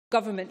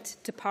Government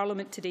to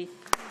Parliament today.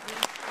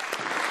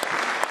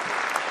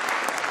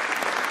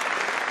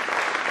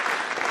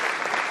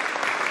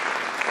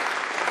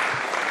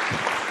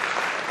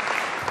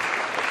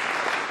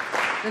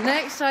 The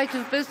next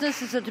item of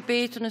business is a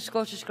debate on the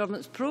Scottish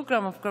Government's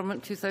programme of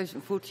government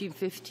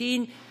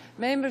 2014-15.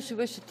 Members who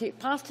wish to take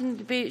part in the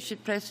debate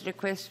should press the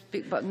request to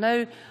speak button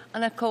now,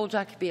 and I call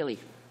Jackie Baillie.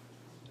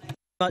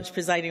 Much,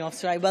 Presiding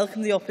Officer. I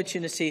welcome the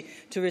opportunity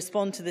to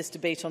respond to this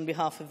debate on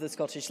behalf of the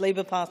Scottish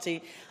Labour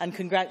Party and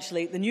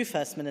congratulate the new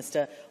First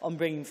Minister on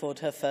bringing forward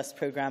her first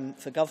programme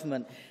for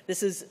government.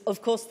 This is,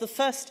 of course, the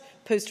first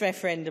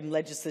post-referendum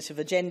legislative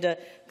agenda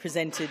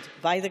presented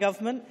by the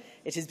government.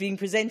 It is being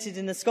presented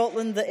in a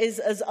Scotland that is,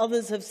 as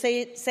others have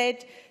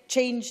said,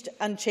 changed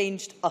and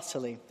changed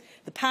utterly.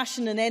 The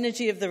passion and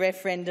energy of the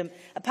referendum,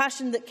 a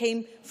passion that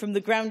came from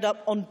the ground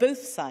up on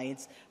both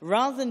sides,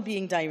 rather than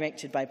being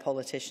directed by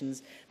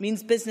politicians,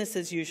 means business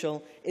as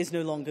usual is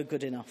no longer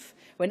good enough.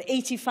 When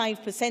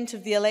 85%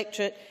 of the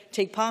electorate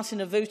take part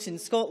in a vote in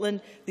Scotland,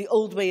 the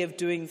old way of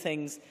doing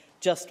things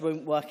just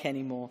won't work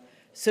anymore.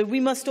 So we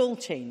must all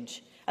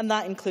change, and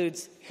that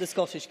includes the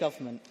Scottish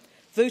Government.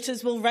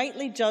 Voters will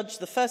rightly judge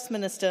the First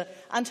Minister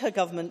and her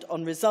government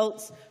on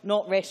results,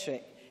 not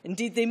rhetoric.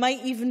 Indeed, they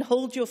might even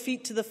hold your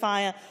feet to the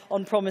fire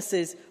on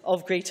promises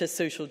of greater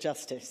social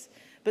justice.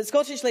 But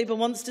Scottish Labour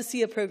wants to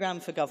see a programme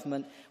for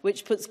government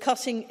which puts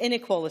cutting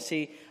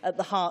inequality at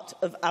the heart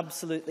of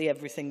absolutely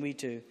everything we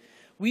do.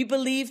 We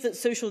believe that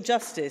social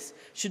justice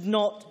should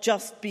not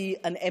just be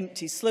an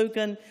empty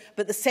slogan,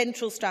 but the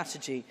central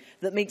strategy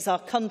that makes our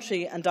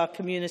country and our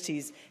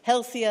communities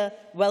healthier,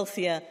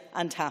 wealthier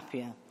and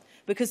happier.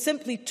 Because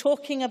simply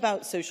talking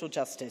about social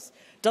justice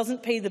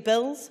doesn't pay the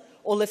bills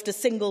or lift a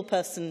single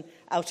person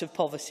out of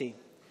poverty.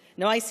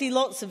 Now, I see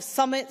lots of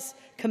summits,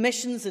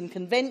 commissions and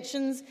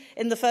conventions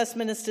in the First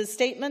Minister's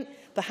statement.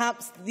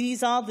 Perhaps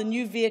these are the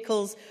new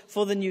vehicles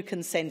for the new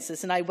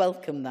consensus, and I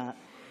welcome that.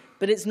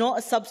 But it's not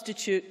a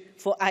substitute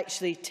for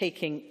actually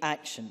taking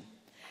action.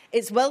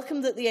 It's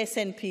welcome that the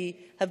SNP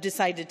have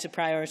decided to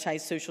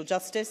prioritise social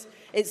justice.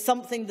 It's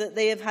something that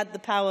they have had the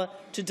power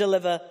to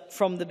deliver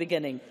from the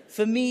beginning.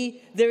 For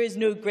me, there is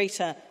no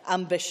greater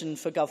ambition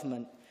for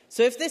government.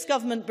 So if this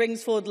government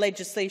brings forward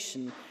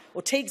legislation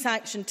or takes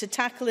action to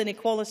tackle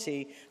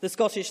inequality, the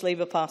Scottish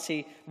Labour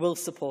Party will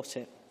support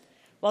it.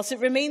 Whilst it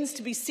remains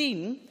to be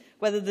seen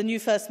whether the new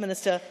First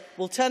Minister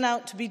will turn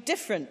out to be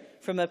different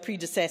from her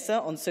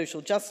predecessor on social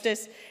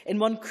justice, in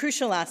one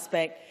crucial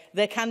aspect,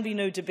 there can be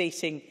no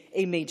debating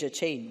a major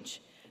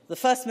change. The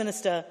First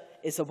Minister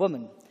is a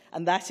woman,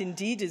 and that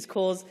indeed is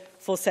cause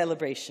for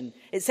celebration.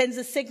 It sends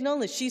a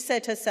signal, as she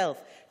said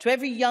herself, to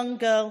every young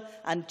girl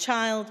and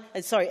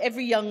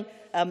every young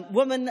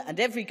woman and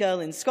every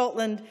girl in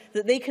Scotland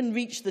that they can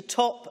reach the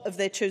top of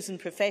their chosen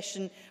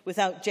profession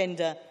without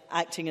gender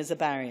acting as a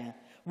barrier.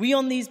 We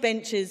on these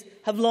benches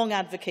have long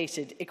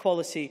advocated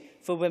equality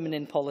for women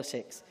in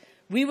politics.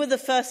 We were the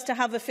first to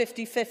have a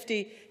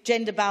 50-50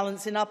 gender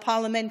balance in our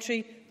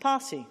parliamentary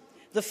party,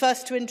 the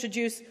first to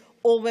introduce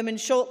all-women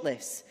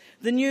shortlists.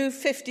 The new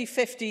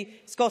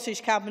 50-50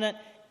 Scottish Cabinet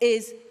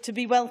is to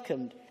be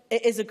welcomed.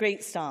 It is a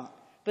great start.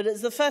 But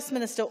as the First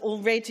Minister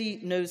already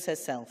knows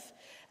herself,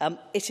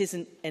 it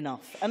isn't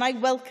enough. And I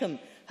welcome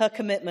her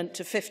commitment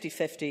to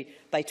 50-50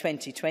 by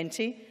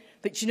 2020.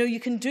 But, you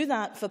can do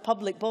that for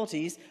public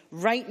bodies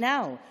right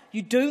now.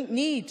 You don't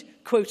need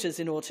quotas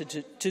in order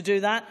to do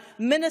that.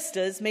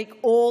 Ministers make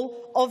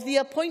all of the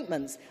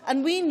appointments.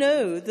 And we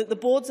know that the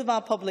boards of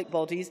our public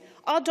bodies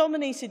are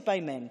dominated by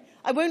men.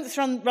 I won't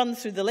run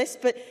through the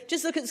list, but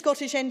just look at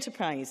Scottish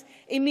Enterprise.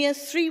 A mere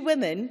 3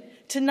 women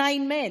to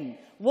 9 men.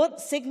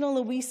 What signal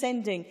are we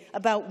sending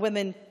about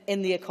women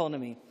in the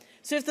economy?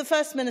 So if the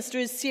First Minister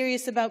is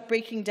serious about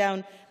breaking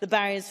down the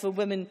barriers for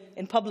women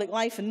in public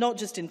life and not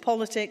just in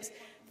politics,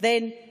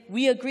 then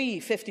we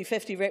agree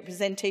 50-50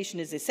 representation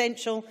is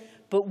essential,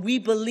 but we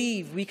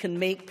believe we can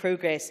make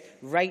progress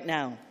right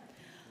now.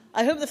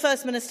 I hope the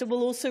First Minister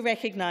will also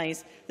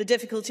recognise the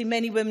difficulty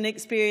many women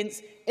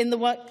experience in the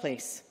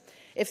workplace.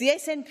 If the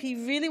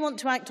SNP really want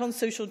to act on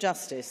social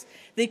justice,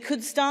 they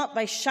could start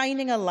by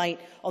shining a light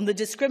on the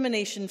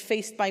discrimination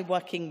faced by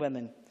working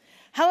women.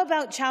 How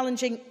about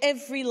challenging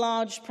every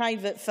large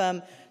private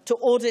firm to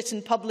audit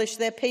and publish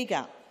their pay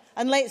gap?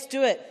 And let's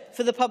do it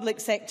for the public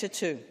sector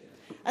too.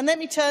 And let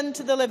me turn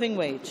to the living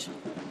wage.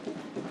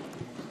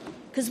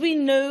 Because we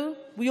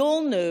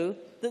all know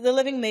that the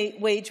living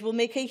wage will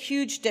make a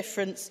huge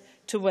difference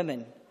to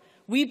women.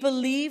 We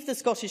believe the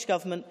Scottish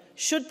Government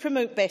should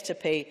promote better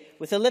pay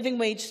with a living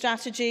wage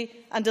strategy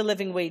and a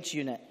living wage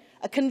unit.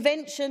 A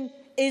convention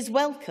is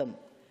welcome,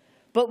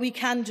 but we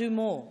can do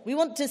more. We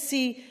want to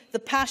see the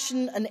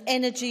passion and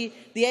energy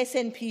the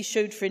SNP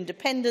showed for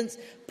independence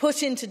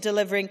put into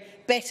delivering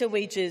better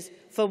wages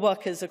for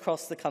workers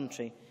across the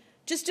country.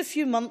 Just a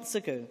few months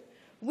ago,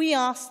 we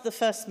asked the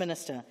First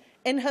Minister,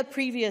 in her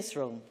previous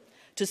role,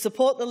 to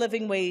support the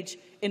living wage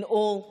in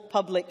all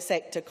public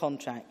sector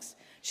contracts.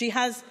 She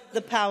has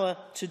the power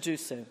to do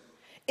so.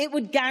 It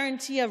would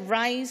guarantee a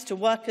rise to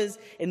workers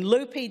in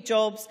low-paid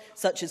jobs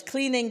such as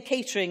cleaning,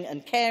 catering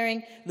and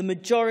caring, the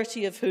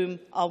majority of whom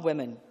are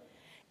women.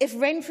 If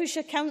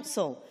Renfrewshire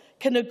Council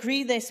can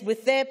agree this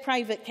with their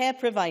private care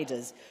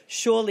providers,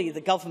 surely the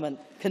government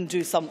can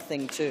do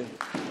something too.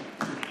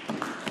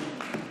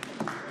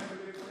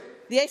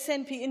 The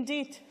SNP,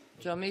 indeed.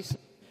 John Mason.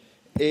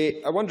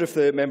 I wonder if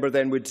the member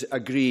then would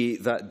agree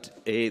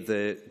that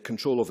the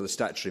control over the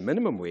statutory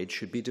minimum wage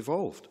should be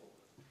devolved.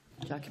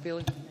 Jackie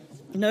Bailey.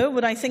 No,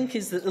 what I think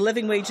is that the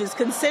living wage is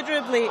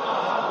considerably,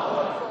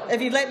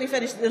 if you'd let me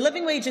finish, the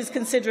living wage is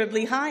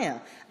considerably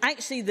higher.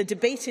 Actually, the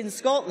debate in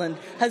Scotland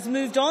has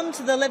moved on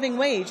to the living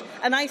wage,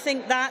 and I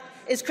think that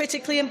is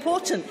critically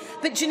important.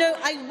 But, you know,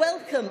 I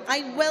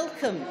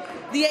welcome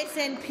the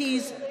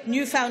SNP's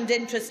newfound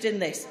interest in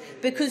this,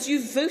 because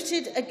you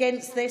voted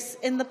against this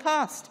in the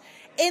past.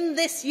 In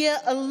this year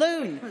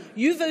alone,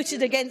 you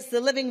voted against the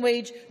living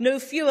wage no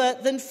fewer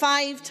than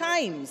 5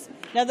 times.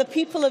 Now, the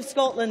people of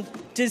Scotland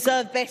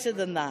deserve better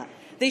than that.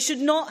 They should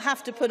not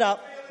have to put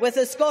up with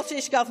a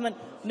Scottish Government,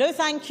 no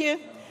thank you,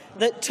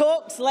 that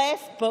talks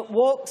left but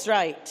walks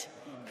right.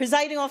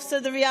 Presiding Officer,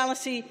 the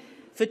reality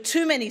for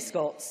too many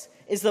Scots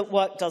is that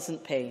work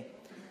doesn't pay.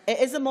 It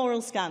is a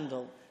moral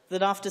scandal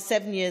that after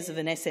 7 years of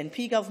an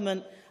SNP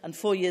government and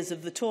 4 years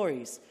of the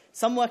Tories,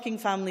 some working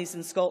families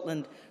in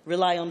Scotland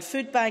rely on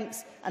food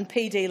banks and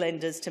payday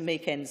lenders to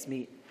make ends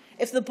meet.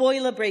 If the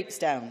boiler breaks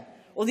down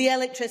or the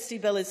electricity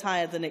bill is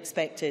higher than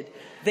expected,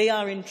 they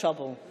are in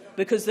trouble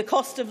because the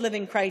cost of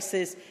living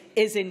crisis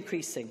is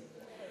increasing.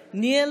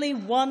 Nearly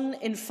 1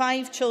 in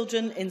 5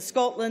 children in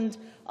Scotland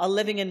are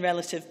living in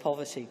relative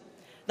poverty.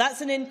 That's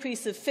an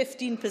increase of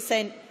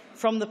 15%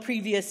 from the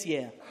previous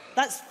year.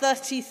 That's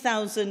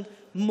 30,000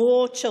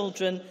 more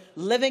children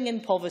living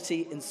in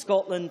poverty in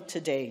Scotland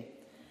today.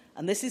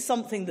 And this is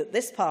something that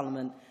this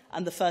Parliament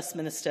and the First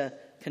Minister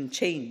can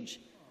change.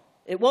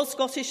 It was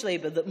Scottish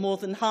Labour that more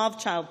than halved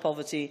child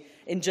poverty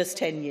in just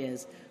 10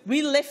 years.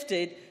 We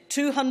lifted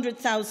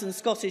 200,000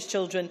 Scottish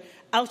children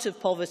out of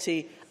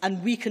poverty,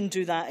 and we can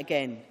do that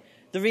again.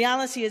 The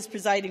reality is,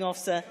 Presiding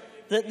Officer,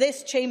 that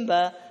this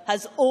chamber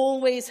has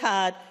always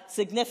had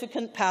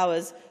significant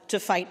powers to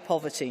fight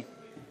poverty.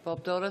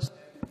 Bob Doris.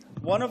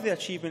 One of the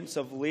achievements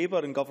of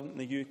Labour in government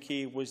in the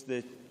UK was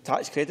the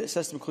tax credit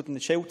system, including the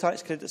child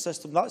tax credit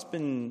system. That's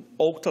been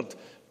altered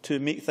to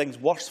make things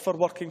worse for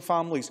working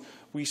families.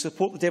 We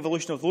support the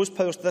devolution of those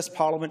powers to this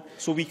Parliament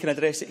so we can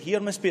address it here,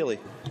 Ms Bailey.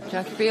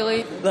 Jackie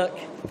Bailey. Look,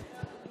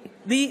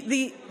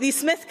 the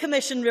Smith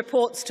Commission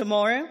reports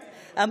tomorrow.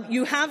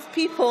 You have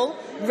people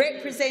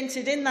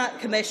represented in that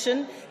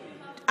commission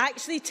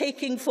actually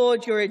taking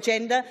forward your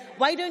agenda.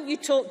 Why don't you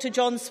talk to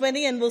John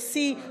Swinney and we'll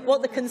see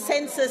what the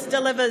consensus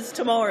delivers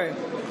tomorrow.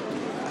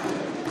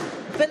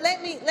 But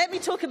let me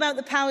talk about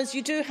the powers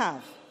you do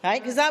have,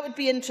 right? Because that would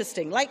be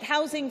interesting. Like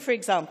housing, for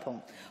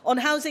example. On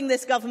housing,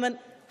 this government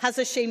has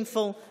a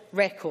shameful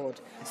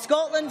record.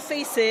 Scotland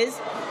faces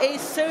a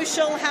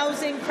social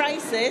housing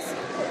crisis.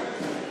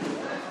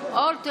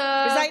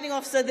 Order. Presiding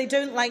Officer, they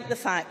don't like the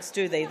facts,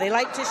 do they? They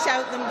like to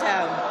shout them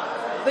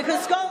down.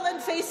 Because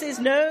Scotland faces,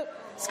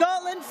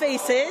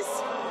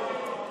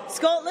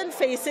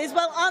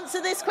 well,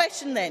 answer this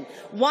question then.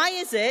 Why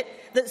is it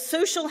that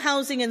social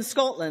housing in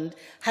Scotland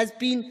has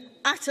been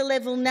at a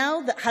level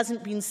now that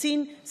hasn't been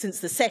seen since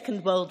the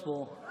Second World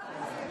War?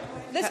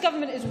 This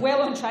government is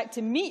well on track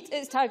to meet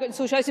its target on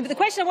social housing. But the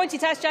question I wanted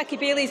to ask Jackie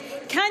Bailey is,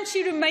 can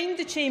she remind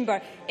the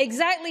Chamber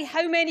exactly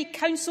how many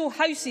council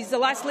houses the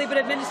last Labour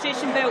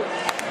administration built?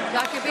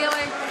 Jackie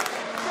Bailey.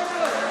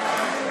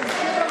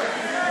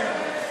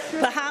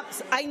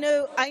 Perhaps, I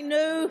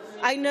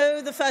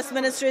know the First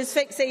Minister is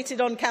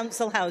fixated on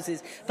council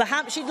houses.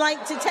 Perhaps she'd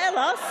like to tell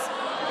us,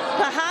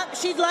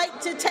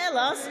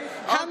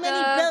 how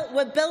many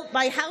were built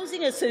by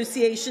housing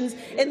associations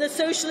in the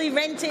socially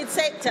rented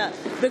sector,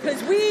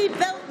 because we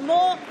built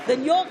more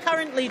than you're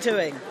currently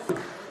doing.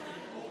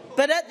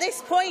 But at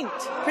this point,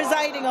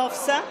 Presiding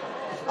Officer,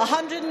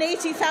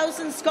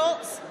 180,000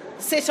 Scots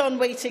sit on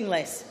waiting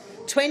lists.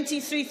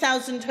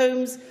 23,000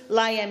 homes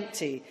lie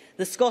empty.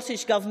 The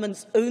Scottish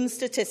Government's own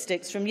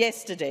statistics from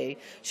yesterday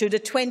showed a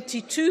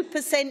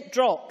 22%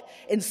 drop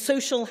in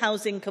social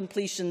housing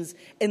completions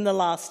in the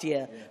last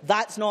year.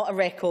 That's not a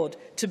record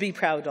to be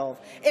proud of.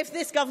 If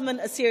this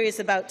government is serious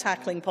about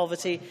tackling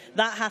poverty,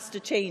 that has to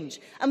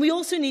change. And we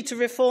also need to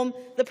reform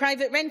the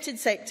private rented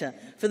sector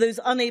for those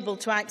unable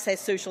to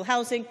access social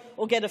housing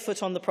or get a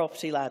foot on the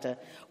property ladder.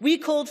 We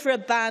called for a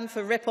ban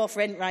for rip-off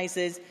rent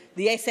rises.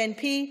 The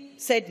SNP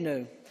said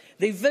no.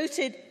 They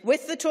voted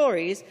with the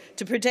Tories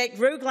to protect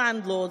rogue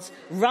landlords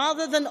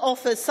rather than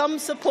offer some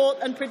support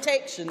and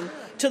protection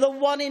to the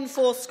 1 in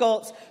 4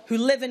 Scots who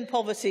live in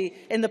poverty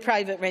in the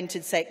private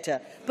rented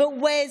sector. But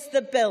where's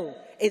the bill?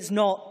 It's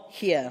not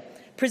here.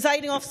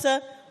 Presiding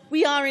Officer,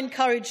 we are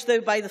encouraged, though,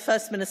 by the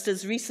First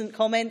Minister's recent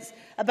comments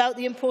about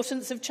the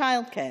importance of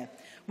childcare.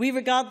 We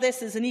regard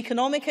this as an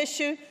economic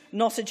issue,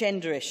 not a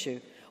gender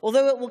issue.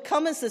 Although it will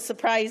come as a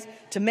surprise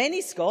to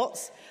many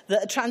Scots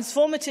that a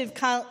transformative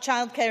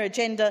childcare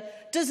agenda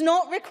does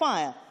not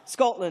require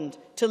Scotland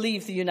to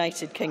leave the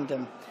United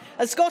Kingdom.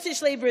 As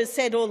Scottish Labour has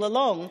said all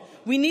along,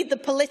 we need the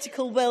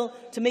political will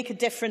to make a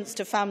difference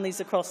to families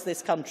across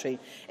this country.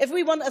 If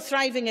we want a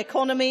thriving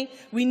economy,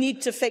 we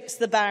need to fix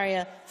the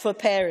barrier for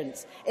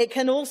parents. It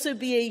can also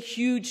be a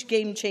huge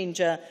game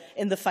changer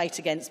in the fight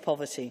against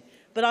poverty.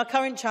 But our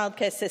current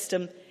childcare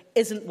system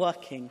isn't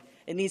working.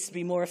 It needs to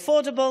be more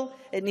affordable,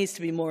 it needs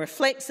to be more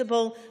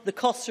flexible. The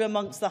costs are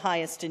amongst the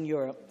highest in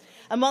Europe.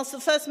 And whilst the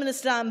First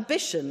Minister's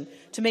ambition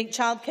to make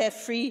childcare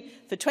free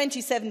for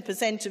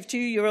 27% of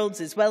 2-year-olds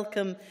is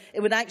welcome,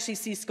 it would actually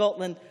see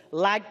Scotland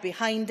lag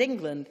behind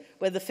England,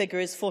 where the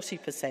figure is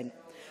 40%.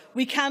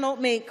 We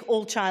cannot make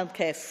all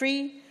childcare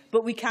free,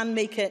 but we can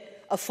make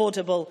it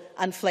affordable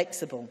and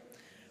flexible.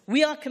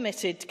 We are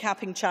committed to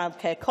capping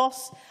childcare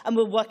costs, and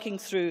we're working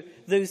through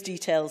those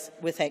details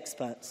with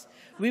experts.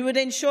 We would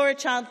ensure a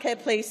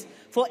childcare place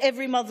for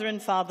every mother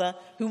and father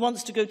who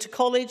wants to go to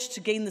college to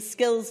gain the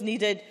skills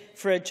needed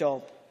for a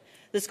job.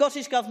 The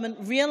Scottish Government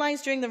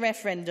realised during the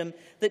referendum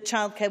that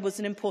childcare was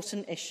an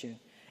important issue.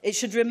 It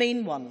should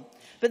remain one.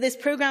 But this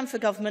programme for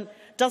government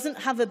doesn't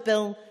have a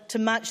bill to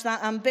match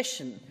that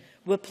ambition.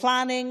 We're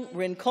planning,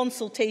 we're in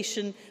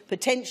consultation,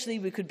 potentially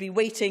we could be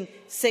waiting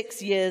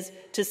 6 years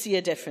to see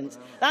a difference.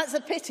 That's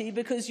a pity,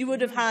 because you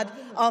would have had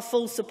our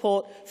full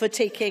support for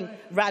taking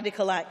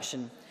radical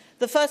action.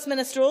 The First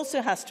Minister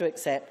also has to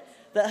accept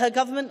that her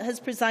government has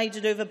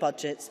presided over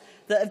budgets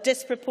that have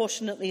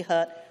disproportionately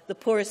hurt the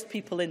poorest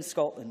people in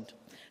Scotland.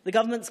 The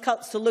government's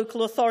cuts to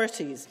local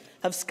authorities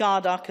have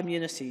scarred our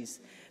communities.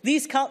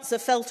 These cuts are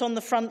felt on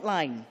the front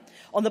line,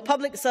 on the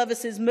public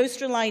services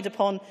most relied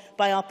upon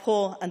by our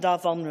poor and our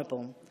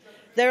vulnerable.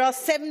 There are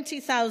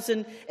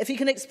 70,000, if you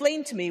can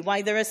explain to me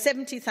why there are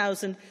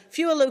 70,000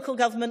 fewer local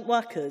government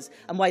workers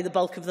and why the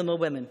bulk of them are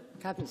women.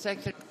 Cabinet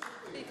Secretary.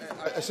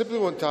 I simply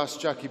want to ask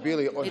Jackie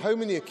Baillie, on how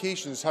many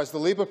occasions has the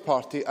Labour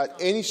Party at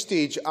any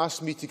stage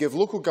asked me to give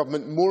local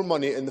government more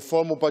money in the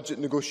formal budget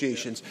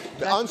negotiations?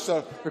 The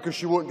answer, because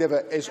she won't give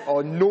it, is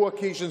on no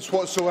occasions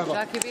whatsoever.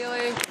 Jackie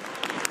Baillie.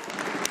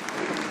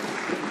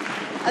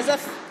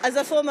 As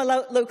a former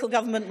local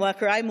government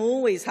worker, I'm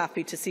always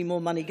happy to see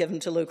more money given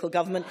to local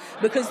government,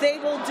 because they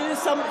will do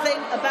something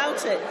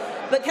about it.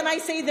 But can I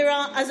say there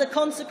are, as a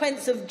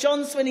consequence of John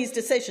Swinney's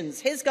decisions,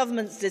 his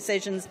government's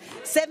decisions,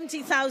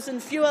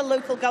 70,000 fewer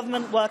local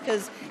government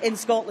workers in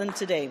Scotland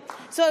today.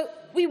 So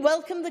we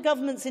welcome the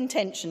government's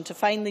intention to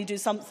finally do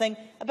something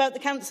about the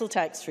council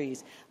tax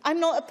freeze. I'm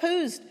not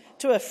opposed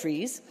to a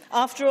freeze.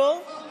 After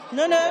all,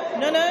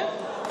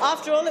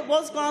 After all, it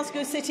was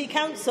Glasgow City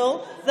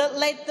Council that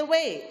led the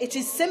way. It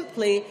is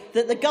simply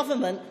that the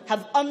government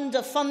have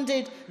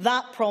underfunded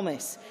that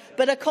promise.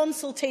 But a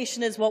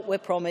consultation is what we're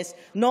promised,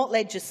 not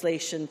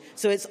legislation,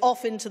 so it's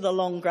off into the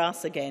long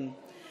grass again.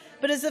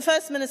 But as the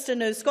First Minister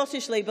knows,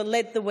 Scottish Labour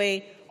led the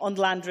way on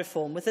land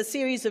reform, with a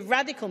series of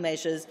radical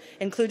measures,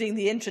 including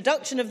the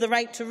introduction of the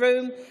right to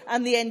roam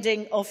and the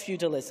ending of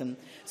feudalism.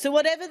 So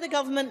whatever the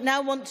government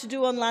now want to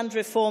do on land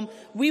reform,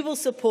 we will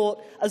support,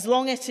 as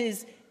long as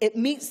it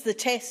meets the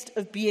test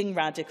of being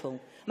radical.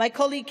 My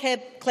colleague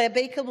Claire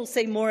Baker will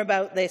say more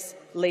about this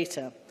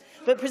later.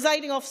 But,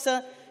 Presiding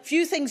Officer,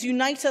 few things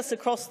unite us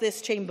across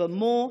this chamber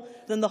more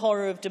than the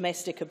horror of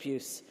domestic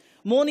abuse.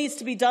 More needs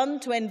to be done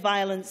to end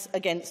violence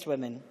against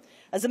women.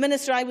 As a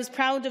Minister, I was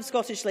proud of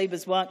Scottish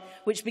Labour's work,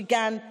 which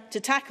began to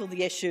tackle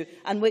the issue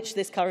and which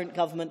this current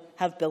government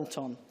have built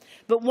on.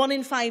 But 1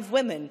 in 5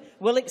 women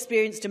will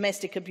experience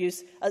domestic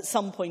abuse at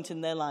some point in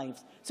their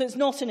lives. So it's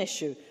not an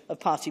issue of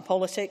party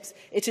politics,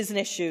 it is an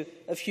issue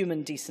of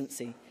human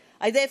decency.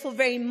 I therefore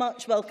very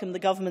much welcome the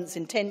government's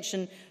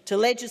intention to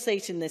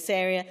legislate in this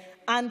area,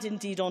 and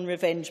indeed on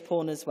revenge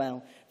porn as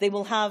well. They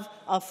will have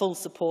our full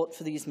support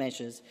for these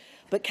measures.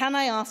 But can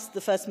I ask the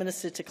First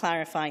Minister to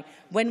clarify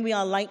when we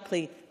are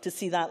likely to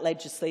see that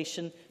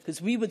legislation,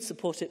 because we would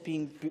support it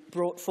being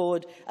brought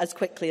forward as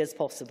quickly as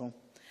possible.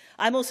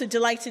 I'm also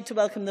delighted to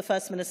welcome the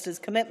First Minister's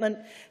commitment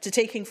to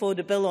taking forward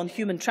a bill on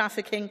human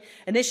trafficking,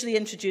 initially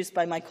introduced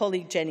by my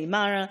colleague Jenny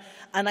Mara,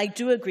 and I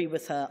do agree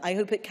with her. I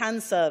hope it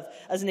can serve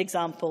as an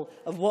example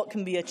of what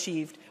can be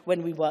achieved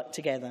when we work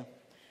together.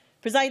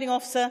 Presiding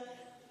Officer,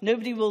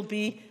 nobody will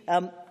be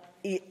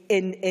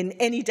in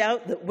any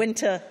doubt that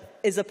winter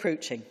is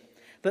approaching.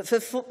 But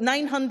for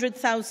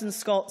 900,000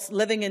 Scots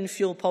living in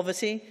fuel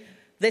poverty,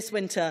 this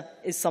winter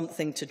is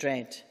something to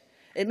dread.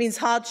 It means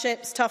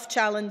hardships, tough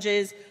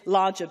challenges,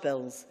 larger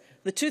bills.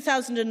 The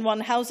 2001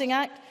 Housing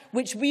Act,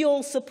 which we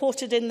all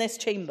supported in this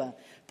chamber,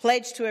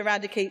 pledged to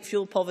eradicate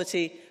fuel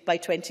poverty by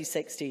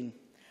 2016.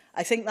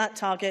 I think that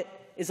target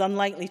is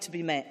unlikely to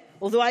be met,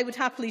 although I would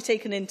happily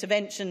take an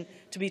intervention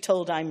to be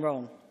told I'm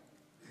wrong.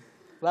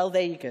 Well,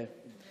 there you go.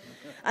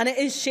 And it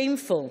is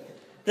shameful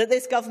that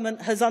this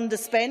government has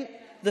underspent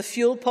the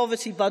fuel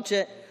poverty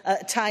budget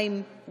at a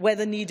time where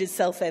the need is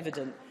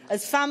self-evident.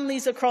 As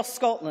families across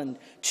Scotland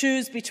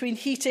choose between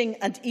heating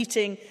and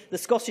eating, the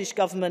Scottish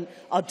Government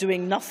are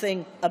doing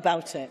nothing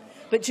about it.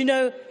 But you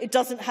know, it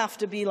doesn't have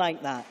to be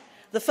like that.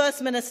 The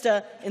First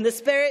Minister, in the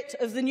spirit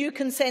of the new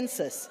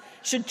consensus,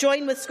 should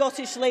join with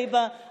Scottish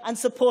Labour and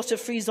support a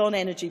freeze on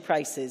energy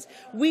prices.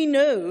 We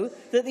know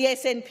that the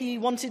SNP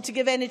wanted to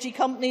give energy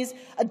companies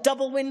a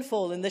double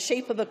windfall in the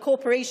shape of a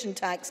corporation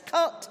tax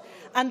cut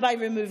and by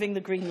removing the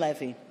Green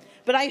Levy.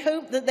 But I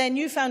hope that their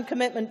newfound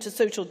commitment to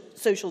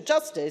social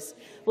justice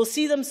will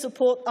see them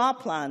support our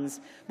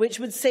plans, which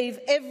would save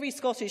every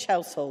Scottish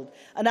household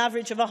an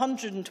average of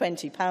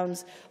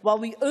 £120 while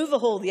we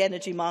overhaul the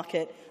energy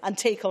market and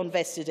take on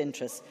vested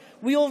interests.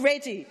 We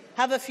already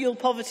have a fuel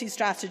poverty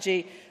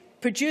strategy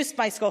produced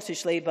by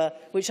Scottish Labour,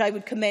 which I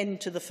would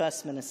commend to the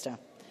First Minister.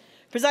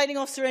 Presiding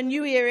Officer, a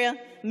new era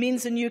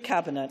means a new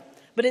cabinet,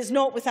 but it's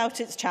not without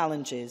its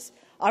challenges.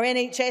 Our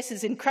NHS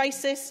is in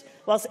crisis,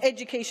 whilst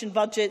education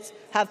budgets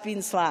have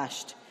been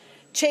slashed.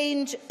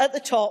 Change at the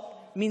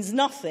top means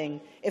nothing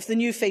if the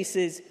new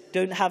faces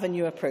don't have a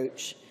new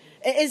approach.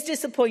 It is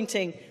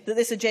disappointing that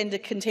this agenda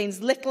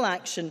contains little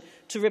action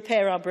to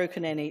repair our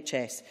broken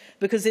NHS,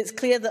 because it's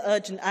clear that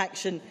urgent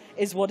action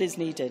is what is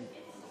needed.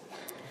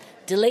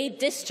 Delayed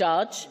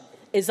discharge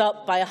is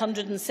up by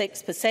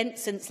 106%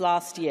 since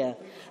last year,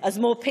 as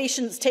more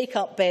patients take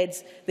up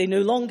beds they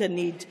no longer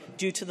need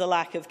due to the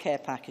lack of care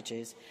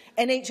packages.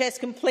 NHS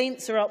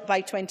complaints are up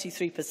by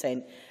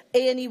 23%.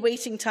 A&E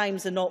waiting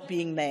times are not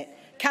being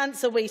met.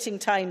 Cancer waiting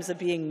times are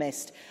being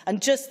missed.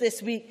 And just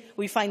this week,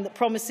 we find that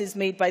promises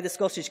made by the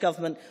Scottish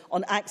Government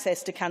on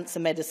access to cancer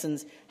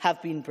medicines have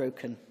been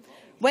broken.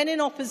 When in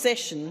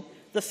opposition,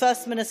 the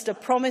First Minister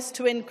promised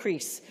to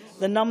increase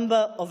the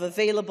number of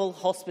available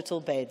hospital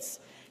beds.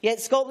 Yet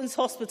Scotland's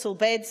hospital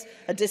beds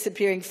are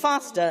disappearing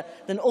faster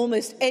than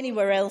almost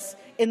anywhere else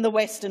in the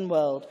Western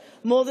world.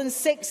 More than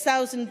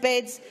 6,000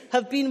 beds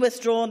have been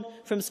withdrawn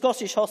from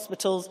Scottish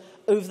hospitals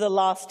over the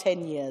last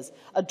 10 years,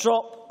 a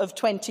drop of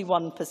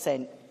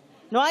 21%.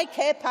 Now, I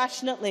care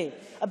passionately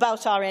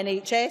about our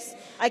NHS.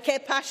 I care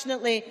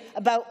passionately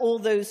about all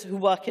those who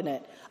work in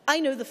it. I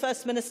know the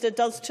First Minister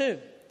does too,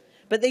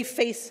 but they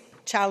face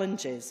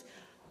challenges.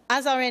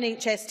 As our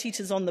NHS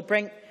teeters on the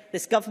brink,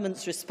 this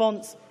government's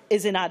response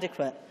is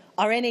inadequate.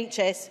 Our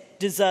NHS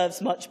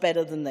deserves much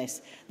better than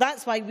this.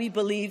 That's why we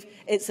believe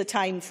it's a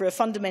time for a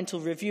fundamental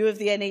review of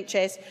the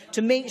NHS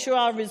to make sure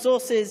our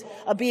resources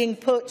are being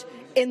put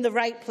in the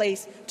right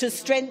place to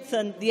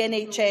strengthen the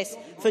NHS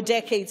for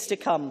decades to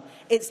come.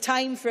 It's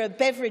time for a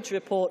Beveridge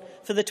report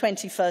for the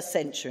 21st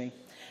century.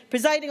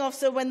 Presiding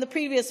Officer, when the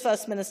previous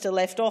First Minister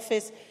left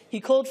office, he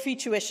called free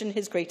tuition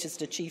his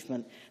greatest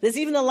achievement. There's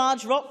even a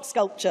large rock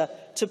sculpture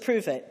to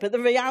prove it, but the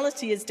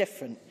reality is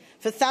different.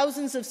 For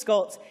thousands of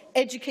Scots,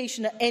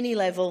 education at any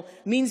level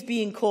means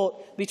being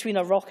caught between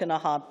a rock and a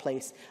hard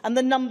place. And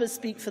the numbers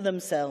speak for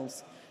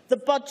themselves. The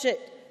budget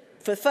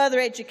for further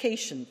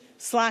education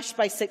slashed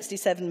by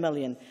 67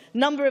 million.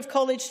 Number of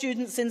college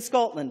students in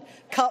Scotland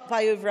cut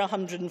by over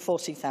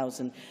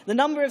 140,000. The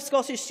number of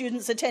Scottish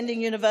students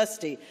attending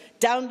university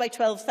down by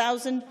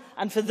 12,000,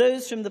 and for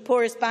those from the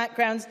poorest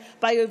backgrounds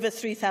by over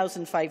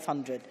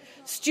 3,500.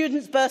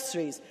 Students'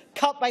 bursaries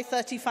cut by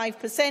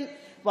 35%,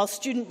 while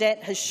student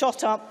debt has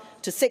shot up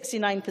to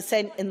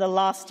 69% in the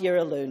last year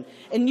alone.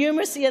 In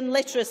numeracy and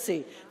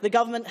literacy, the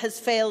government has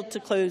failed to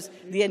close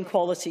the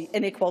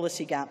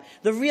inequality gap.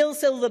 The real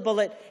silver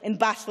bullet in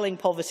battling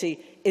poverty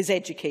is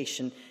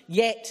education.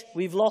 Yet,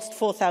 we've lost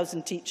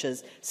 4,000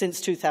 teachers since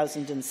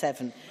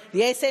 2007. The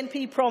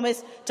SNP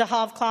promise to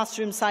halve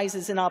classroom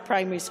sizes in our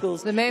primary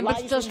schools. The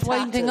member's just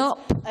winding up.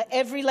 At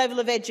every level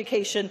of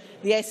education,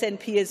 the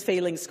SNP is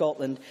failing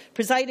Scotland.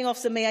 Presiding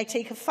Officer, may I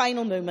take a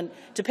final moment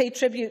to pay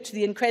tribute to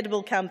the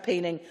incredible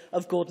campaigning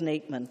of Gordon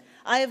Aikman.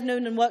 I have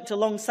known and worked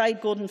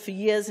alongside Gordon for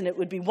years, and it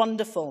would be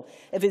wonderful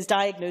if his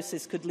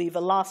diagnosis could leave a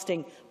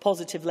lasting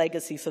positive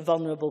legacy for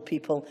vulnerable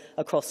people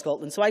across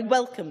Scotland. So I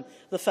welcome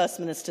the First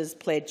Minister's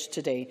pledge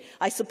today.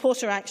 I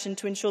support her action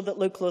to ensure that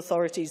local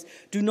authorities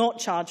do not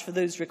charge for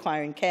those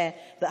requiring care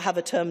that have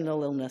a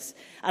terminal illness.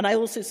 And I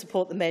also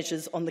support the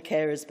measures on the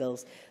carers'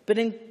 bills. But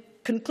in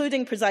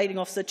concluding, Presiding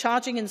Officer,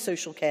 charging in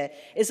social care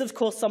is of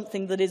course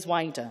something that is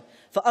wider.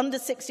 For under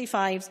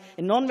 65s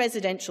in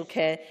non-residential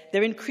care,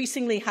 they're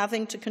increasingly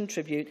having to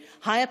contribute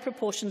higher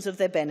proportions of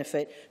their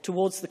benefit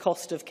towards the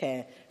cost of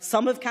care.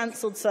 Some have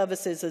cancelled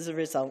services as a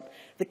result.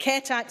 The care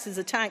tax is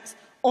a tax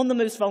on the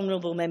most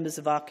vulnerable members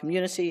of our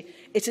community.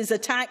 It is a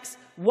tax,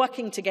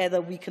 working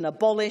together, we can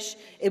abolish.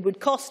 It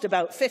would cost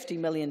about £50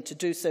 million to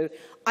do so.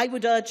 I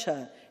would urge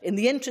her, in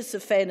the interests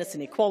of fairness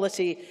and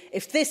equality,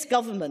 if this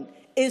government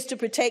is to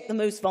protect the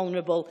most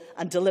vulnerable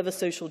and deliver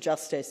social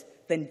justice,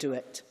 then do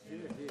it.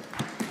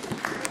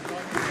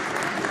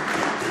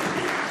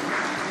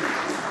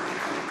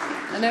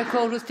 I now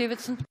call Ruth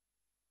Davidson.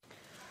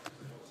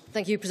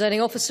 Thank you, Presiding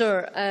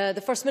Officer.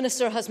 The First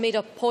Minister has made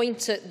a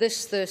point at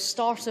this, the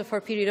start of her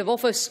period of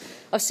office,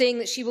 of saying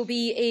that she will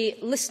be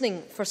a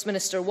listening First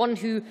Minister, one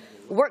who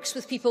works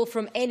with people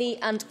from any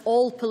and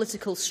all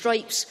political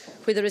stripes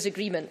where there is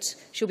agreement.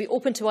 She will be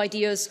open to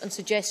ideas and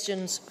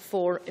suggestions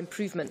for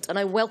improvement, and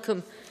I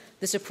welcome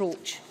this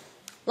approach.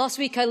 Last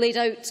week I laid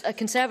out a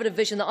Conservative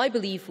vision that I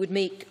believe would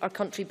make our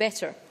country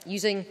better,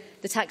 using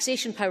the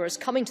taxation powers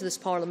coming to this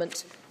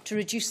Parliament to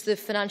reduce the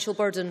financial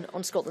burden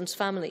on Scotland's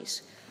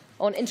families,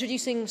 on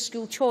introducing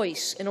school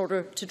choice in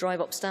order to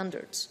drive up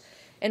standards,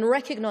 in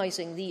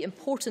recognising the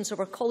importance of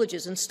our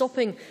colleges and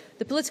stopping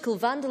the political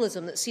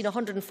vandalism that's seen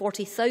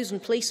 140,000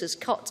 places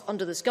cut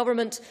under this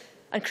government,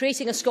 and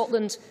creating a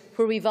Scotland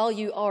where we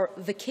value our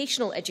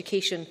vocational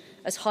education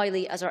as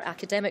highly as our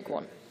academic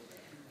one.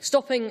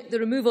 Stopping the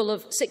removal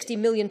of £60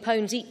 million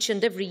each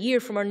and every year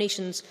from our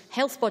nation's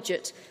health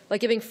budget by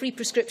giving free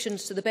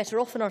prescriptions to the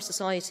better off in our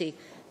society,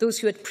 those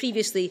who had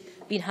previously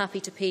been happy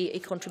to pay a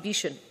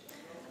contribution.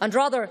 And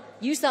rather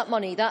use that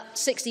money, that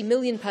 £60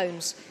 million,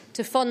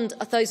 to fund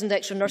 1,000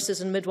 extra nurses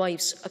and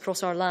midwives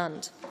across our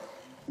land.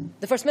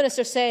 The First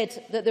Minister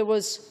said that there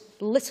was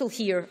little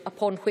here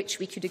upon which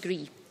we could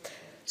agree.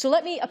 So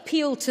let me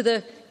appeal to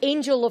the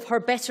angel of her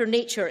better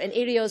nature in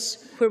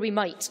areas where we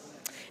might.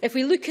 If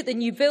we look at the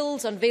new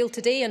bills unveiled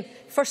today, and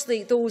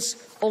firstly those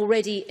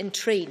already in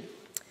train.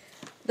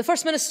 The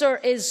First Minister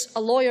is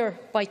a lawyer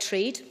by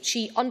trade.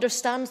 She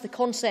understands the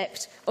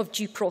concept of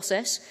due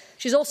process.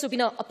 She's also been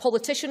a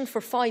politician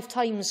for 5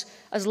 times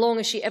as long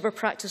as she ever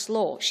practised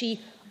law. She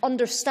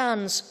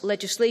understands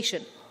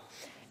legislation.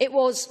 It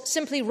was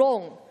simply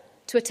wrong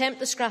to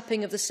attempt the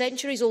scrapping of the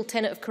centuries-old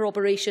tenet of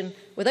corroboration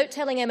without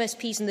telling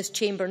MSPs in this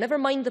chamber, never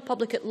mind the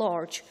public at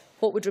large,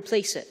 what would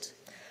replace it.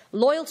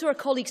 Loyal to her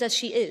colleagues as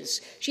she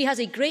is, she has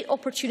a great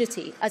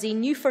opportunity as a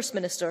new First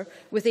Minister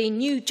with a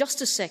new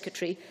Justice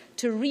Secretary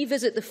to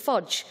revisit the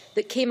fudge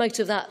that came out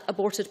of that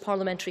aborted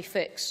parliamentary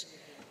fix.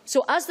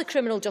 So as the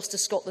Criminal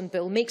Justice Scotland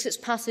Bill makes its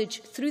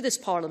passage through this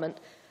Parliament,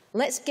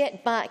 let's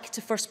get back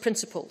to first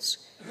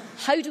principles.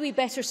 How do we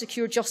better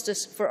secure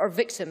justice for our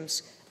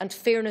victims and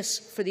fairness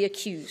for the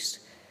accused?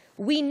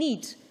 We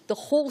need the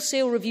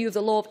wholesale review of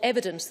the law of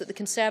evidence that the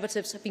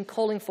Conservatives have been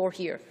calling for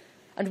here,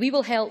 and we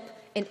will help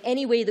in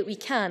any way that we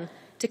can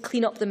to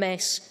clean up the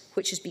mess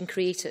which has been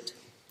created.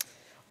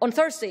 On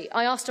Thursday,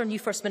 I asked our new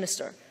First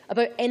Minister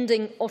about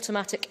ending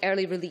automatic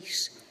early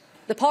release.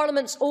 The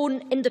Parliament's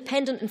own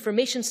Independent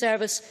Information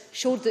Service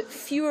showed that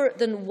fewer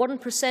than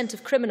 1%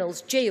 of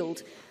criminals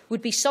jailed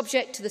would be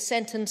subject to the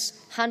sentence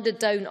handed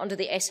down under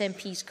the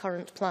SNP's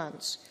current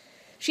plans.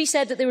 She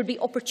said that there would be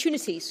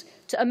opportunities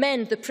to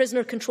amend the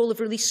Prisoner Control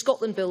of Release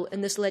Scotland Bill in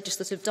this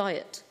legislative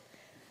diet.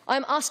 I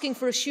am asking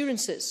for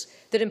assurances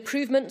that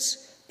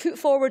improvements put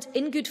forward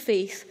in good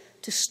faith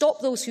to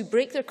stop those who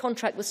break their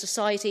contract with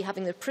society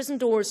having their prison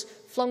doors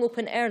flung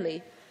open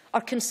early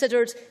are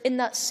considered in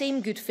that same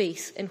good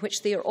faith in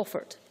which they are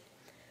offered.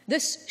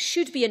 This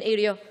should be an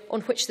area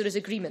on which there is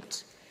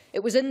agreement.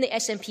 It was in the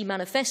SNP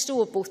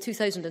manifesto of both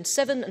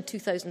 2007 and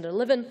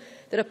 2011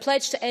 that a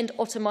pledge to end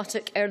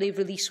automatic early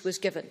release was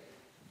given.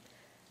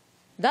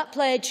 That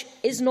pledge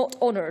is not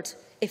honoured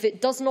if it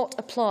does not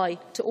apply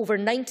to over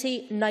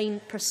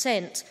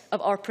 99%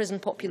 of our prison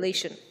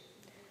population.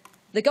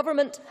 The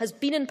Government has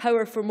been in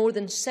power for more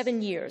than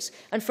 7 years,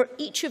 and for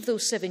each of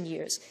those 7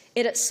 years,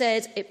 it has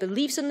said it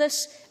believes in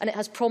this and it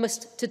has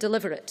promised to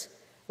deliver it.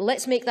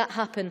 Let's make that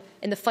happen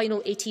in the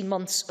final 18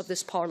 months of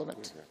this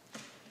Parliament.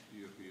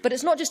 But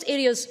it's not just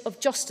areas of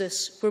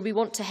justice where we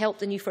want to help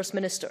the new First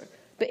Minister,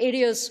 but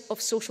areas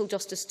of social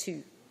justice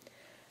too.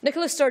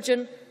 Nicola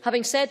Sturgeon,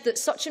 having said that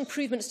such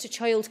improvements to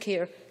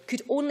childcare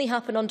could only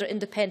happen under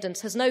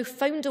independence, has now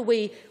found a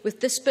way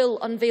with this bill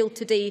unveiled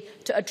today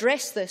to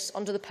address this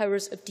under the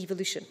powers of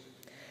devolution.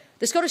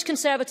 The Scottish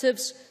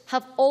Conservatives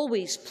have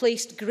always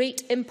placed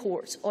great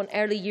import on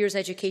early years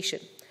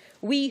education.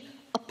 We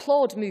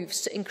applaud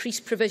moves to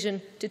increase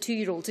provision to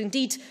 2-year-olds.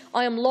 Indeed,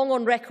 I am long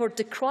on record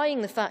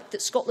decrying the fact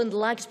that Scotland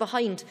lags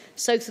behind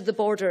south of the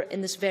border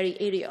in this very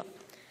area.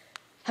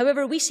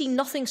 However, we see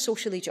nothing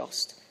socially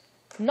just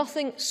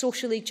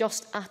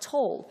at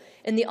all,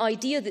 in the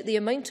idea that the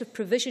amount of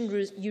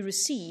provision you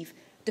receive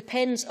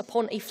depends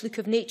upon a fluke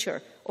of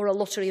nature or a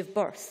lottery of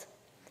birth.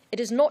 It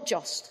is not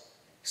just,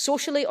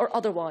 socially or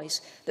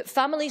otherwise, that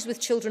families with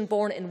children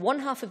born in one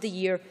half of the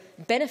year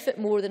benefit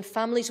more than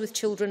families with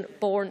children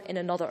born in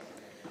another.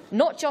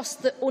 Not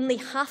just that only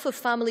half of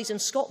families in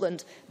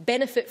Scotland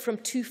benefit from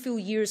 2 full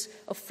years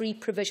of free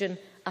provision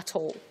at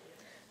all.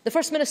 The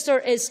First Minister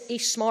is a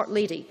smart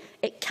lady.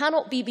 It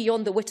cannot be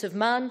beyond the wit of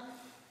man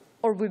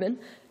or woman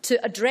to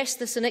address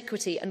this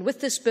iniquity, and with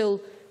this bill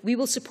we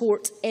will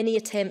support any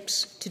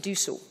attempts to do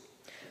so.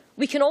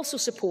 We can also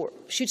support,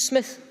 should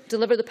Smith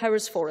deliver the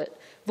powers for it,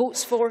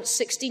 votes for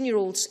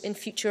 16-year-olds in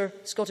future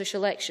Scottish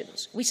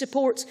elections. We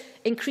support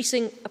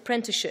increasing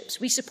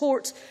apprenticeships. We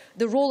support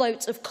the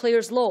rollout of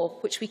Clare's Law,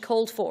 which we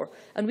called for,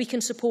 and we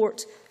can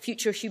support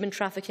future human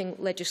trafficking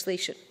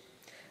legislation.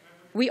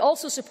 We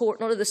also support,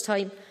 not at this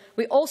time,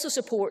 we also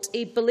support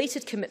a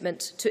belated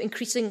commitment to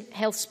increasing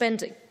health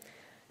spending.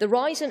 The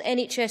rise in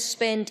NHS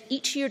spend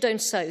each year down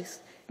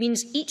south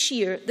means each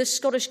year this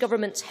Scottish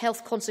Government's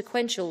health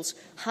consequentials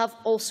have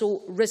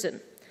also risen.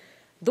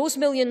 Those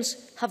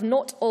millions have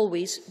not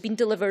always been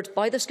delivered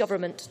by this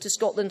Government to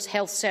Scotland's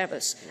health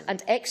service,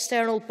 and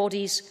external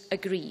bodies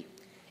agree.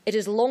 It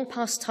is long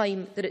past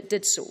time that it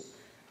did so.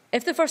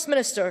 If the First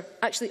Minister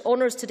actually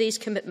honours today's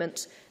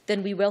commitment,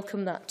 then we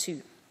welcome that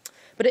too.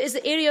 But it is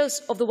the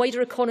areas of the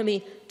wider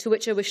economy to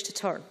which I wish to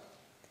turn.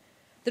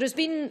 There has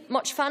been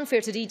much fanfare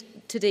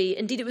today.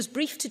 Indeed, it was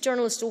briefed to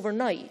journalists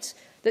overnight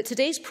that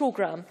today's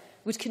programme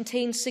would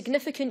contain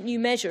significant new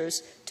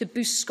measures to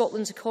boost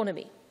Scotland's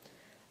economy.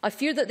 I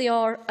fear that they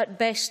are, at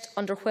best,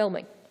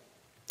 underwhelming.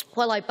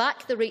 While I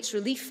back the rates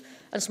relief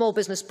and small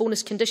business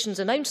bonus conditions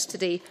announced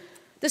today,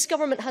 this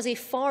government has a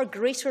far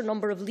greater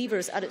number of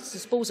levers at its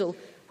disposal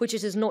which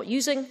it is not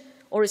using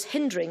or is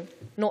hindering,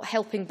 not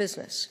helping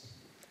business.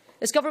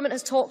 This government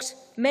has talked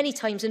many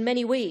times in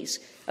many ways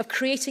of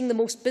creating the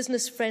most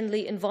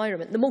business-friendly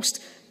environment, the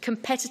most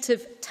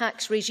competitive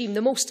tax regime,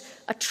 the most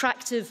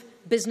attractive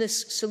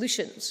business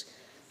solutions.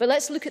 But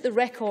let's look at the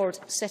record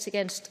set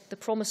against the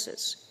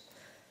promises.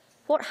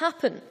 What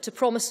happened to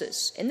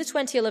promises in the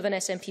 2011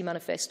 SNP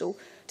manifesto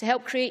to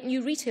help create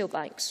new retail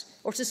banks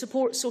or to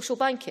support social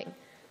banking?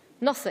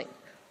 Nothing.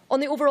 On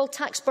the overall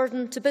tax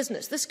burden to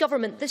business, this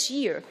government this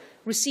year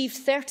received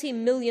 £30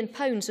 million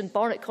in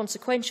Barnett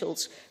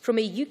consequentials from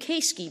a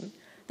UK scheme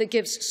that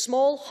gives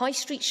small high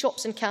street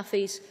shops and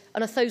cafes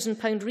an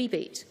 £1,000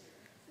 rebate.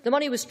 The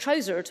money was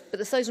trousered, but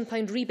the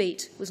 £1,000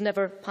 rebate was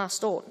never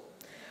passed on.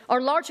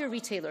 Our larger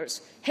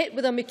retailers hit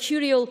with a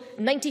mercurial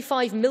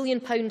 £95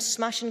 million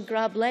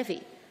smash-and-grab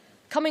levy.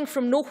 Coming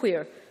from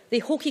nowhere, they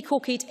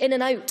hokey-cokeyed in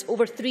and out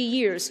over 3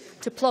 years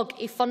to plug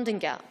a funding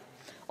gap.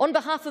 On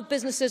behalf of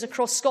businesses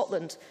across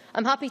Scotland,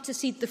 I'm happy to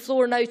cede the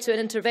floor now to an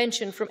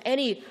intervention from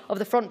any of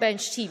the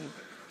front-bench team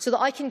so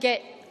that I can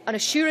get an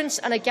assurance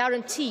and a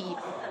guarantee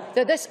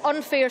that this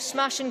unfair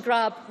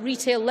smash-and-grab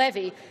retail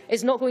levy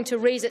is not going to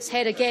raise its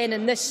head again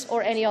in this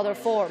or any other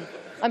form.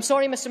 I'm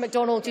sorry, Mr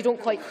MacDonald, you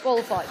don't quite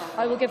qualify.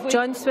 I will give way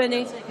John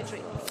Swinney.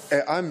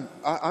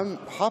 I'm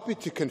happy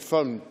to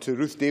confirm to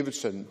Ruth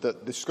Davidson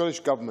that the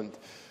Scottish Government,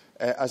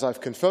 as I've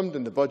confirmed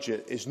in the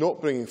budget, is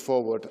not bringing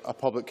forward a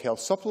public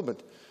health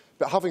supplement.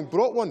 But having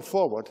brought one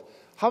forward,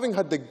 having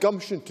had the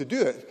gumption to do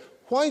it,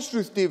 why is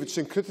Ruth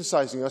Davidson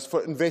criticising us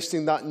for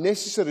investing that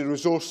necessary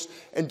resource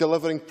in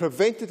delivering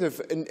preventative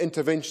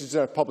interventions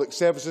in our public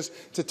services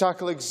to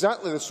tackle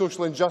exactly the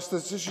social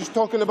injustices she's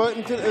talking about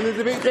in the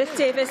debate? Ruth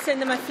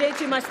Davidson, I'm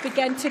afraid you must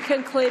begin to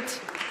conclude.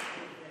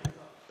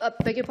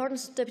 Beg your pardon,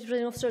 Deputy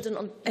Presiding Officer.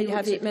 You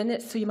have 8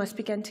 minutes, so you must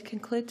begin to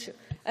conclude.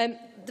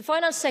 The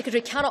Finance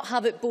Secretary cannot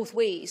have it both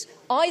ways.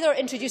 Either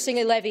introducing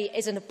a levy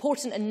is an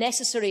important and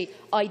necessary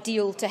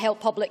ideal to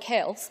help public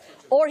health,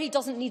 or he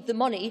doesn't need the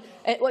money,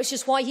 which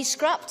is why he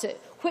scrapped it.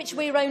 Which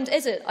way round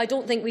is it? I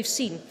don't think we've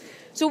seen.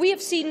 So we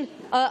have seen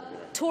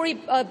Tory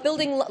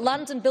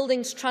land and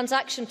buildings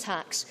transaction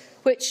tax,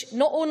 which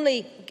not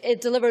only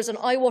delivers an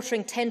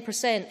eye-watering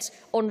 10%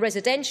 on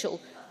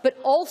residential, but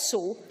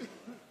also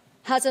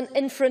has an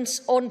inference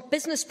on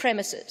business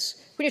premises.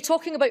 When you're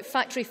talking about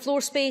factory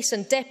floor space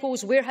and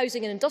depots,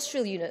 warehousing and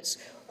industrial units,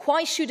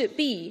 why should it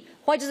be,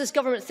 why does this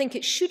government think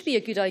it should be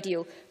a good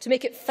idea to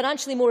make it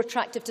financially more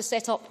attractive to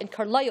set up in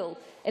Carlisle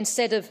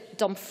instead of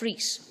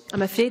Dumfries?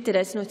 I'm afraid there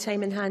is no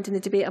time in hand in the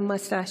debate. I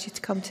must ask you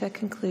to come to a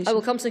conclusion. I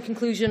will come to a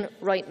conclusion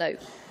right now.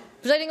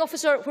 Presiding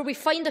Officer, where we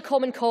find a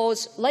common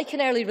cause, like an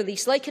early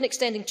release, like an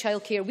extending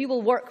childcare, we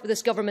will work with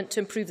this government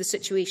to improve the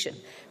situation.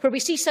 Where we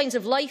see signs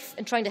of life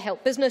in trying to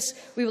help business,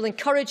 we will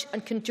encourage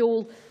and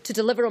cajole to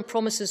deliver on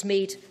promises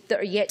made that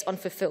are yet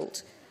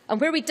unfulfilled.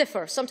 And where we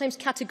differ, sometimes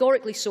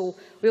categorically so,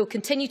 we will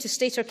continue to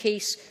state our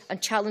case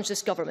and challenge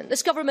this government.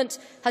 This government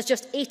has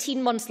just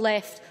 18 months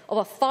left of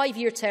a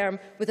 5-year term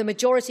with a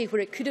majority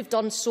where it could have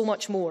done so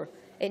much more.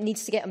 It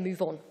needs to get a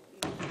move on.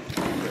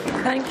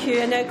 Thank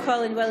you. I now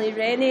call in Willie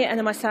Rennie, and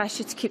I must ask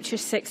you to keep to your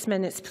 6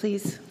 minutes,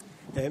 please.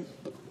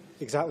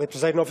 Exactly,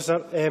 Presiding Officer.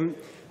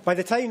 By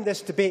the time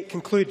this debate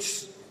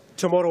concludes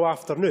tomorrow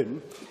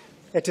afternoon,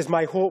 it is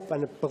my hope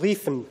and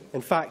belief and,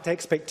 in fact,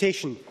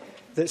 expectation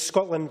that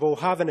Scotland will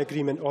have an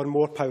agreement on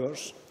more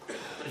powers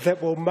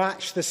that will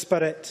match the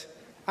spirit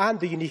and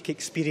the unique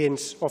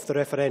experience of the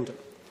referendum.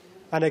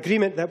 An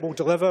agreement that will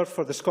deliver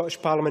for the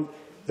Scottish Parliament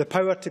the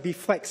power to be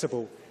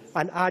flexible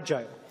and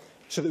agile,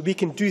 so that we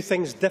can do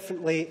things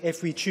differently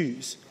if we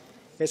choose.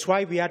 It's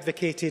why we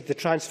advocated the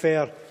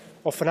transfer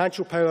of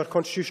financial power,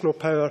 constitutional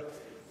power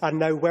and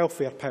now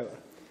welfare power.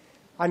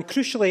 And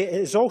crucially, it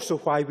is also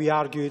why we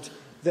argued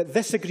that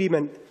this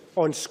agreement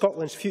on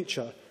Scotland's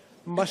future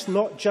must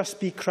not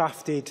just be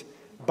crafted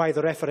by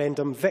the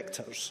referendum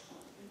victors.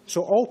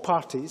 So all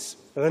parties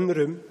are in the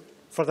room,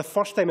 for the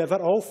first time ever,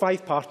 all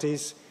 5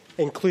 parties,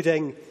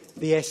 including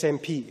the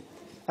SNP.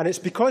 And it's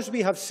because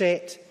we have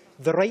set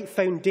the right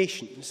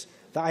foundations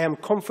that I am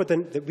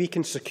confident that we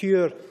can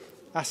secure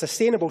a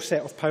sustainable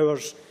set of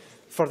powers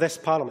for this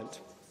Parliament.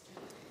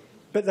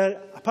 But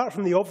apart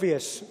from the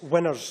obvious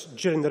winners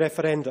during the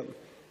referendum,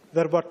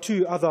 there were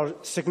 2 other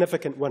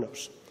significant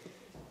winners.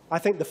 I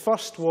think the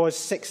first was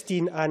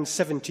 16- and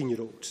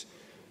 17-year-olds,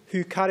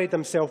 who carried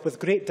themselves with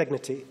great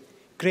dignity,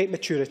 great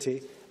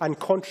maturity, and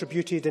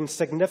contributed in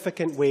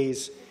significant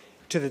ways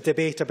to the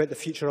debate about the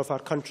future of our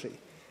country.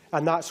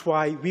 And that's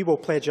why we will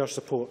pledge our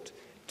support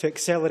to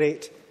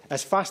accelerate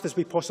as fast as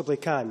we possibly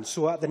can,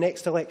 so at the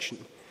next election,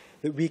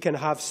 that we can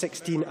have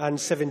 16 and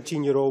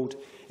 17-year-old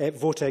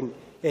voting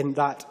in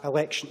that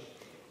election.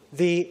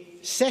 The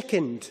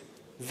second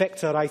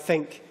victor, I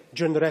think,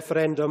 during the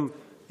referendum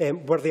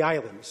were the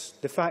islands.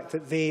 The fact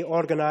that they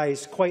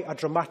organised quite a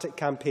dramatic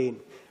campaign,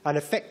 an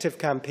effective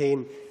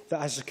campaign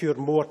that has secured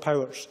more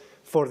powers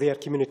for their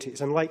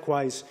communities. And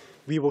likewise,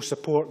 we will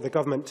support the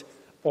government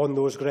on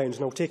those grounds.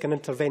 And I'll take an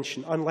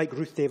intervention, unlike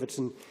Ruth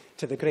Davidson,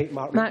 to the great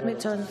Mark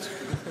MacDonald.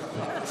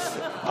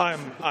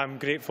 I'm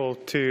grateful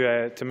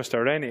to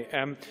Mr Rennie.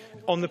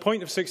 On the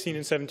point of 16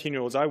 and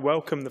 17-year-olds, I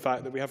welcome the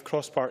fact that we have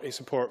cross-party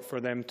support for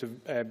them to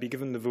be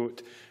given the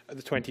vote at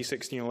the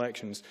 2016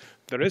 elections.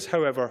 There is,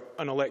 however,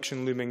 an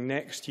election looming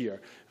next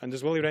year, and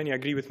does Willie Rennie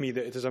agree with me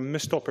that it is a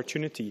missed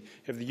opportunity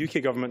if the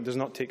UK Government does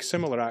not take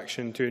similar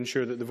action to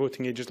ensure that the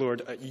voting age is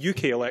lowered at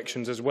UK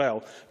elections as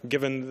well,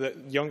 given that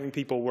young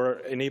people were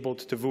enabled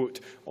to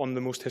vote on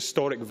the most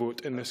historic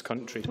vote in this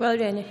country? Willie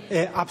Rennie.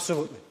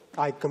 Absolutely.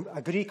 I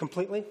agree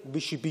completely. We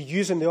should be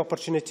using the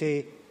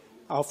opportunity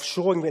of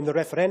showing in the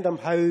referendum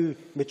how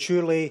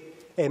maturely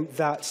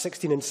that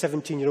 16 and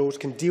 17-year-olds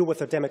can deal with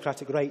their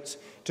democratic rights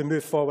to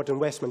move forward in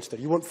Westminster.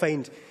 You won't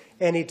find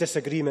any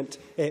disagreement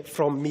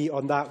from me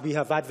on that. We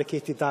have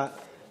advocated that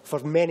for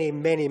many,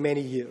 many,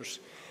 many years.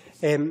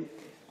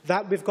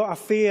 That we've got a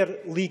fair,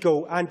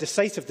 legal and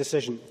decisive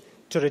decision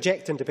to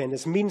reject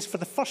independence means for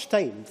the first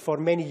time for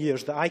many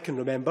years that I can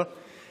remember,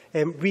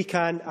 we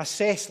can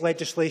assess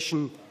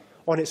legislation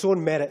on its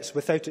own merits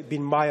without it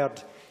being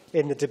mired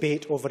in the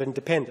debate over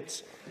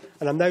independence.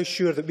 And I'm now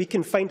sure that we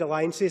can find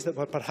alliances that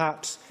were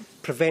perhaps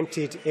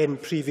prevented in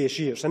previous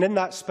years. And in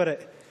that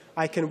spirit,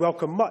 I can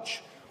welcome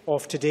much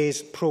of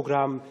today's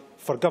programme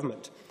for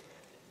government.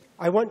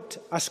 I want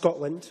a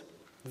Scotland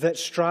that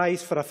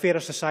strives for a fairer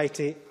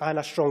society and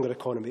a stronger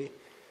economy,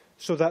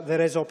 so that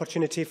there is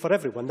opportunity for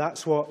everyone.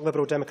 That's what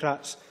Liberal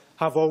Democrats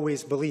have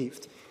always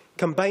believed.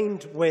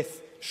 Combined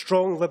with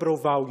strong Liberal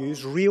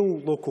values, real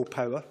local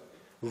power,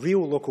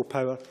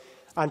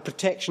 and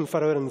protection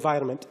for our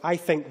environment, I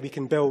think we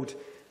can build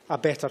a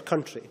better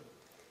country.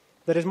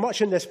 There is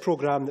much in this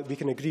programme that we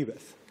can agree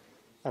with,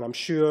 and I'm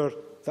sure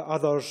that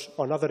others,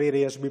 on other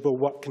areas, we will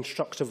work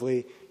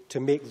constructively to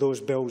make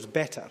those bills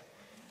better.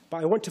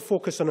 But I want to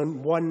focus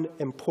on one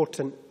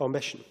important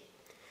omission.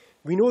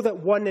 We know that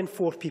 1 in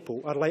 4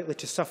 people are likely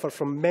to suffer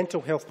from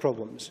mental health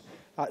problems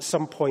at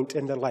some point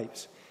in their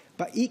lives.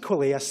 But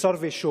equally, a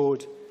survey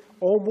showed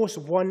almost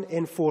 1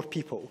 in 4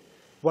 people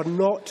were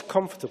not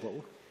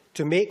comfortable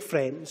to make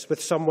friends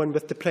with someone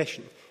with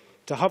depression,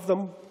 to have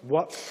them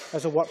work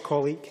as a work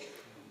colleague,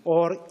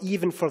 or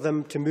even for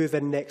them to move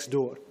in next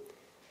door.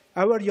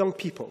 Our young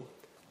people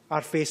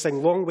are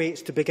facing long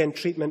waits to begin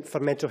treatment for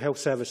mental health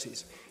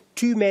services.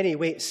 Too many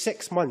wait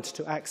 6 months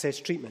to access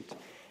treatment.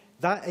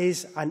 That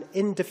is an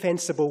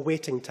indefensible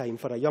waiting time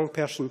for a young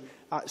person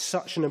at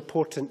such an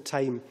important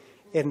time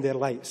in their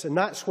lives. And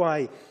that's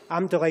why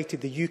I'm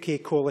delighted the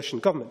UK Coalition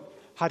Government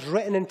had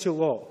written into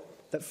law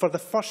that for the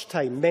first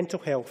time mental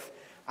health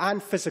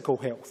and physical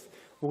health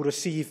will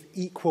receive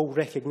equal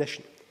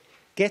recognition.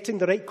 Getting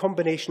the right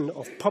combination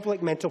of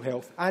public mental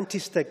health,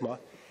 anti-stigma,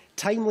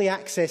 timely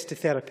access to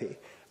therapy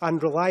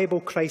and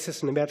reliable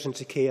crisis and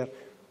emergency care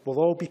will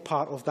all be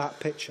part of that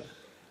picture.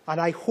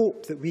 And I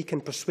hope that we can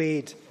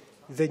persuade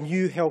the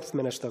new Health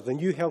Minister, the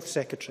new Health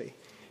Secretary,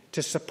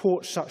 to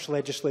support such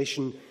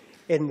legislation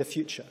in the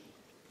future.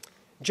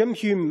 Jim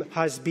Hume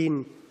has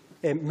been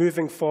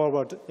moving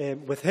forward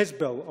with his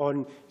bill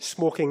on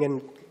smoking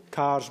in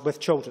cars with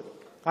children.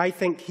 I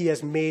think he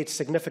has made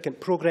significant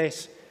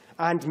progress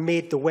and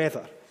made the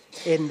weather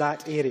in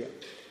that area.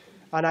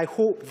 And I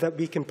hope that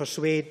we can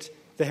persuade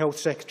the Health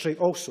Secretary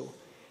also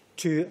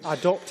to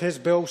adopt his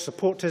bill,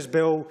 support his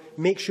bill,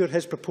 make sure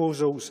his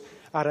proposals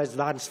are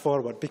advanced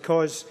forward,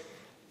 because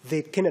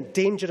the kind of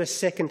dangerous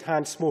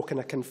second-hand smoke in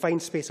a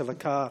confined space of a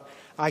car,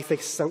 I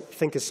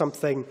think is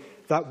something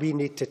that we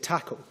need to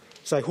tackle.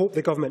 So I hope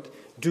the Government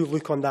do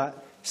look on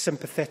that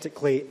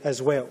sympathetically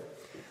as well.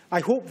 I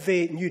hope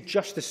the new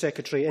Justice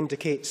Secretary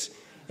indicates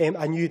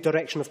a new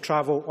direction of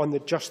travel on the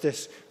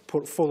justice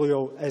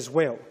portfolio as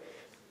well.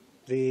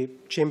 The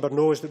Chamber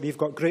knows that we've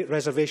got great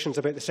reservations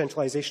about the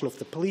centralisation of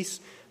the police,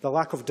 the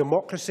lack of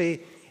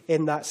democracy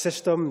in that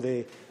system,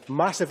 the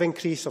massive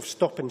increase of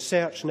stop and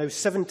search, now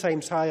 7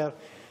 times higher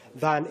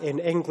than in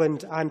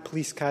England, and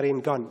police carrying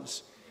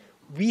guns.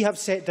 We have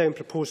set down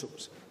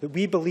proposals that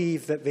we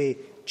believe that the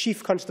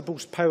Chief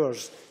Constable's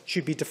powers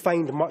should be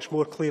defined much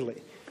more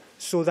clearly,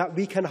 so that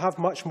we can have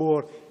much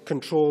more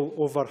control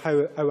over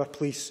how our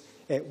police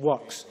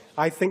works.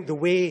 I think the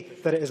way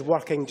that it is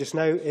working just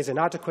now is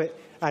inadequate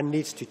and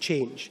needs to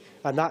change,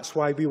 and that's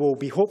why we will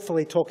be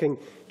hopefully talking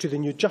to the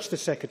new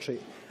Justice Secretary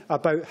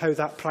about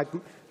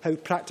how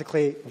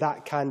practically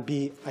that can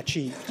be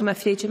achieved. I'm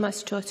afraid you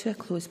must draw to a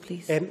close,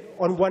 please.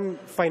 On one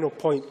final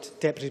point,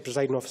 Deputy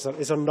Presiding Officer,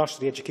 is on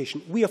nursery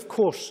education. We, of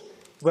course,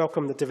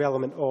 welcome the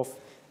development of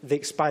the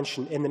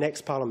expansion in the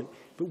next Parliament.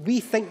 But we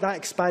think that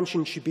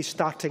expansion should be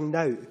starting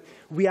now.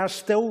 We are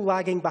still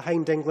lagging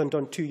behind England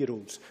on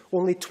 2-year-olds.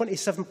 Only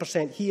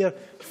 27% here,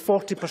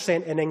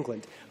 40% in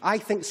England. I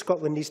think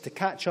Scotland needs to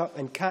catch up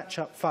and catch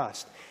up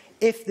fast.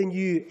 If the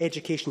new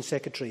Education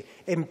Secretary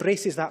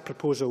embraces that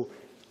proposal,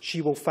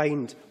 she will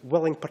find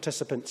willing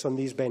participants on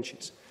these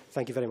benches.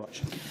 Thank you very much.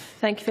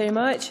 Thank you very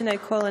much. And now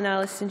call on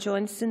Alison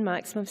Johnson,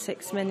 maximum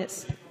 6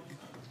 minutes.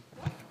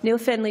 Neil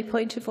Findlay,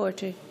 point of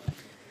order.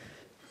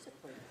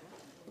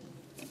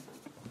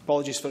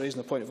 Apologies for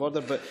raising a point of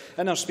order, but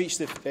in her speech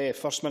the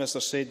First Minister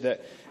said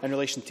that in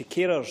relation to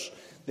carers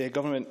the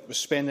Government was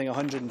spending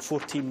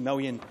 £114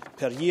 million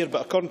per year,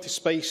 but according to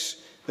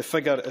Spice the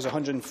figure is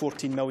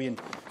 £114 million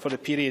for the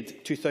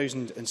period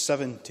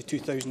 2007 to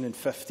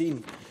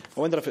 2015. I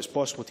wonder if it's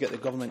possible to get the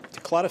Government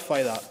to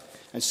clarify that.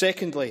 And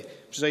secondly,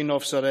 Presiding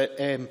Officer,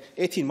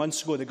 18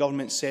 months ago the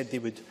Government said they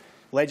would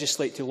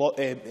legislate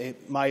to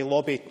my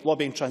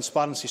Lobbying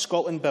Transparency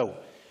Scotland bill,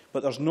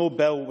 but there is no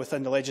bill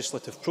within the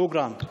legislative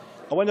programme.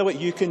 I wonder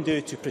what you can do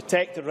to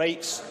protect the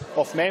rights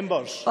of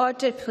members.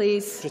 Order,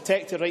 please.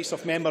 Protect the rights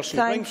of members who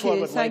bring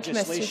forward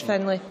legislation,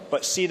 Mr.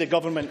 but see the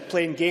Government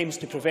playing games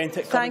to prevent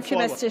it coming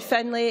forward. Thank you, Mr.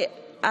 Findlay.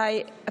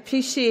 I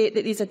appreciate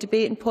that these are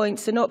debating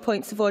points and not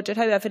points of order.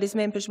 However, as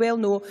members well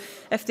know,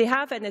 if they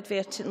have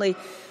inadvertently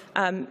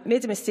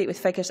made a mistake with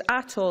figures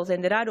at all,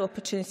 then there are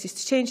opportunities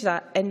to change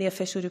that in the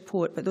official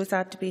report. But those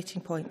are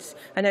debating points.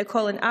 I now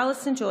call on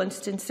Alison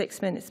Johnston.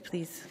 6 minutes,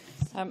 please.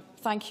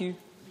 Thank you.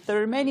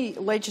 There are many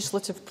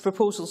legislative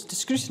proposals to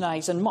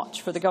scrutinise and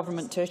much for the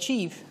Government to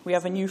achieve. We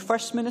have a new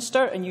First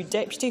Minister, a new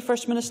Deputy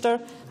First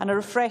Minister and a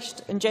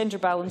refreshed and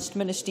gender-balanced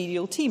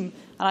ministerial team,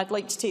 and I'd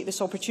like to take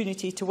this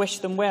opportunity to wish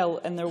them well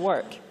in their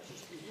work.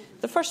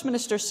 The First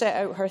Minister set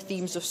out her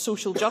themes of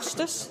social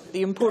justice,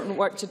 the important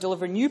work to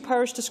deliver new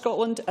powers to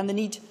Scotland and the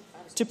need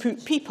to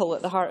put people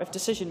at the heart of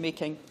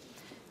decision-making.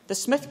 The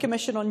Smith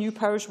Commission on New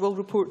Powers will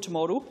report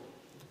tomorrow.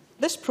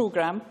 This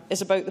programme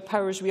is about the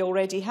powers we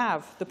already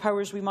have, the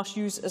powers we must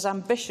use as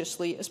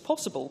ambitiously as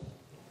possible.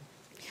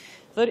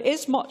 There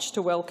is much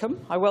to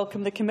welcome. I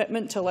welcome the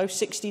commitment to allow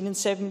 16- and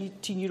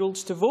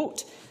 17-year-olds to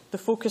vote, the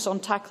focus on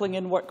tackling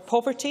in-work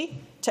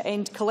poverty, to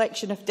end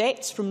collection of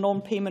debts from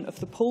non-payment of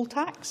the poll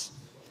tax,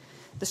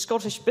 the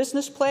Scottish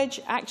Business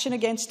Pledge, action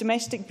against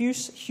domestic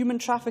abuse, human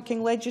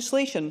trafficking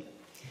legislation.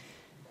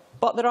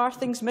 But there are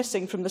things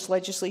missing from this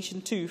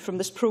legislation too, from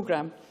this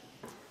programme.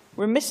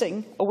 We're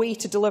missing a way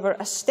to deliver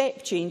a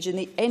step change in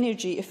the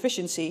energy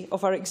efficiency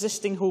of our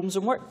existing homes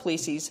and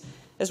workplaces,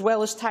 as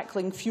well as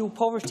tackling fuel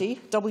poverty.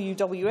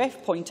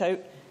 WWF point out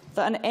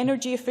that an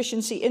energy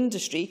efficiency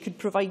industry could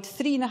provide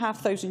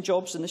 3,500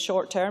 jobs in the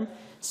short term,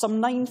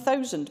 some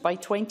 9,000 by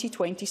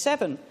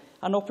 2027,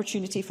 an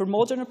opportunity for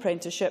modern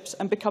apprenticeships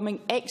and becoming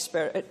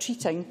expert at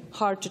treating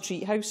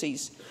hard-to-treat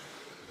houses.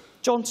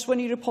 John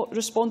Swinney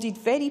responded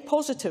very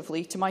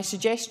positively to my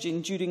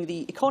suggestion during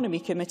the Economy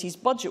Committee's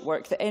budget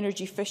work that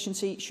energy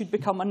efficiency should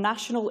become a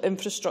national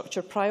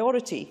infrastructure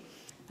priority,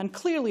 and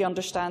clearly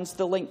understands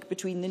the link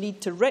between the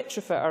need to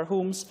retrofit our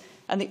homes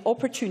and the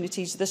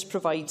opportunities this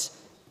provides.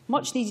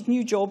 Much needed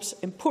new jobs,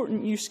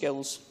 important new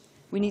skills.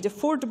 We need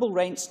affordable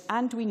rents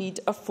and we need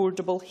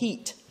affordable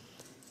heat.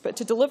 But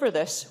to deliver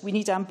this, we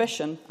need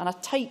ambition and a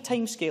tight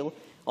timescale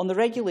on the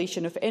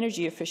regulation of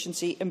energy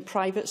efficiency in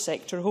private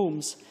sector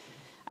homes.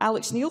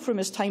 Alex Neil, from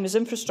his time as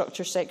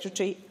Infrastructure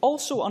Secretary,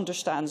 also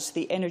understands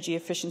the energy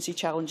efficiency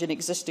challenge in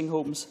existing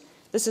homes.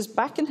 This is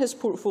back in his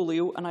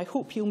portfolio, and I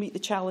hope he'll meet the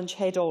challenge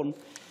head-on.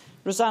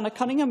 Rosanna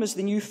Cunningham, as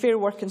the new Fair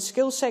Work and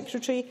Skills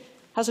Secretary,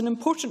 has an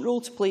important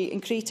role to play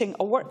in creating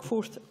a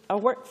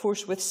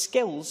workforce with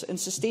skills in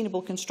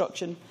sustainable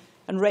construction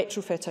and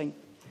retrofitting.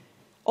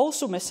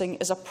 Also missing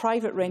is a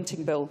private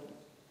renting bill.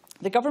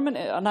 The Government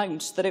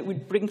announced that it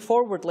would bring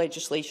forward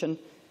legislation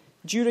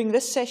during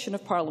this session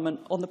of Parliament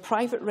on the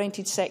private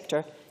rented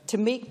sector to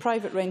make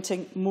private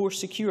renting more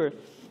secure.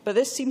 But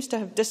this seems to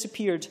have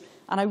disappeared,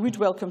 and I would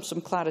welcome some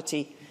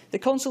clarity. The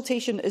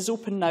consultation is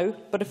open now,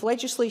 but if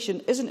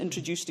legislation isn't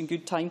introduced in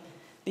good time,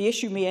 the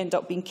issue may end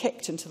up being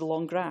kicked into the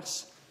long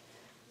grass.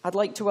 I'd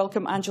like to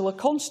welcome Angela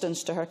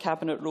Constance to her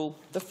Cabinet role.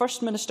 The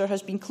First Minister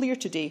has been clear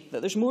today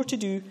that there's more to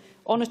do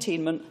on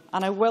attainment,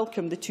 and I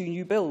welcome the 2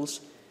 new bills.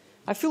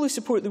 I fully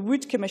support the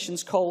Wood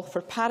Commission's call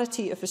for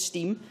parity of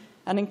esteem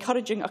and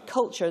encouraging a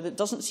culture that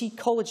doesn't see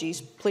colleges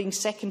playing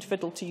second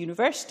fiddle to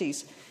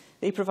universities.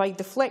 They provide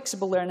the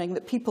flexible learning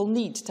that people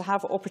need to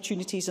have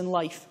opportunities in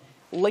life,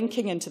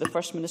 linking into the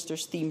First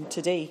Minister's theme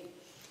today.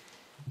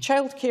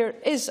 Childcare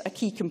is a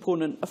key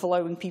component of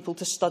allowing people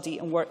to study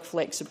and work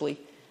flexibly.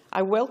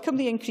 I welcome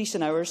the increase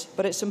in hours,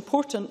 but it's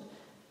important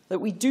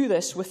that we do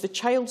this with the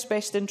child's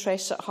best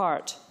interests at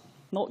heart,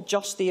 not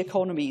just the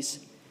economies.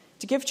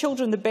 To give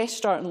children the best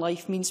start in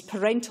life means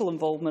parental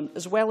involvement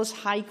as well as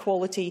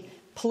high-quality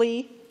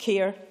play,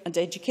 care and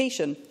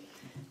education.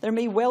 There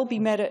may well be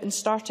merit in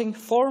starting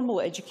formal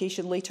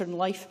education later in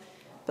life,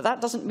 but that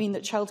doesn't mean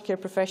that childcare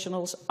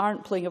professionals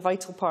aren't playing a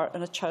vital part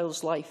in a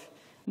child's life.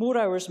 More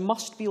hours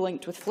must be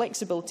linked with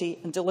flexibility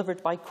and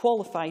delivered by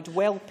qualified,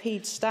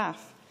 well-paid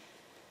staff.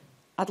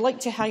 I'd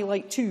like to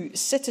highlight too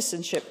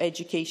citizenship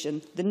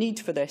education, the need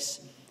for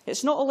this.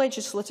 It's not a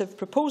legislative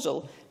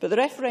proposal, but the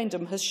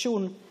referendum has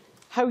shown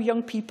how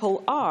young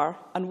people are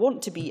and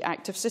want to be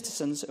active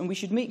citizens, and we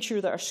should make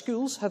sure that our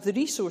schools have the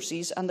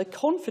resources and the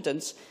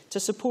confidence to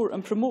support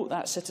and promote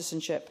that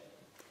citizenship.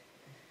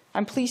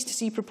 I'm pleased to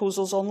see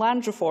proposals on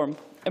land reform,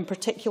 in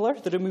particular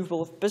the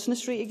removal of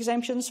business rate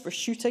exemptions for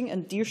shooting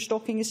and deer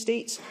stalking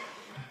estates,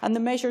 and the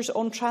measures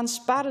on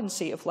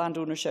transparency of land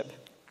ownership,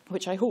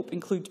 which I hope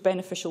includes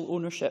beneficial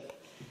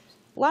ownership.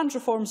 Land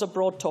reform is a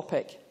broad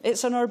topic.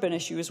 It's an urban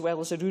issue as well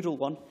as a rural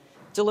one.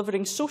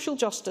 Delivering social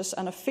justice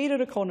and a fairer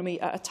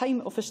economy at a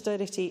time of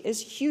austerity is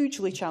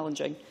hugely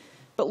challenging,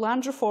 but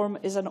land reform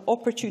is an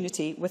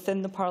opportunity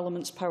within the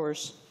Parliament's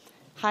powers.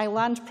 High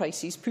land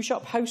prices push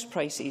up house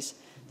prices.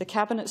 The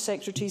Cabinet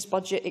Secretary's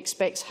budget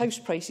expects house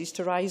prices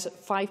to rise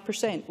at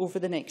 5% over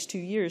the next 2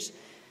 years.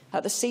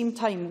 At the same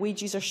time,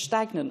 wages are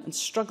stagnant and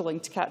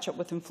struggling to catch up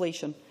with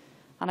inflation.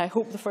 And I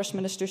hope the First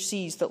Minister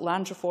sees that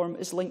land reform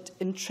is linked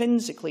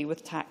intrinsically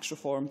with tax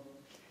reform.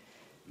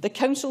 The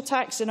council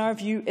tax, in our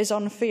view, is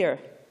unfair,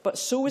 but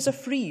so is a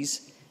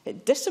freeze.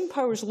 It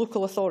disempowers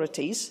local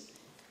authorities,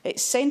 it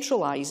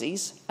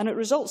centralises, and it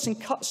results in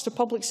cuts to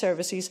public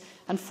services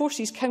and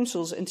forces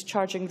councils into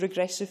charging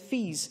regressive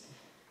fees.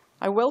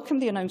 I welcome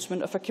the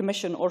announcement of a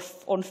commission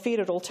on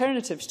fairer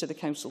alternatives to the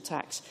council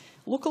tax.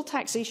 Local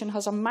taxation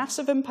has a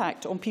massive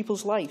impact on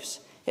people's lives.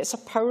 It's a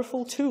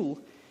powerful tool.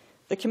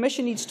 The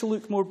Commission needs to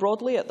look more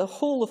broadly at the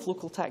whole of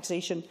local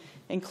taxation,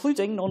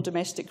 including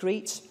non-domestic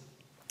rates,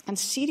 and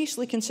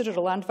seriously consider a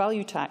land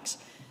value tax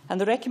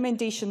and the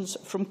recommendations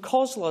from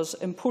COSLA's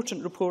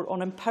important report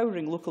on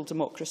empowering local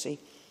democracy.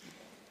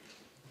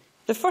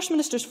 The First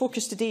Minister's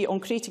focus today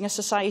on creating a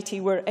society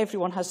where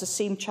everyone has the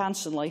same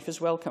chance in life is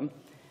welcome.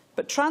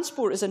 But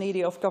transport is an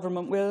area of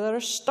government where there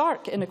are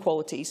stark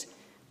inequalities.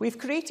 We've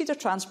created a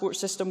transport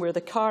system where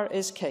the car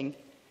is king.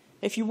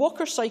 If you walk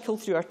or cycle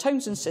through our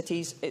towns and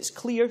cities, it's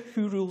clear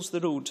who rules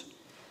the road.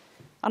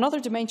 Another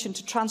dimension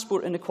to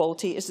transport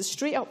inequality is the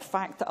straight-up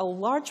fact that a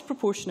large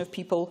proportion of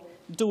people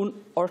don't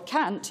or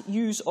can't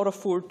use or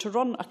afford to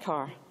run a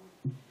car.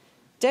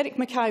 Derek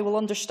Mackay will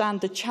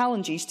understand the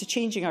challenges to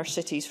changing our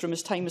cities from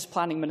his time as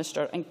Planning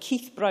Minister, and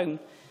Keith Brown,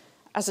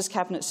 as his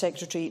Cabinet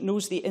Secretary,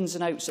 knows the ins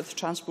and outs of the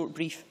transport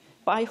brief.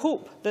 But I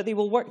hope that they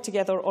will work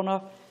together on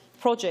a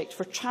project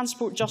for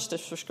transport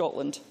justice for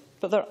Scotland.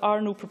 But there are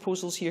no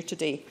proposals here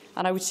today,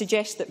 and I would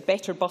suggest that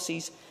better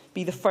buses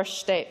be the first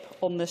step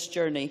on this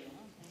journey.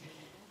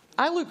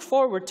 I look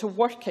forward to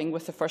working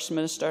with the First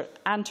Minister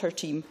and her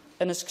team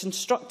in as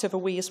constructive a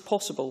way as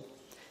possible.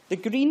 The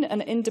Green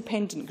and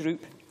Independent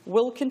Group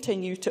will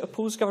continue to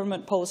oppose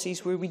government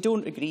policies where we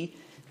don't agree,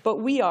 but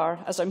we are,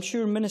 as I'm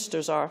sure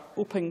ministers are,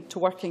 open to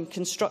working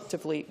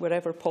constructively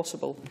wherever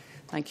possible.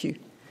 Thank you.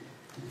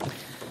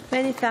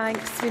 Many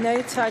thanks. We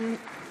now turn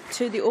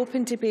to the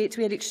open debate.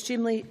 We are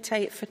extremely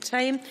tight for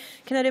time.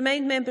 Can I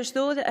remind members,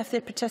 though, that if they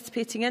are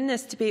participating in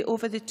this debate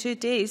over the 2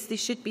 days, they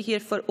should be here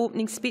for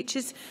opening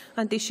speeches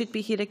and they should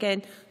be here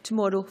again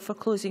tomorrow for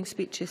closing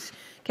speeches.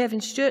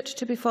 Kevin Stewart,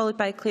 to be followed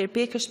by Claire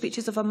Baker,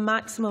 speeches of a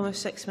maximum of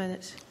 6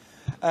 minutes.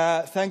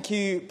 Thank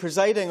you,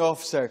 Presiding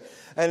Officer.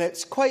 And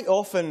it's quite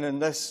often in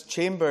this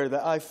chamber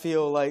that I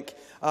feel like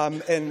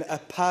I'm in a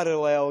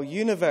parallel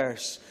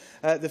universe.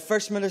 The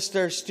First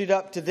Minister stood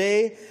up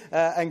today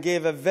and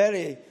gave a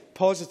very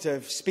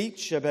positive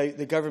speech about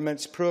the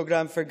government's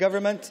programme for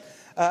government,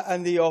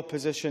 and the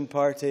opposition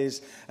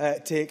parties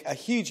take a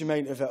huge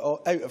amount of it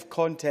out of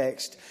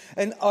context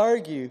and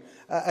argue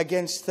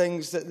against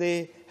things that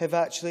they have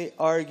actually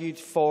argued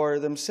for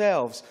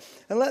themselves.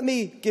 And let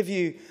me give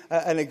you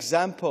an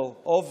example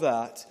of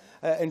that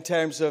in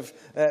terms of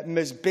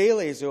Ms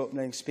Bailey's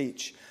opening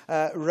speech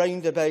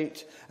round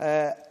about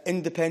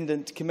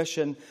independent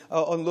commission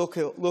on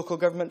local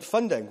government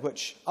funding,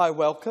 which I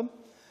welcome.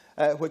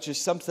 Which is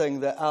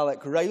something that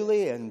Alec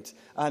Rowley and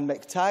Anne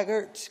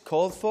McTaggart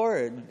called for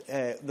in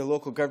the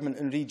Local Government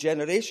and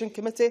Regeneration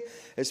Committee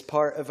as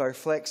part of our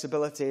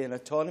Flexibility and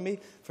Autonomy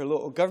for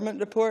Local Government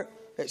report.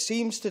 It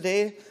seems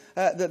today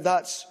that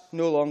that's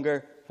no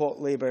longer what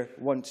Labour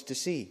wants to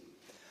see.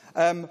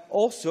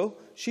 Also,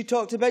 she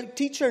talked about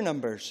teacher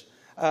numbers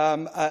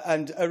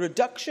and a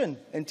reduction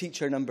in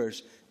teacher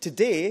numbers.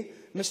 Today,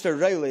 Mr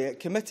Rowley at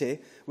committee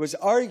was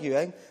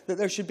arguing that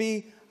there should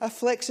be a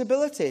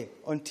flexibility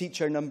on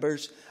teacher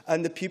numbers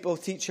and the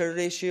pupil-teacher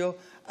ratio,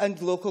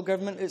 and local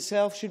government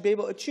itself should be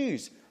able to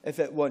choose if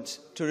it wants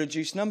to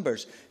reduce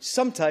numbers.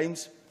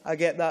 Sometimes I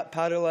get that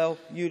parallel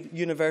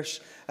universe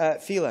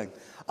feeling.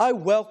 I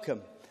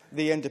welcome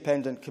the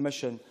Independent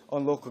Commission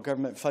on Local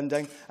Government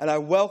Funding, and I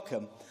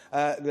welcome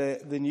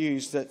the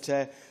news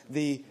that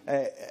the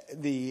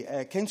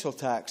council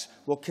tax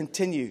will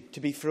continue to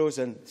be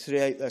frozen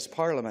throughout this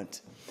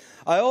Parliament.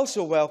 I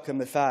also welcome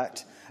the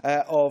fact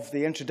of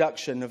the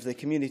introduction of the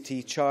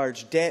Community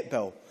Charge Debt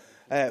Bill,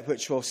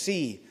 which will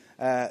see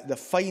the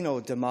final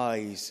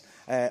demise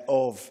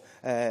of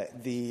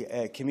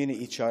the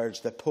community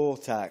charge, the poll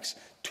tax,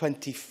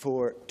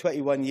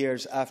 21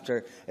 years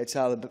after its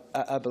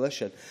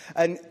abolition.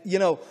 And, you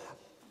know,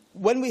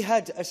 When we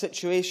had a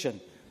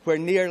situation where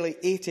nearly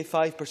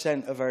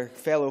 85% of our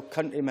fellow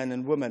countrymen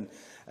and women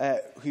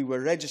who were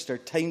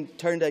registered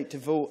turned out to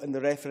vote in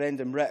the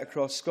referendum right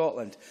across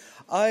Scotland,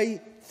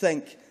 I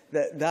think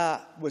that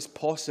that was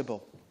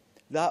possible.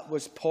 That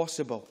was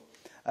possible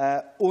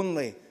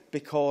only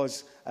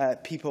because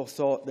people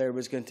thought there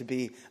was going to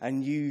be a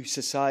new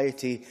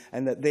society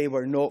and that they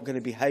were not going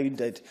to be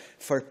hounded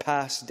for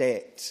past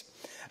debts.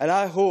 And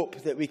I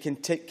hope that we can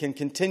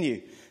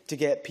continue to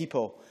get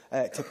people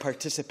to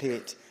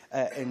participate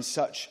in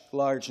such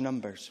large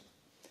numbers.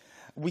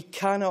 We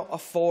cannot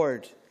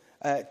afford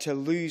to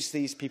lose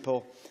these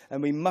people,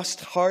 and we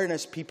must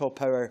harness people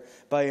power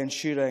by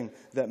ensuring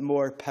that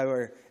more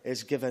power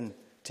is given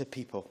to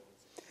people.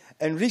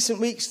 In recent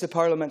weeks, the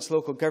Parliament's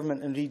Local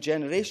Government and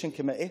Regeneration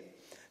Committee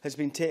has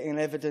been taking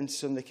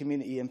evidence on the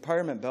Community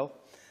Empowerment Bill,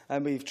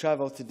 and we've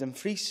travelled to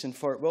Dumfries and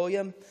Fort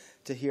William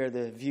to hear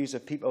the views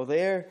of people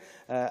there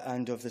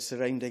and of the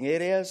surrounding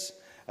areas.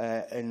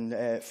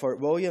 In Fort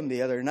William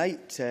the other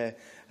night,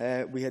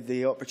 we had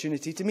the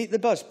opportunity to meet the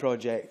Buzz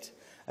Project.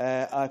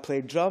 I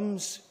played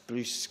drums,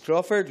 Bruce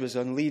Crawford was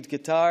on lead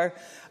guitar,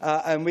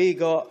 and we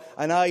got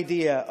an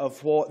idea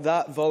of what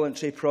that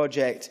voluntary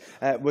project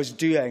was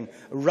doing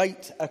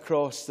right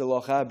across the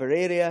Loch Aber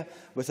area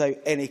without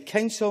any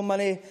council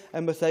money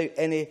and without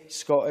any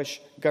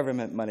Scottish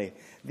Government money.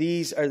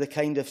 These are the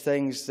kind of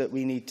things that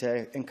we need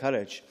to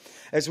encourage.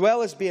 As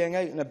well as being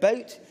out and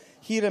about,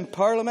 here in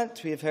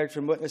Parliament, we have heard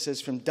from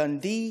witnesses from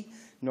Dundee,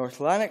 North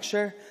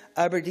Lanarkshire,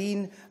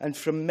 Aberdeen and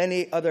from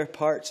many other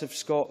parts of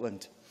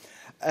Scotland.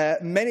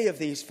 Many of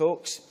these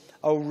folks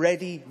are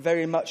already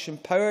very much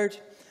empowered.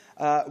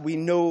 We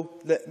know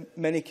that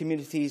many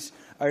communities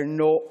are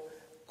not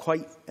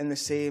quite in the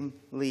same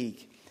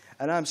league.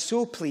 And I'm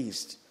so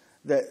pleased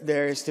that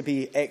there is to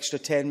be extra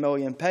 £10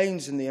 million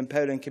in the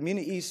Empowering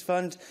Communities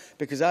Fund,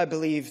 because I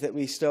believe that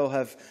we still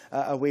have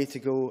a way to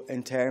go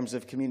in terms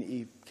of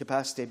community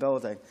capacity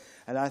building.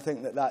 And I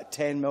think that that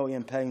 £10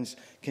 million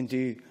can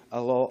do a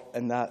lot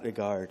in that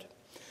regard.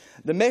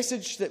 The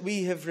message that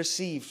we have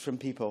received from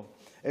people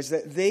is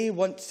that they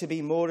want to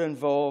be more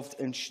involved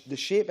in the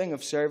shaping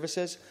of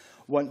services,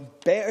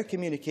 want better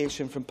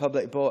communication from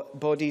public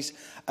bodies,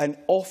 and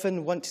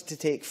often want to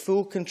take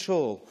full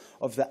control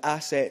of the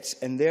assets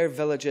in their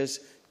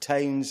villages,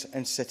 towns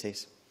and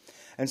cities.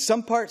 In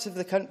some parts of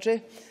the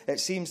country,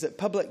 it seems that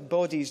public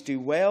bodies do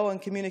well in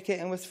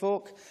communicating with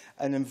folk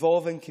and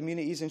involving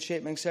communities in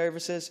shaping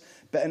services,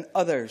 but in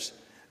others,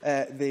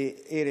 the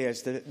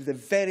areas, the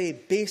very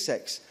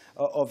basics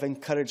of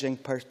encouraging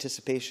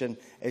participation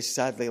is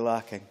sadly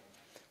lacking.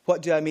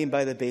 What do I mean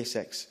by the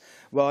basics?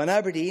 Well, in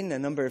Aberdeen, a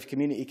number of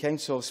community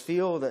councils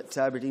feel that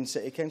Aberdeen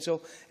City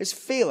Council is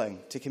failing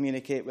to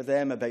communicate with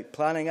them about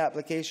planning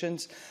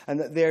applications and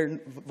that their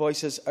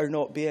voices are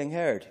not being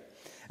heard.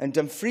 In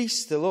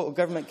Dumfries, the local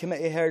government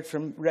committee heard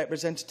from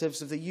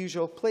representatives of the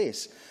Usual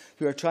Place,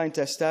 who are trying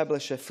to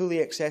establish a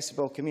fully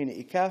accessible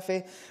community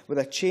cafe with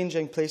a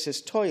changing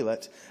places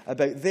toilet,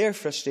 about their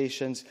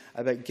frustrations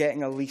about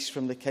getting a lease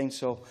from the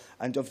council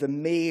and of the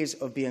maze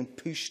of being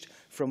pushed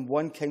from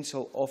one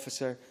council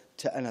officer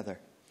to another.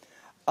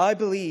 I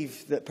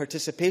believe that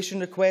participation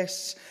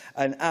requests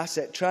and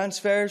asset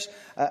transfers,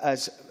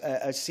 as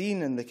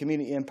seen in the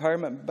Community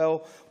Empowerment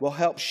Bill, will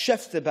help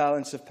shift the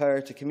balance of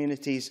power to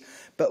communities,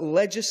 but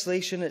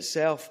legislation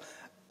itself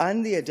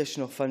and the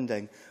additional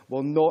funding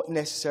will not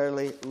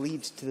necessarily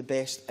lead to the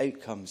best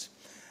outcomes.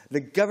 The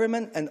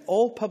government and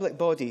all public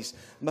bodies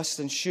must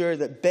ensure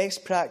that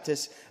best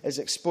practice is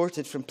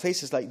exported from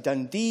places like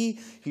Dundee,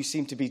 who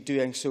seem to be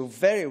doing so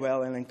very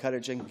well in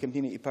encouraging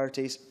community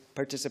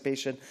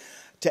participation,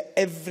 to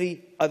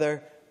every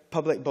other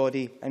public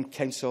body and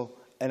council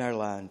in our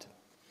land.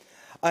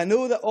 I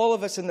know that all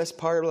of us in this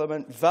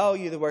Parliament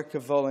value the work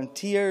of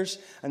volunteers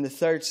and the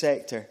third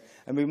sector,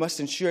 and we must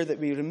ensure that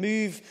we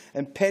remove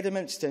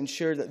impediments to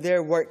ensure that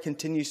their work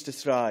continues to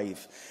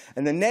thrive.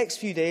 In the next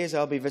few days,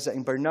 I'll be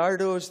visiting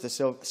Bernardo's, the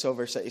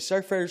Silver City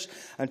Surfers,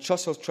 and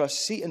Trussell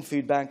Trust Seat and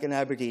Food Bank in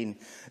Aberdeen.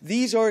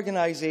 These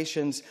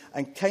organisations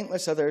and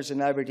countless others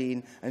in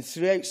Aberdeen and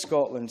throughout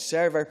Scotland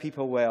serve our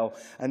people well,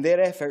 and their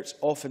efforts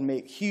often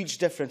make huge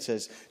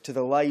differences to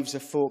the lives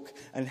of folk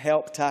and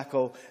help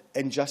tackle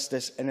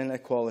injustice and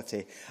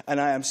inequality. And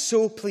I am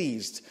so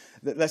pleased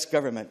that this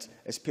government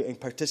is putting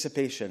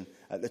participation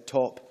at the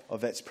top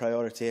of its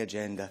priority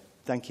agenda.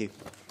 Thank you.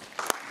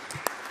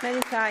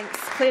 Many thanks.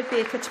 Claire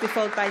Baker to be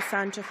followed by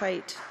Sandra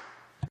White.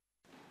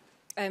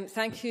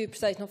 Thank you,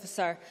 Presiding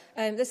Officer.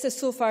 This has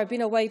so far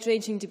been a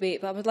wide-ranging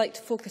debate, but I would like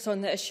to focus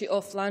on the issue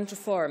of land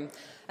reform.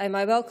 I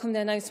welcome the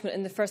announcement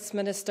in the First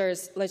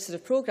Minister's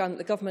legislative programme that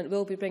the Government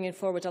will be bringing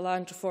forward a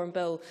land reform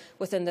bill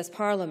within this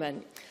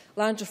Parliament.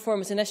 Land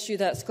reform is an issue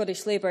that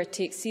Scottish Labour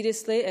takes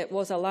seriously. It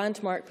was a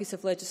landmark piece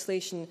of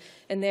legislation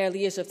in the early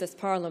years of this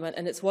Parliament,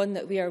 and it's one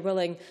that we are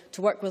willing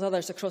to work with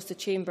others across the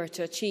Chamber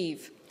to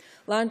achieve.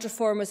 Land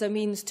reform is a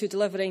means to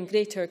delivering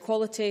greater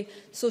equality,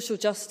 social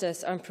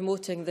justice and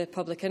promoting the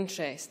public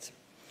interest.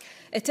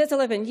 It is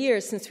 11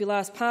 years since we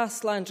last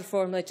passed land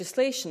reform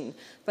legislation,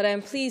 but I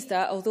am pleased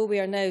that, although we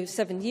are now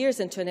 7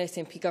 years into an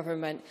SNP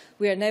government,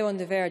 we are now on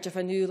the verge of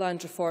a new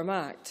Land Reform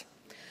Act.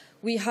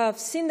 We have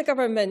seen the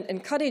government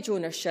encourage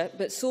ownership,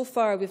 but so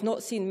far we have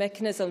not seen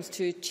mechanisms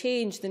to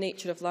change the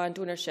nature of land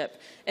ownership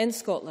in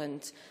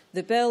Scotland.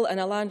 The bill and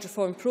a land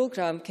reform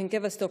programme can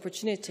give us the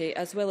opportunity,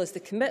 as well as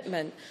the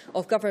commitment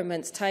of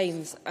government's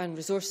times and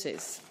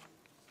resources.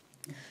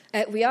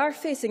 We are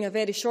facing a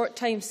very short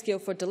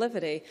timescale for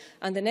delivery,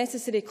 and the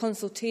necessary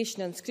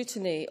consultation and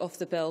scrutiny of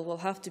the bill will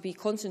have to be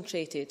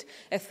concentrated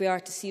if we are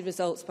to see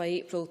results by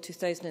April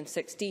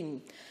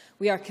 2016.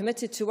 We are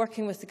committed to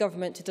working with the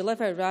Government to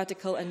deliver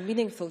radical and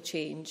meaningful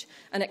change,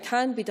 and it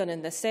can be done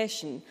in this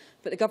session,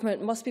 but the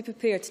Government must be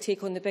prepared to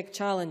take on the big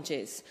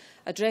challenges,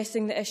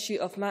 addressing the issue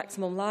of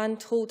maximum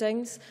land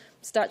holdings,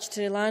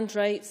 statutory land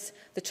rights,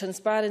 the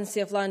transparency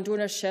of land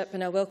ownership,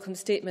 and I welcome the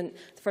statement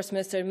the First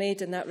Minister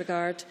made in that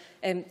regard,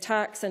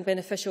 tax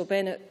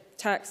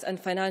and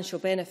financial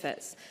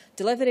benefits.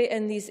 Delivery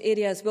in these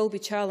areas will be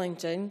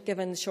challenging,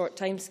 given the short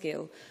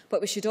timescale, but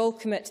we should all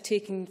commit to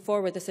taking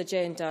forward this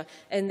agenda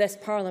in this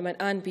Parliament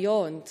and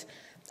beyond.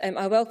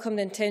 I welcome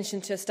the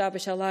intention to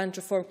establish a Land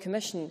Reform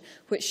Commission,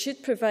 which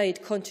should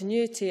provide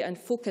continuity and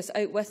focus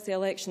out with the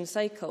election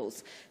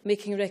cycles,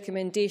 making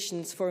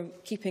recommendations for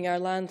keeping our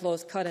land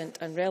laws current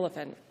and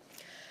relevant.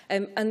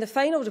 And the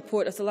final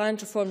report of the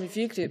Land Reform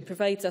Review Group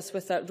provides us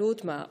with that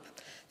roadmap.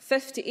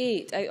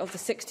 58 out of the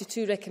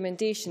 62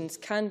 recommendations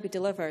can be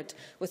delivered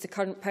with the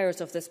current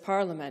powers of this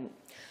Parliament.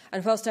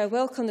 And whilst I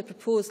welcome the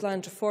proposed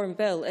land reform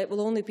bill, it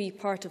will only be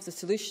part of the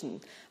solution,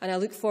 and I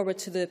look forward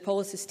to the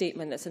policy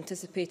statement that's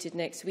anticipated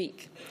next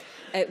week.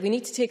 We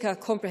need to take a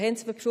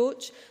comprehensive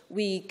approach.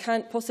 We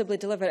can't possibly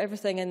deliver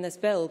everything in this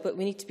bill, but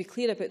we need to be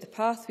clear about the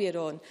path we are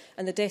on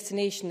and the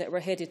destination that we're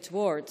headed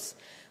towards.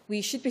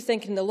 We should be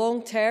thinking in the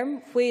long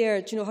term,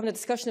 having a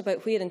discussion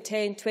about where in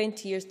 10,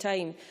 20 years'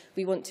 time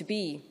we want to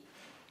be.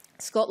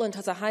 Scotland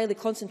has a highly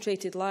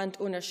concentrated land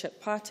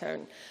ownership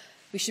pattern.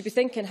 We should be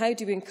thinking, how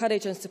do we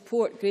encourage and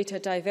support greater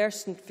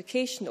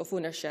diversification of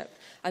ownership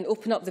and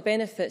open up the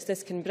benefits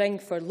this can bring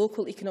for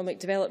local economic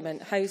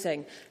development,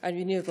 housing and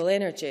renewable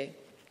energy?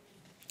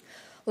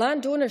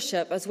 Land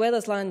ownership, as well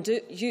as land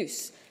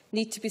use,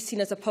 need to be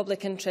seen as a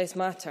public interest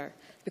matter,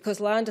 because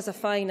land is a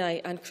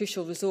finite and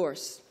crucial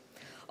resource.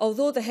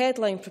 Although the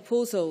headline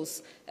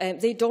proposals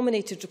they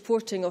dominated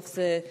reporting of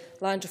the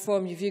Land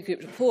Reform Review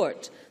Group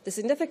report, the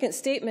significant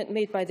statement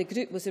made by the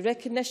group was the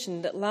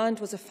recognition that land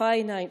was a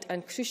finite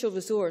and crucial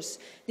resource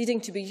needing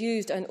to be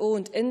used and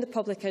owned in the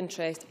public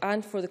interest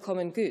and for the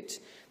common good.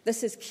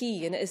 This is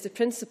key, and it is the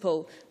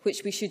principle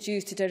which we should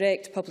use to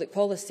direct public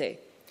policy.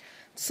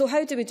 So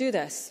how do we do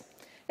this?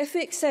 If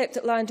we accept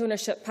that land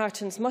ownership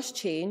patterns must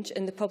change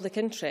in the public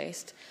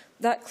interest,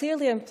 that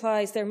clearly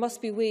implies there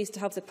must be ways to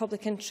have the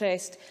public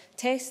interest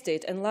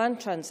tested in land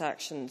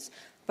transactions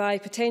by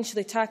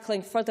potentially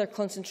tackling further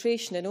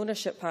concentration in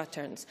ownership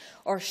patterns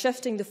or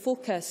shifting the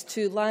focus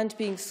to land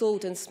being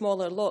sold in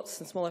smaller lots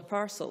and smaller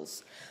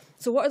parcels.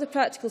 So what are the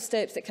practical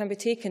steps that can be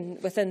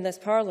taken within this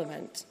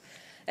Parliament?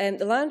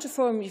 The Land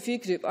Reform Review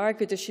Group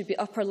argued there should be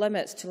upper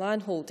limits to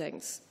land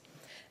holdings.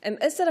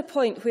 Is there a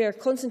point where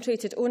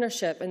concentrated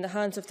ownership in the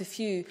hands of the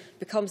few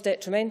becomes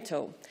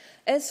detrimental?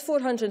 Is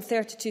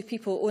 432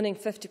 people owning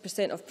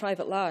 50% of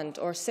private land,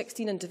 or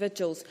 16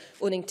 individuals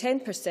owning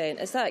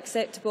 10%, is that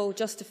acceptable,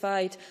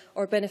 justified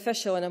or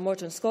beneficial in a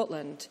modern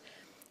Scotland?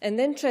 In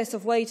the interest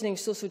of widening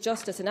social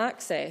justice and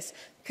access,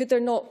 could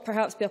there not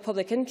perhaps be a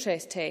public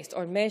interest test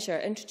or measure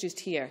introduced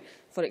here?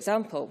 For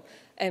example,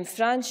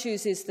 France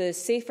uses the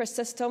safer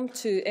system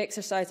to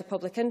exercise a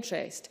public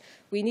interest.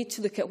 We need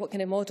to look at what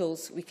kind of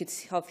models we could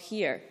have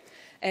here.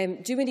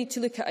 Do we need to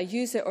look at a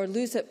use it or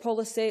lose it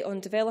policy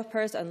on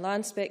developers and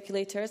land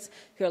speculators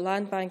who are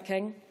land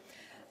banking?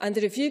 And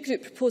the review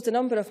group proposed a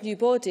number of new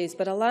bodies,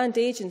 but a land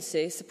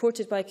agency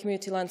supported by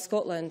Community Land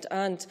Scotland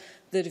and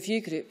the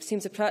review group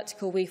seems a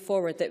practical way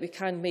forward that we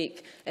can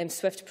make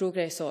swift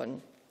progress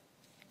on.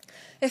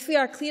 If we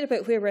are clear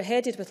about where we're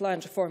headed with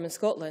land reform in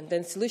Scotland,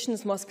 then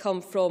solutions must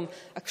come from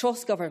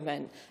across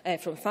government,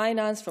 from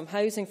finance, from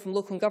housing, from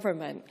local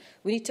government.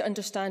 We need to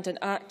understand and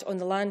act on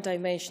the land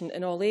dimension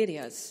in all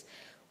areas.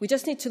 We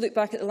just need to look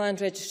back at the Land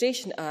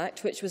Registration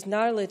Act, which was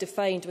narrowly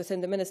defined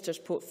within the Minister's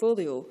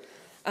portfolio,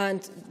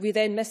 and we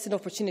then missed an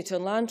opportunity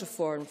on land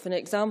reform for an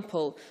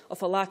example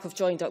of a lack of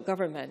joined-up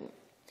government.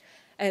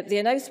 The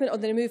announcement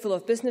on the removal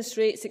of business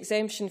rates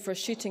exemption for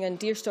shooting and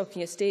deer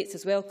stalking estates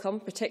is welcome,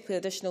 particularly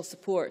additional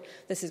support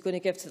this is going to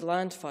give to the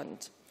Land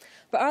Fund.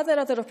 But are there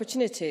other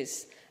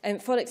opportunities?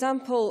 For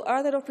example,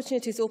 are there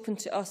opportunities open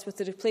to us with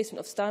the replacement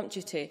of stamp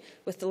duty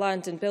with the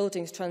Land and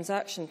Buildings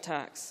Transaction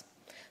Tax?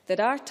 There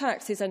are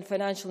taxes and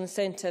financial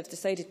incentives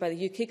decided by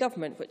the UK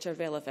Government which are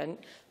relevant,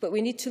 but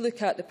we need to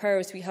look at the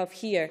powers we have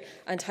here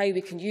and how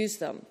we can use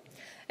them.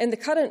 In the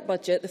current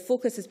budget, the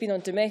focus has been on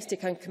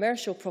domestic and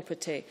commercial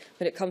property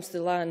when it comes to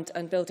the Land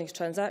and Buildings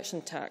Transaction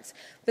Tax.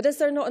 But is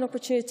there not an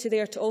opportunity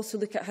there to also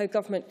look at how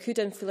government could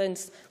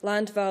influence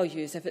land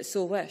values if it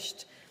so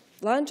wished?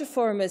 Land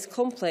reform is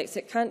complex.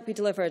 It can't be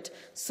delivered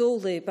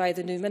solely by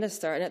the new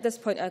minister. And at this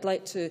point, I'd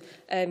like to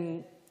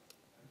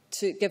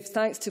give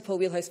thanks to Paul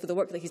Wheelhouse for the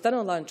work that he's done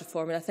on land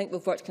reform, and I think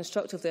we've worked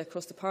constructively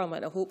across the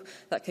Parliament. I hope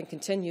that can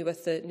continue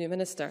with the new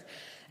minister.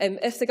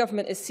 If the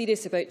Government is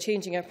serious about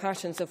changing our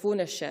patterns of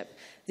ownership,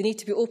 they need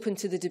to be open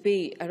to the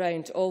debate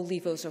around all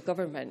levels of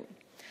government.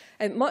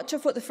 Much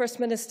of what the First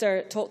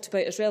Minister talked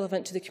about is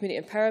relevant to the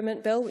Community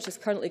Empowerment Bill, which is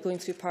currently going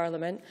through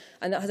Parliament,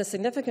 and that has a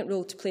significant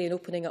role to play in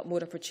opening up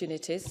more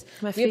opportunities.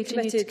 We are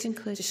committed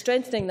to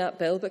strengthening that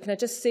bill, but can I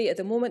just say at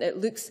the moment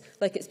it looks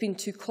like it's been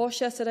too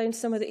cautious around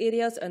some of the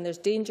areas, and there's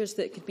dangers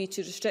that it could be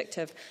too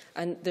restrictive,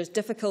 and there's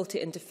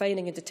difficulty in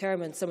defining and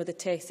determining some of the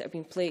tests that have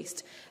been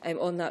placed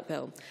on that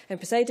bill.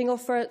 Presiding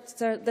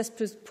Officer, this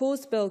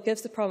proposed bill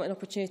gives the Parliament an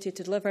opportunity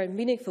to deliver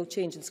meaningful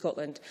change in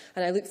Scotland,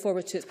 and I look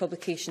forward to its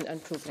publication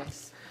and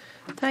progress.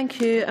 Thank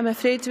you. I'm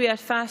afraid we are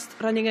fast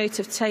running out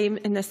of time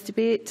in this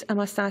debate. I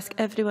must ask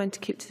everyone to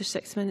keep to their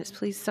 6 minutes,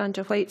 please.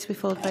 Sandra White to be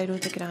followed by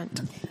Rhoda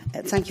Grant.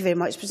 Thank you very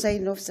much,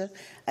 Presiding Officer.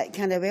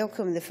 Can I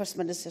welcome the First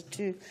Minister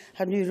to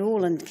her new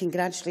role and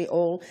congratulate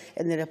all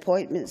in their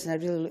appointments, and I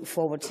really look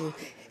forward to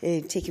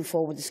taking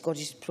forward the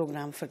Scottish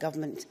programme for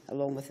government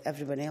along with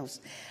everyone else.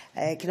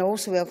 Can I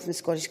also welcome the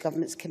Scottish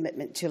Government's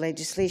commitment to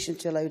legislation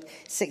to allow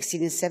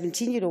 16 and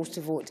 17-year-olds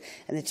to vote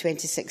in the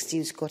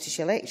 2016 Scottish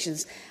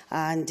elections.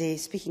 And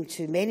speaking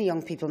to many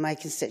young people in my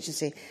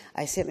constituency,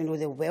 I certainly know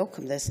they'll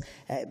welcome this,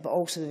 but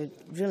also they would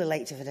really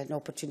like to have had an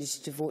opportunity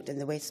to vote in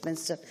the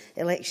Westminster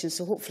election.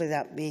 So hopefully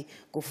that may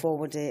go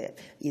forward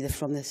either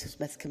from the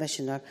Smith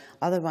Commission or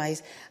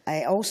otherwise.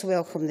 I also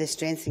welcome the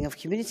strengthening of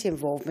community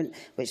involvement,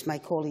 which my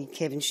colleague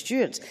Kevin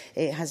Stewart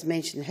has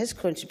mentioned in his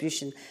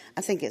contribution.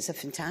 I think it's a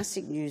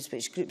fantastic news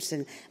which groups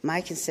in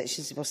my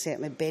constituency will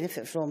certainly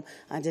benefit from,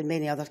 and in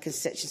many other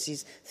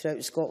constituencies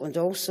throughout Scotland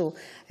also.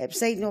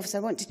 Presiding Officer,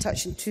 I want to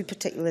touch on two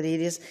particular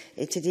areas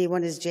today.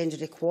 One is gender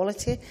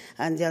equality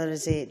and the other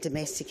is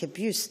domestic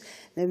abuse.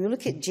 Now, when we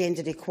look at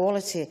gender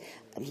equality,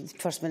 the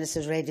First Minister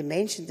has already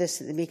mentioned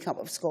this at the make-up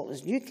of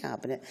Scotland's new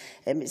Cabinet.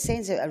 It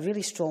sends out a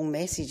really strong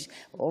message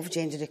of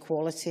gender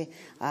equality,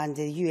 and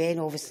the UN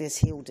obviously has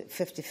held a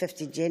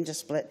 50-50 gender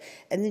split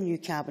in the new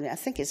Cabinet. I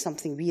think it's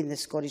something we in the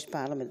Scottish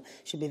Parliament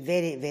should be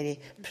very, very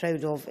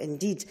proud of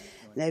indeed.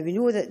 Now, we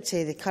know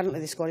that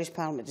currently the Scottish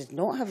Parliament does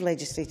not have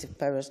legislative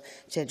powers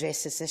to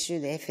address this issue.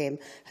 The FM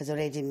has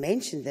already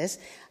mentioned this.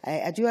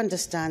 I do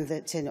understand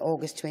that in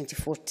August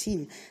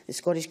 2014, the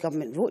Scottish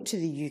Government wrote to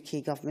the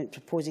UK Government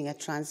proposing a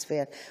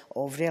transfer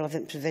of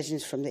relevant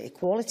provisions from the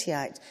Equality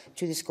Act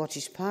to the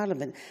Scottish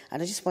Parliament.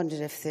 And I just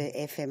wonder if the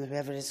FM,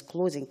 whoever is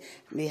closing,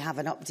 may have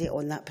an update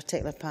on that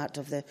particular part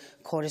of the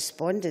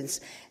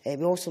correspondence.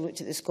 We also looked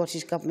at the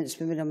Scottish Government's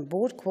Women on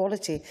Board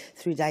Quality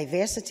through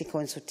Diversity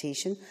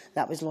consultation.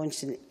 That was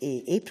launched in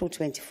April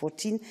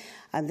 2014,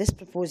 and this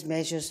proposed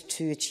measures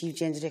to achieve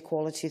gender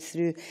equality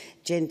through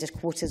gender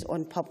quotas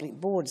on public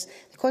boards.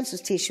 The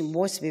consultation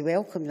was to be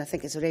welcomed, and I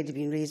think it's already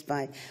been raised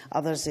by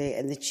others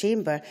in the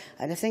Chamber,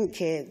 and I think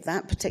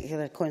that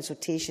particular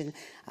consultation,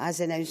 as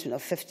the announcement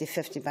of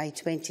 50-50 by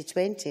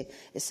 2020,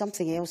 is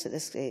something else that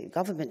this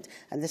Government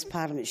and this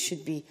Parliament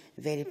should be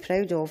very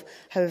proud of.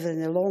 However,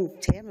 in the long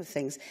term of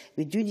things,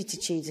 we do need to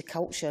change the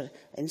culture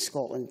in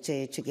Scotland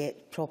to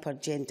get proper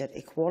gender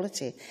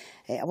equality.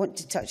 I want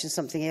to touch on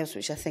something else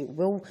which I think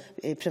will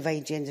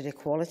provide gender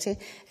equality.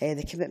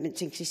 The commitment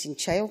to increasing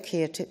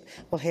childcare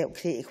will help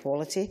create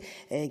equality,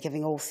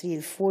 giving all 3-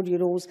 and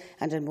 4-year-olds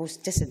and our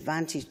most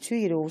disadvantaged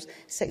 2-year-olds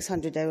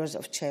 600 hours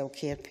of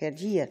childcare per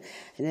year.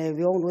 And,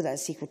 we all know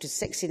that's equal to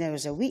 16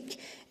 hours a week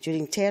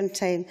during term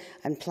time,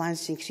 and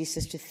plans to increase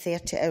this to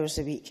 30 hours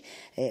a week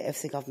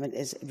if the Government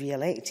is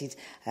re-elected.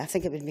 I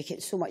think it would make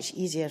it so much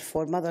easier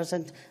for mothers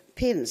and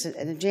parents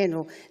in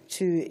general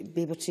to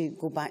be able to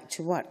go back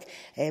to work.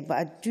 But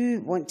I do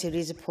want to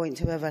raise a point,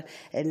 however,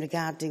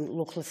 regarding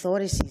local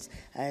authorities,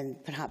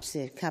 and perhaps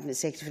the Cabinet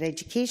Secretary for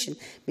Education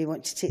may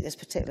want to take this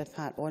particular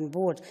part on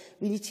board.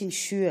 We need to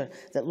ensure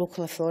that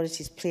local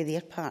authorities play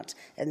their part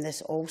in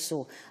this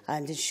also,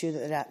 and ensure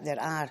that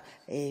there are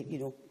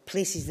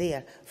places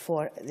there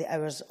for the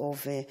hours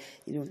of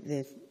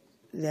the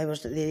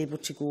hours that they're able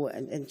to go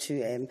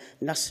into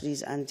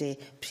nurseries and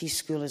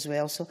preschool as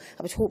well. So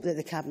I would hope that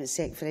the Cabinet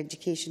Secretary for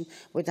Education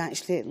would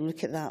actually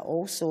look at that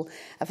also.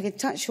 If I can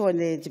touch on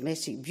the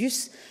domestic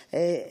abuse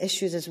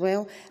issues as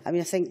well. I mean,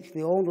 I think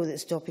we all know that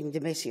stopping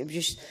domestic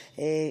abuse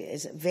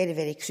is a very,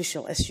 very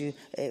crucial issue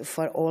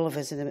for all of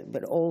us, and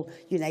we're all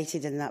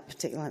united in that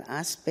particular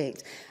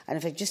aspect. And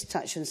if I just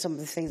touch on some of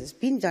the things that's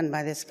been done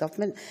by this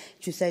Government,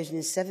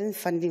 2007,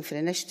 funding for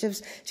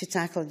initiatives to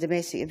tackle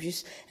domestic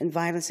abuse and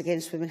violence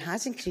against women has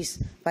has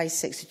increased by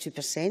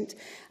 62%,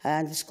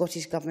 and the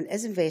Scottish Government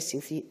is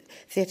investing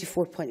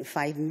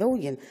 £34.5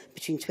 million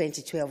between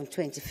 2012 and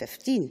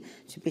 2015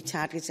 to be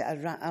targeted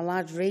at a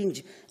large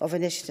range of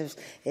initiatives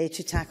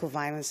to tackle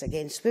violence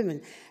against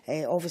women.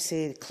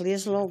 Obviously, the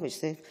Clare's Law,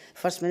 which the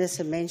First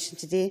Minister mentioned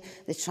today,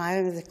 the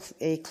trial of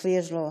the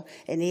Clare's Law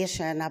in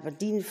Ayrshire and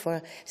Aberdeen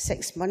for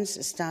 6 months.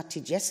 It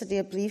started yesterday,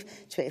 I believe,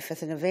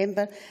 25th of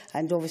November,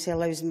 and obviously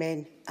allows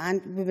men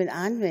and women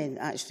and men,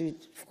 actually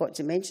forgot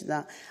to mention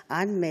that,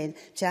 and men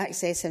to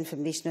access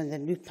information on their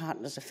new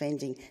partner's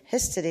offending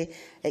history.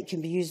 It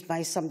can be used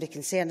by somebody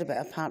concerned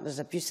about a partner's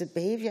abusive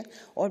behaviour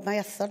or by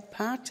a third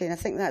party. And I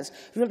think that's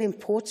really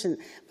important,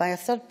 by a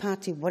third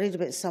party worried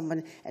about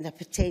someone in a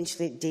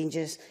potentially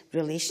dangerous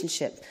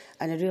relationship.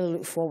 And I really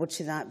look forward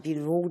to that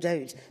being rolled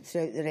out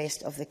throughout the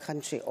rest of the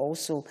country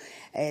also.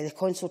 The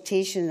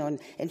consultation on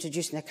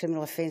introducing a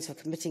criminal offence for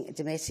committing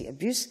domestic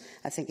abuse,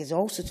 I think, is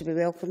also to be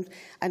welcomed.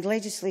 And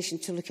legislation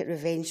to look at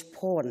revenge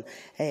porn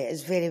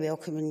is very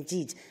welcome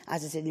indeed,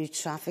 as is the new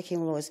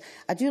trafficking laws.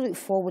 I do look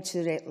forward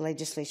to the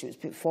legislation that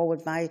was put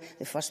forward by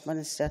the First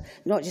Minister,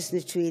 not just in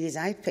the two areas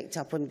I picked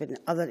up on, but in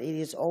other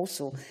areas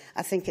also.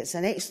 I think it's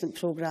an excellent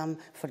programme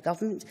for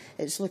government.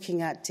 It's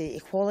looking at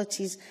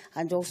equalities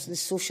and also the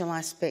social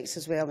aspects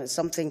as well. It's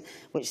something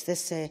which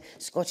this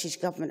Scottish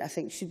Government, I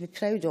think, should be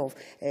proud of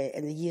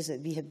in the years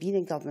that we have been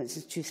in government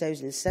since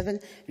 2007.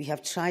 We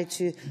have tried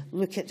to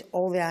look at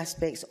all the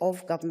aspects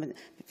of government,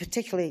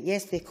 particularly,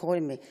 yes, the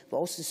economy, but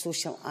also the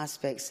social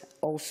aspects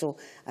also.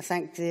 I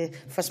thank the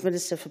First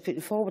Minister for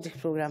putting forward a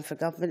programme for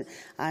government,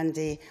 and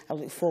I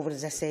look forward,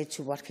 as I said,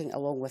 to working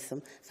along with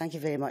them. Thank you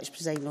very much,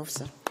 Presiding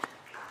Officer.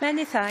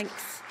 Many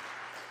thanks.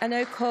 I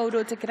now call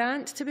Rhoda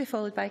Grant to be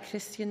followed by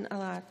Christian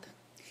Allard.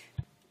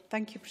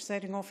 Thank you,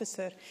 Presiding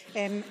Officer.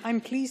 I'm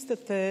pleased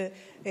that the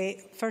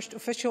first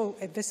official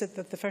visit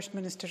that the First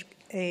Minister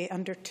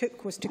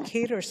undertook was to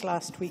carers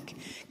last week.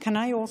 Can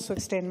I also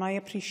extend my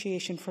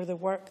appreciation for the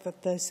work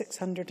that the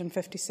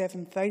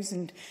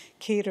 657,000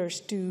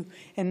 carers do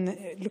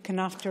in looking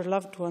after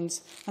loved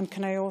ones? And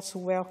can I also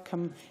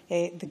welcome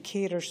the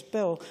Carers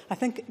Bill? I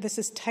think this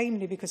is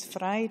timely because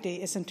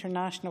Friday is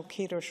International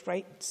Carers'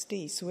 Rights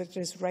Day, so it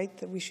is right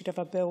that we should have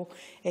a bill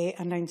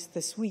announced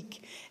this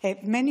week.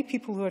 Many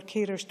people who are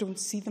carers don't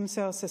see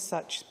themselves as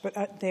such,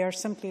 but they are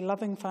simply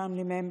loving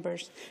family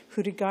members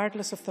who,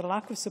 regardless of the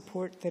lack of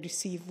support they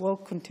receive, will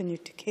continue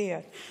to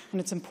care. And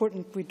it's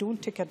important we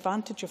don't take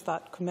advantage of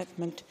that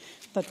commitment,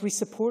 that we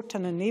support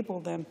and enable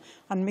them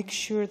and make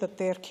sure that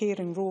their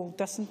caring role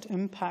doesn't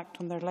impact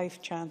on their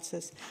life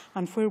chances.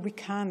 And where we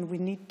can, we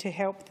need to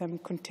help them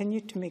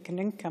continue to make an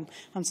income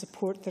and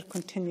support their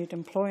continued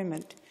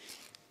employment.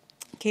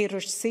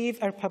 Carers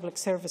save our public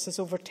services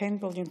over £10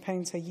 billion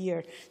a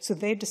year, so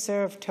they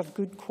deserve to have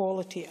good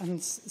quality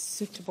and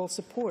suitable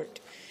support.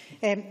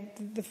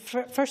 The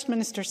First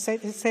Minister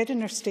said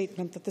in her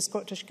statement that the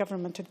Scottish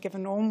Government had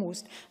given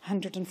almost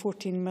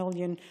 £114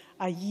 million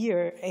a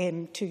year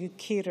to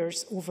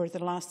carers over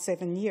the last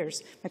 7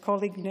 years. My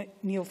colleague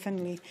Neil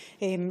Finlay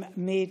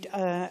made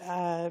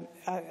an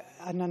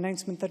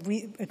announcement that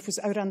it was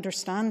our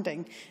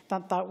understanding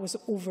that that was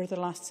over the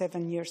last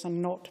 7 years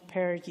and not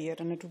per year,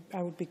 and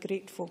I would be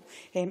grateful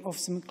of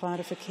some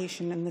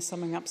clarification in the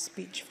summing up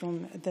speech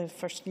from the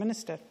First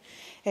Minister.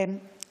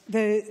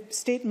 The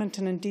statement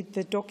and indeed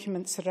the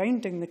documents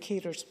surrounding the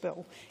Carers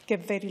Bill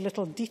give very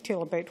little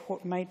detail about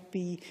what might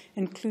be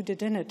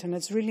included in it, and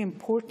it's really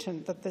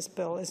important that this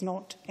bill is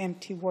not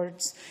empty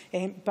words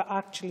but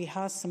actually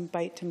has some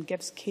bite and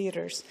gives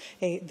carers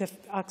the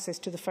access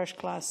to the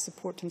first-class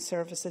support and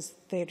services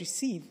they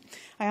receive.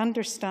 I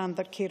understand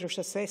that carers'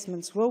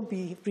 assessments will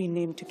be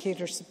renamed to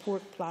carer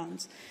support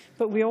plans,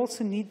 but we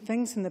also need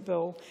things in the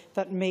bill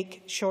that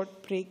make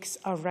short breaks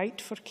a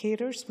right for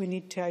carers. We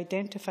need to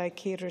identify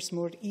carers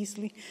more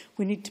easily.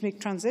 We need to make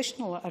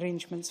transitional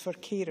arrangements for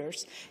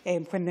carers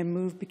when they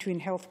move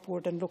between health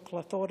board and local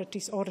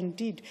authorities, or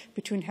indeed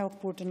between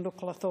health board and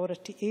local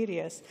authority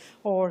areas,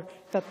 or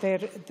that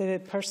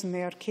the person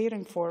they are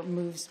caring for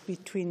moves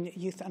between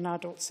youth and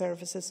adult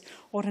services,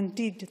 or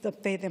indeed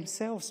that they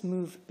themselves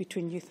move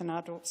between youth and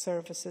adult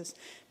services,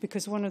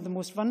 because one of the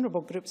most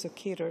vulnerable groups of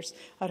carers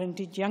are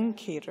indeed young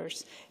carers.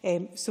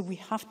 So we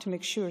have to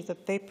make sure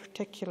that they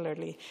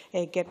particularly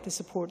get the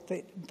support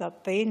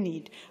that they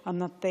need,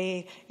 and that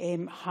they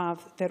have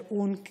their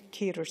own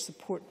carer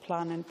support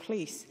plan in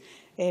place.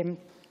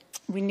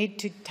 We need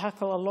to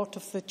tackle a lot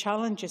of the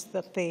challenges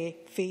that they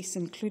face,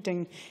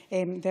 including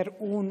their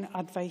own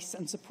advice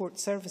and support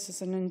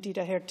services. And indeed,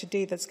 I heard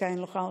today that Skye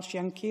and Lochalsh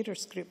Young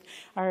Carers Group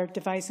are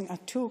devising a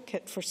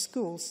toolkit for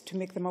schools to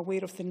make them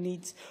aware of the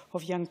needs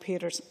of young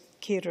carers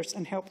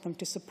and help them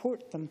to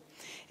support them.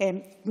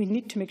 We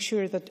need to make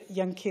sure that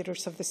young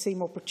carers have the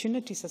same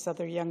opportunities as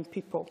other young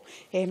people,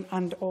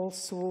 and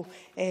also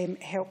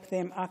help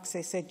them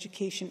access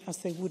education as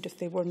they would if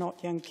they were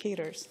not young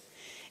carers.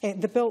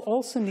 The bill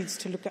also needs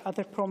to look at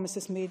other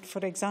promises made,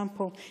 for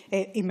example,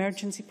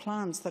 emergency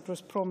plans that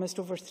was promised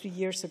over 3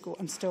 years ago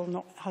and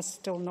has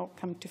still not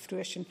come to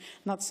fruition.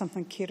 And that's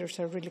something carers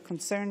are really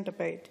concerned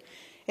about.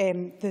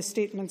 The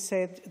statement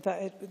said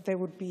that there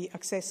would be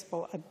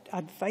accessible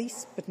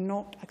advice but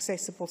not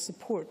accessible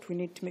support. We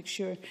need to make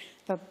sure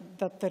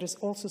that there is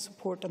also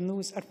support and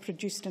those are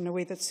produced in a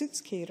way that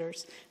suits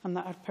carers and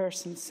that are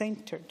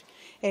person-centred.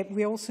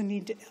 We also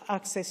need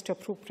access to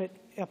appropriate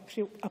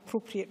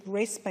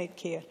respite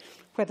care,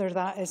 whether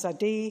that is a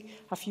day,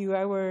 a few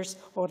hours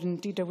or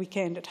indeed a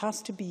weekend. It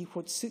has to be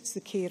what suits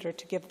the carer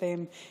to give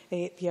them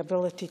the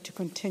ability to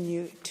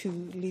continue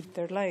to lead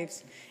their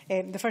lives.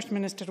 The First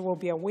Minister will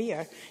be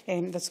aware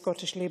that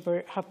Scottish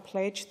Labour have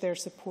pledged their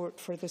support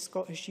for the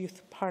Scottish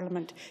Youth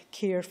Parliament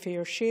Care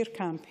Fair Share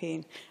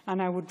campaign,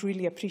 and I would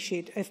really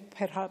appreciate if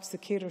perhaps the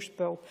Carers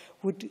Bill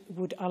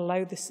would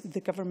allow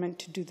the Government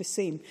to do the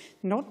same.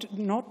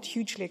 Not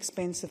hugely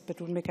expensive,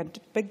 but would make a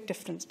big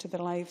difference to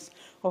the lives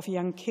of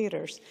young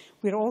carers.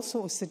 We're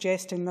also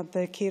suggesting that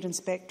the Care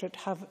Inspectorate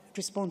have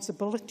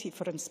responsibility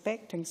for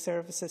inspecting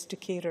services to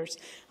carers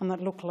and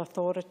that local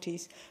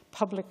authorities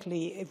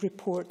publicly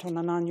report on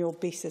an annual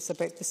basis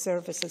about the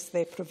services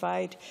they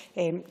provide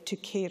to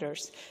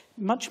carers.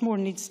 Much more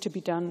needs to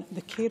be done.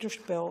 The Carers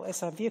Bill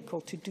is a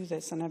vehicle to do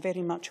this, and I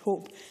very much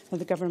hope that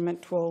the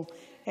Government will...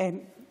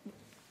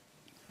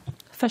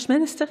 First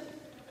Minister.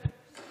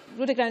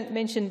 Rhoda Grant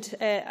mentioned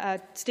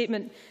a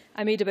statement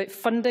I made about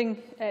funding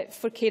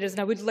for carers, and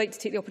I would like to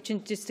take the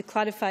opportunity just to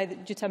clarify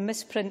that due to a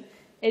misprint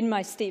in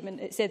my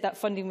statement, it said that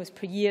funding was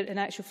per year. In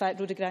actual fact,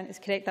 Rhoda Grant is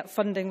correct. That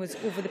funding was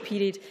over the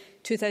period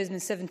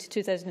 2007 to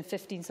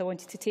 2015, so I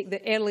wanted to take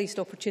the earliest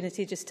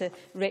opportunity just to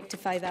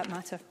rectify that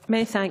matter.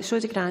 Many thanks.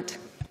 Rhoda Grant.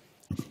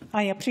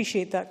 I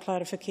appreciate that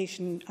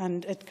clarification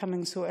and it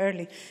coming so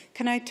early.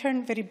 Can I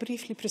turn very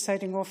briefly,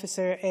 Presiding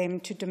Officer,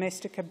 to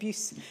domestic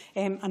abuse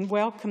and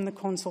welcome the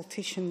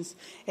consultations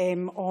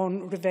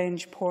on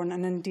revenge porn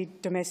and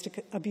indeed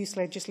domestic abuse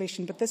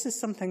legislation. But this is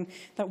something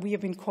that we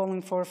have been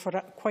calling for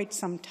quite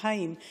some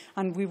time,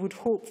 and we would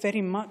hope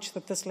very much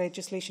that this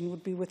legislation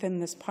would be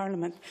within this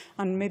Parliament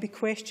and maybe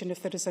question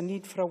if there is a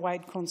need for a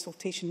wide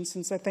consultation,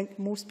 since I think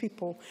most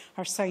people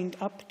are signed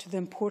up to the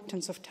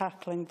importance of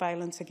tackling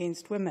violence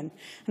against women.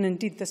 And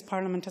indeed, this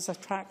Parliament has a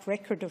track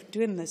record of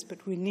doing this,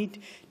 but we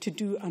need to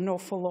do an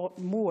awful lot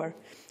more.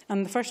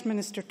 And the First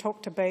Minister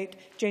talked about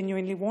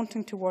genuinely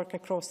wanting to work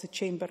across the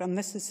chamber, and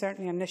this is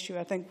certainly an issue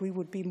I think we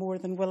would be more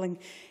than willing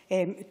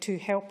to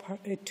help her,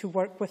 to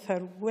work with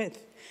her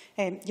with.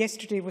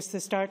 Yesterday was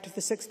the start of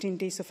the 16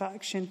 days of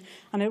action,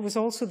 and it was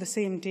also the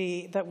same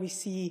day that we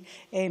see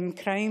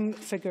crime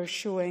figures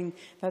showing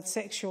that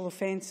sexual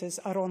offences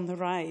are on the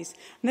rise.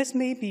 And this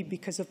may be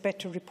because of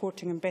better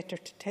reporting and better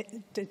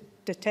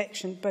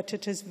detection, but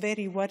it is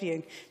very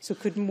worrying. So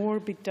could more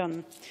be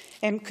done?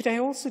 Could I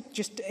also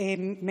just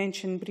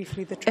mention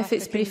briefly the trafficking...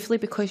 If it's briefly,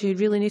 because you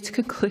really need to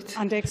conclude.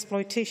 ...and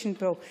exploitation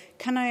bill.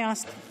 Can I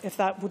ask if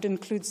that would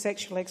include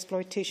sexual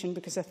exploitation?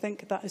 Because I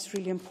think that is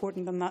really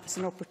important and that's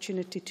an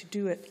opportunity to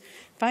do it.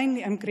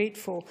 Finally, I'm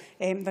grateful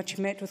that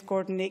you met with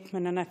Gordon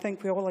Aikman, and I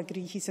think we all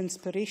agree he's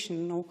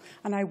inspirational,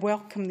 and I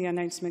welcome the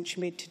announcement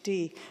she made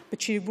today.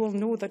 But you will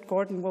know that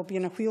Gordon will be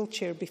in a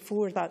wheelchair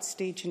before that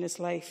stage in his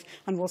life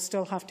and will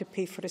still have to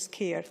pay for his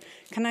care.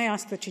 Can I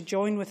ask that you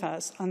join with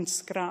us and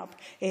scrap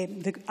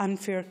the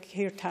unfair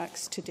care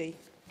tax today?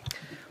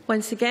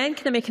 Once again,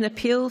 can I make an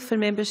appeal for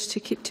members to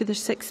keep to their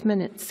 6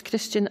 minutes?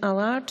 Christian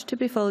Allard, to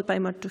be followed by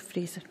Murdo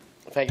Fraser.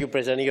 Thank you,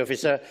 Presiding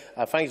Officer.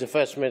 I thank the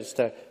First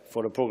Minister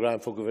for the programme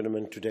for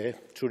government today.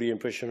 Truly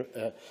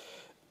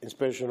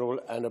inspirational,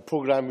 and a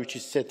programme which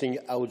is setting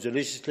out the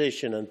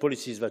legislation and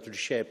policies that will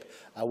shape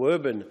our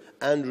urban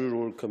and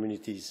rural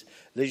communities,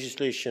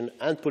 legislation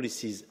and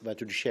policies that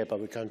will shape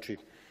our country.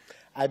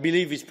 I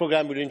believe this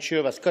programme will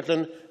ensure that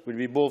Scotland will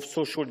be both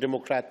social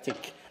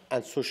democratic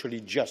and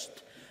socially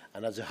just.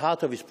 And at the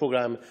heart of this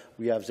programme,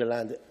 we have the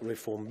Land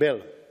Reform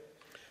Bill.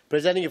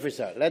 Presiding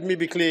Officer, let me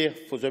be clear,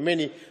 for the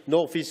many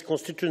North East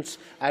constituents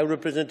I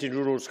represent in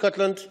rural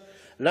Scotland,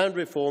 land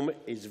reform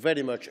is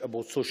very much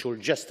about social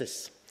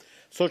justice.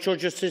 Social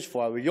justice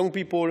for our young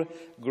people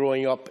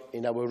growing up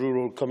in our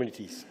rural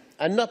communities,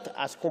 and not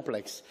as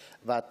complex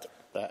that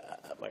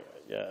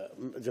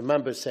the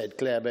member said,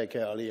 Claire Baker,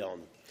 early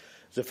on.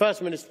 The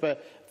First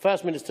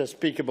Minister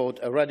speaks about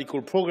a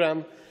radical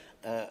programme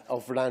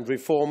of land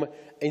reform.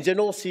 In the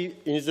North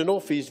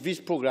East,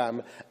 this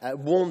programme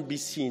won't be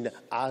seen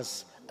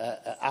as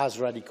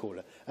radical.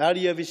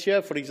 Earlier this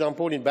year, for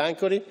example, in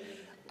Banchory,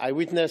 I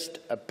witnessed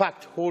a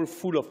packed hall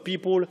full of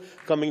people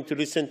coming to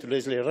listen to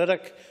Leslie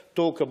Ruddock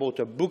talk about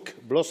a book,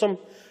 Blossom.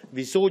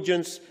 This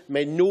audience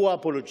made no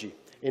apology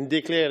in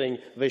declaring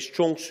their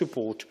strong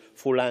support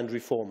for land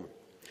reform.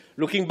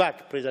 Looking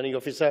back, Presiding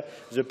Officer,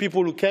 the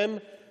people who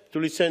came to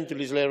listen to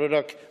Leslie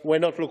Ruddock were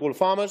not local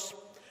farmers,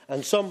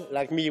 and some,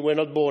 like me, were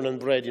not born and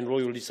bred in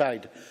Royal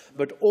Deeside,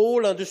 but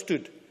all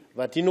understood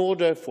that in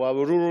order for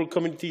our rural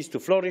communities to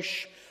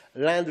flourish,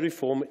 land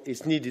reform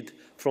is needed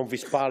from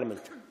this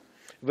Parliament.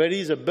 There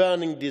is a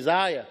burning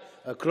desire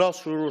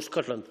across rural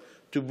Scotland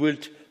to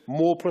build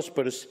more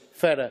prosperous,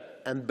 fairer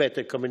and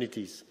better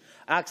communities.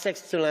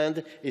 Access to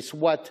land is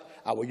what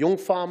our young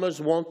farmers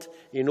want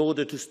in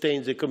order to stay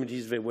in the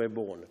communities they were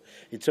born.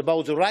 It's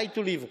about the right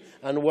to live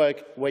and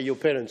work where your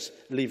parents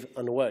live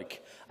and work.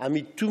 I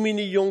meet too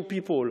many young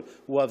people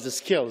who have the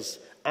skills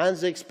and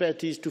the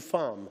expertise to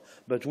farm,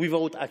 but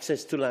without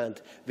access to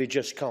land, they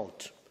just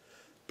can't.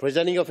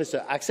 Presiding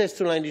officer, access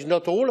to land is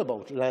not all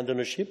about land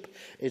ownership.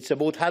 It's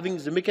about having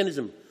the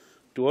mechanism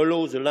to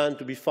allow the land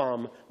to be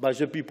farmed by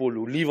the people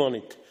who live on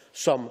it,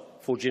 some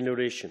for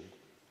generations.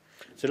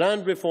 The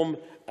land reform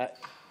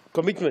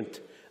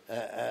commitment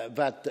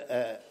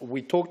that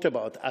we talked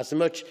about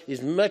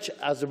is much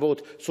as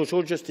about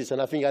social justice,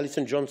 and I think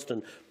Alison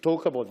Johnston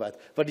talked about that,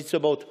 but it's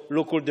about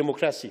local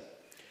democracy.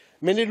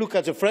 Many look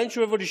at the French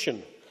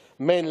Revolution,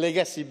 main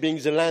legacy being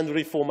the land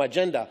reform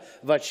agenda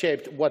that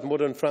shaped what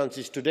modern France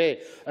is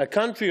today, a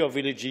country of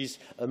villages,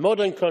 a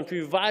modern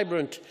country with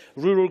vibrant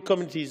rural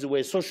communities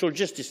where social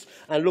justice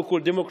and local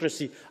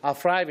democracy are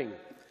thriving.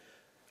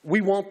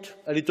 We want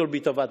a little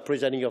bit of that,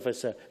 presiding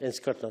officer, in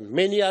Scotland.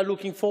 Many are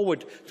looking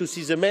forward to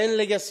see the main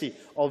legacy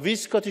of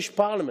this Scottish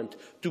Parliament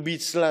to be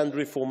its land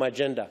reform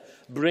agenda,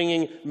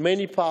 bringing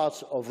many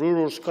parts of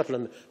rural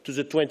Scotland to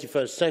the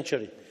 21st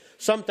century.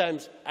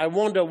 Sometimes I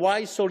wonder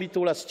why so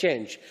little has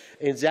changed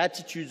in the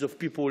attitudes of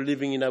people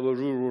living in our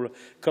rural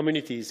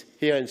communities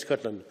here in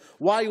Scotland.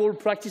 Why old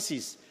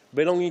practices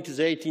belonging to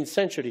the 18th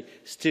century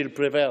still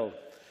prevail.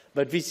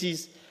 But this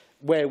is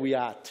where we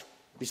are at.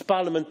 This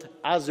Parliament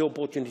has the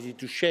opportunity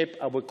to shape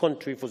our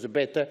country for the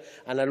better,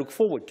 and I look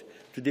forward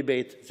to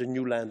debate the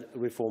new land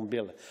reform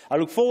bill. I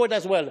look forward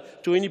as well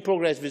to any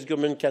progress this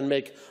government can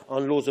make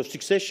on laws of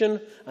succession,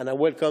 and I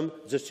welcome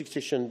the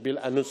succession bill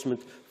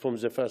announcement from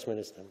the First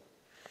Minister.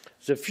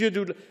 The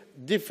feudal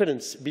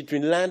difference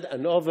between land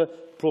and other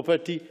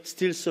property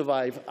still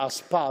survive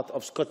as part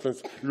of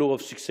Scotland's law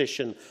of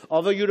succession.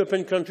 Other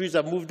European countries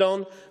have moved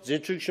on. The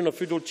introduction of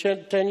feudal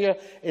tenure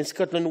in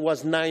Scotland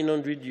was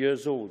 900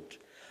 years old.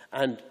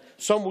 And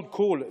some would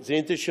call the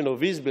intention of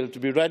this bill to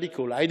be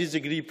radical. I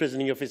disagree,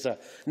 Presiding Officer.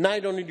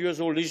 900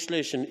 years old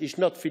legislation is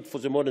not fit for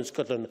the modern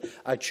Scotland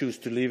I choose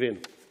to live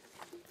in.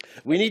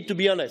 We need to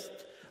be honest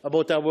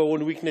about our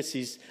own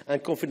weaknesses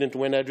and confident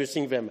when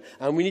addressing them.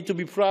 And we need to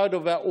be proud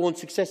of our own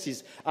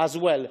successes as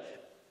well.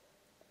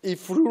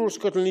 If rural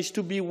Scotland is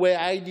to be where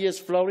ideas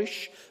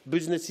flourish,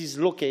 businesses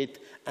locate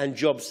and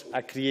jobs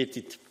are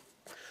created.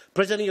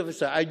 Presiding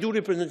Officer, I do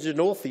represent the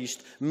North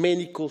East,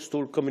 many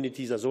coastal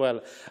communities as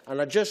well.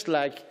 And just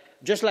like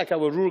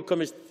our rural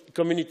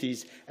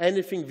communities,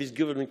 anything this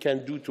government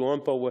can do to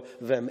empower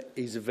them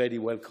is very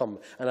welcome.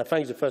 And I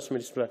thank the First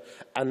Minister's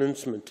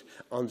announcement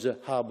on the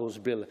Harbours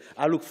Bill.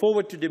 I look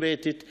forward to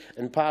debate it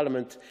in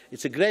Parliament.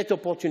 It's a great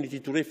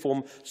opportunity to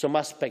reform some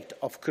aspect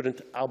of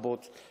current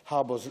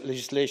Harbours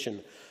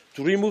legislation.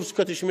 To remove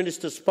Scottish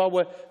Ministers'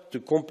 power to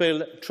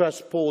compel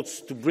trust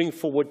ports to bring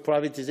forward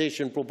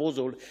privatisation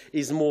proposal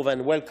is more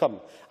than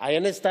welcome. I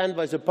understand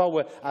why the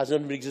power has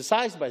not been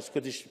exercised by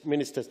Scottish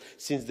ministers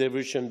since the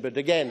revolution, but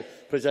again,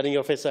 Presiding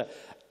Officer,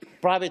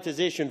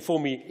 privatisation for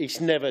me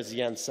is never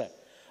the answer.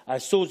 I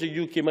saw the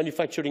UK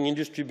manufacturing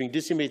industry being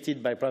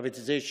decimated by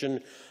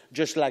privatisation,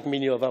 just like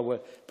many of our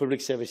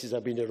public services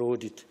have been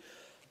eroded.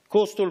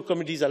 Coastal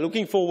communities are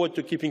looking forward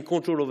to keeping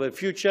control of their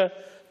future,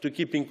 to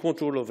keeping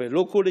control of their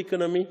local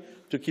economy,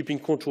 to keeping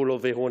control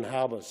of their own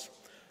harbours.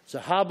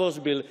 The Harbours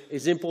Bill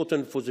is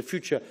important for the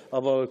future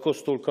of our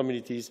coastal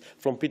communities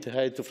from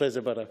Peterhead to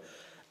Fraserburgh,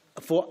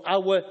 for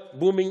our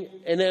booming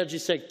energy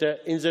sector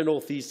in the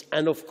North East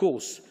and, of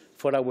course,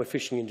 for our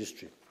fishing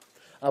industry.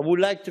 I would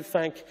like to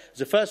thank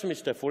the First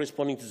Minister for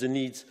responding to the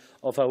needs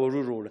of our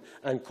rural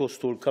and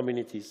coastal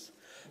communities.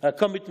 Her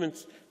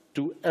commitment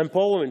to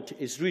empowerment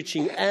is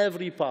reaching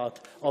every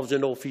part of the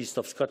North East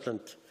of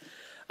Scotland.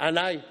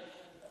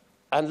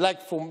 And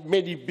like for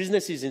many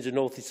businesses in the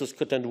North East of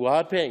Scotland who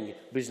are paying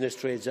business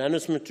trade, the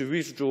announcement to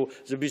withdraw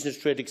the business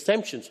trade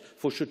exemptions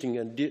for shooting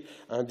and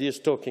deer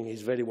stalking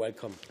is very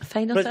welcome.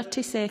 Final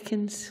 30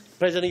 seconds.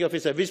 Presiding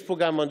Officer, this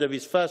programme under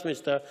this First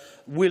Minister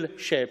will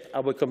shape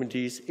our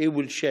communities, it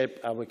will shape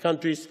our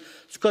countries.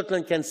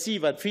 Scotland can see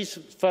that this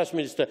First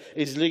Minister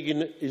is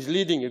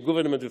leading a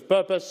government with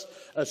purpose,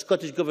 a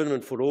Scottish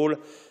government for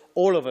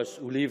all of us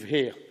who live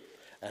here.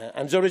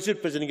 And the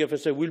result, Presiding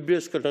Officer, will be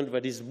a Scotland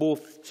that is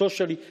both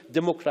socially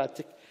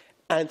democratic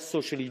and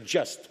socially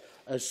just,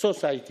 a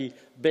society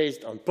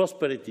based on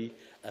prosperity,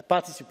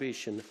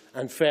 participation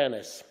and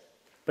fairness.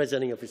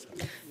 Presiding Officer.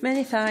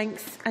 Many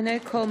thanks. I now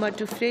call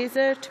Murdo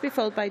Fraser to be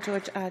followed by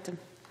George Adam.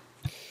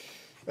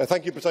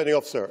 Thank you, Presiding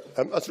Officer.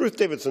 As Ruth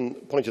Davidson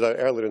pointed out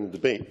earlier in the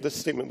debate, this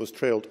statement was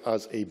trailed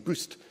as a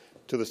boost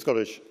to the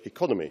Scottish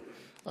economy.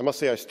 I must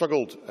say I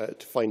struggled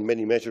to find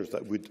many measures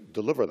that would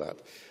deliver that.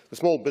 The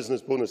small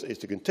business bonus is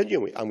to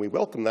continue, and we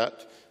welcome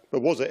that,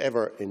 but was it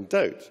ever in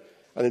doubt?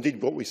 And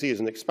indeed, what we see is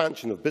an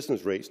expansion of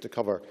business rates to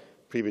cover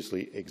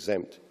previously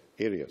exempt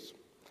areas.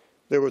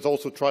 There was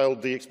also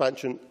trialled the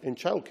expansion in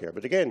childcare,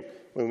 but again,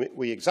 when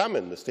we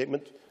examine the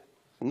statement,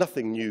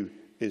 nothing new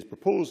is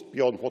proposed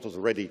beyond what has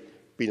already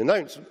been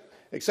announced,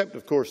 except,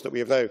 of course, that we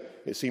have now,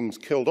 it seems,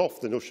 killed off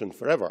the notion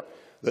forever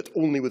that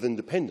only with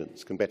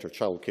independence can better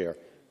childcare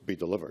be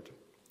delivered.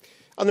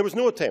 And there was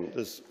no attempt,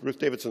 as Ruth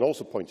Davidson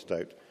also pointed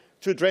out,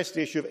 to address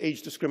the issue of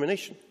age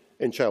discrimination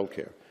in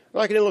childcare.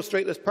 And I can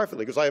illustrate this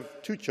perfectly because I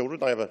have two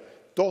children. I have a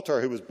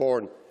daughter who was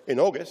born in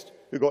August,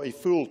 who got a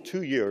full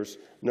 2 years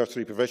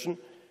nursery provision,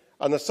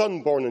 and a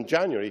son born in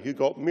January who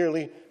got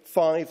merely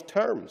 5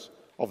 terms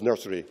of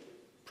nursery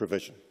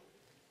provision.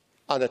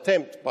 An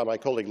attempt by my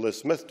colleague Liz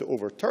Smith to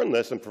overturn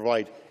this and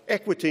provide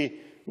equity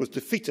was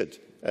defeated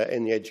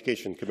in the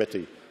Education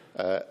Committee,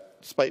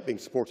 despite being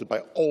supported by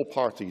all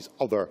parties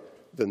other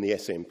than the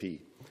SNP.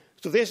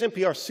 So if the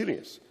SNP are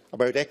serious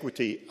about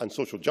equity and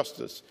social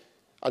justice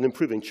and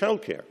improving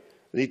childcare,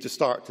 they need to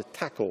start to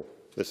tackle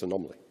this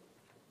anomaly.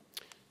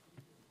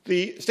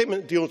 The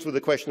statement deals with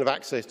the question of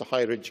access to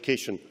higher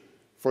education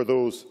for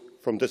those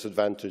from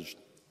disadvantaged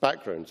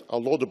backgrounds, a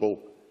laudable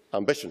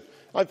ambition.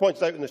 I've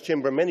pointed out in this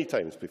chamber many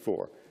times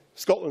before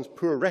Scotland's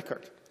poor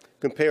record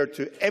compared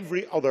to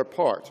every other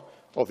part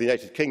of the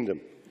United Kingdom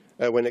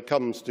when it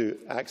comes to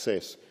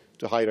access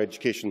to higher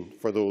education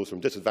for those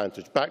from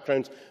disadvantaged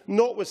backgrounds,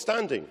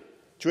 notwithstanding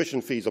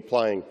tuition fees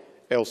applying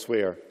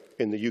elsewhere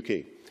in the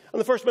UK. And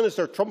the First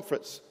Minister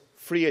trumpets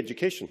free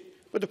education,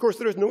 but of course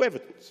there is no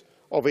evidence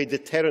of a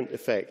deterrent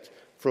effect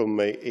from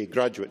a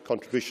graduate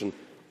contribution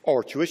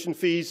or tuition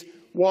fees.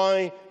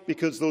 Why?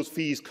 Because those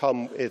fees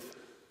come with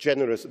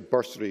generous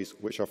bursaries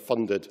which are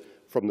funded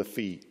from the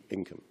fee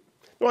income.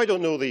 Now, I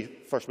don't know the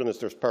First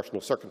Minister's personal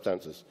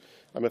circumstances.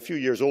 I'm a few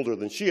years older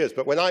than she is,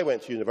 but when I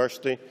went to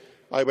university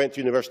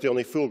on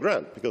a full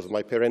grant because of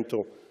my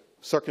parental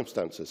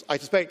circumstances. I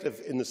suspect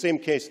if in the same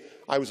case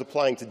I was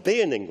applying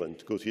today in England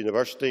to go to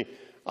university,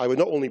 I would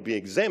not only be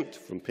exempt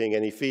from paying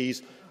any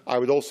fees, I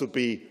would also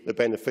be the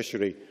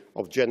beneficiary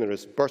of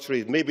generous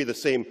bursaries. Maybe the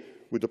same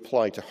would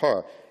apply to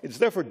her. It is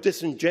therefore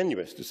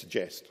disingenuous to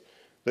suggest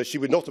that she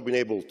would not have been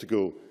able to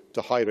go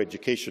to higher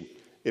education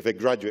if a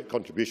graduate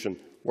contribution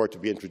were to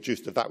be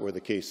introduced, if that were the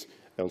case,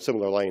 on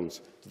similar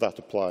lines to that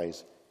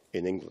applies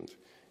in England.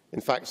 In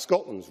fact,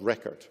 Scotland's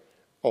record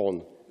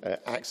on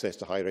access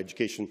to higher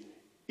education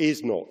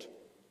is not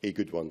a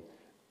good one,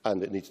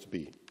 and it needs to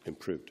be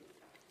improved.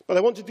 But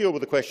I want to deal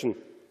with the question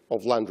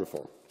of land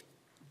reform.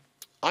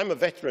 I'm a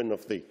veteran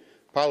of the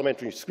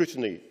parliamentary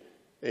scrutiny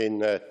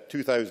in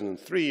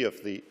 2003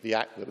 of the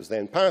Act that was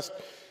then passed.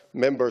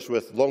 Members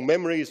with long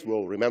memories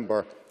will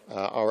remember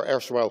our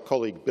erstwhile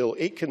colleague Bill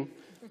Aitken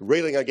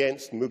railing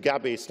against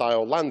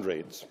Mugabe-style land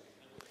raids.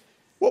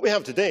 What we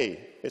have today,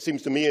 it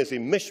seems to me, is a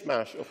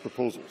mishmash of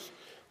proposals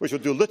which will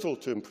do little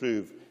to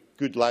improve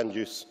good land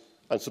use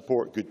and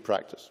support good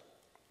practice.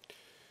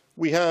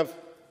 We have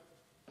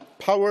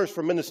powers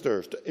for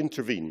ministers to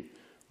intervene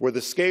where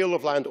the scale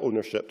of land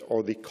ownership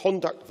or the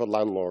conduct of a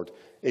landlord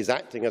is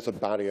acting as a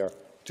barrier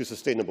to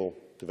sustainable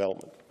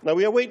development. Now,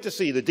 we await to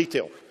see the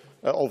detail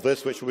of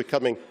this, which will be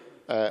coming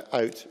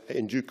out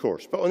in due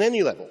course. But on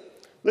any level,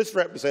 this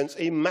represents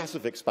a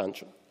massive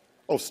expansion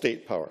of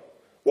state power.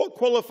 What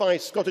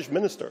qualifies Scottish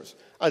ministers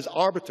as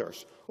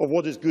arbiters of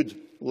what is good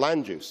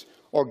land use,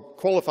 or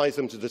qualifies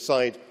them to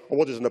decide on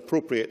what is an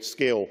appropriate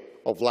scale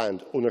of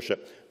land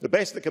ownership? The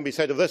best that can be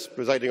said of this,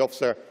 presiding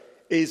officer,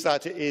 is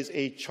that it is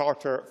a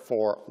charter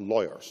for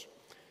lawyers.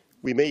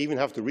 We may even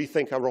have to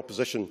rethink our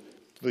opposition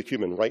to the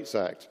Human Rights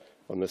Act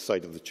on this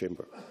side of the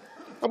chamber.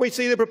 And we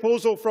see the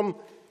proposal from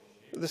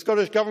the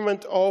Scottish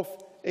Government of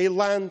a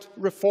land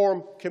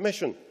reform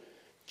commission.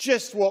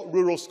 Just what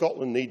rural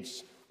Scotland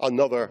needs,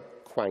 another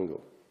quango.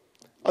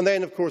 And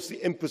then, of course,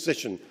 the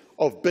imposition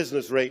of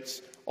business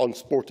rates on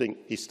sporting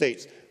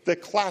estates. The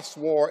class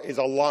war is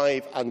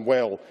alive and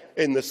well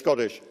in the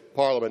Scottish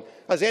Parliament.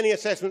 Has any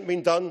assessment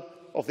been done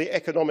of the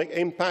economic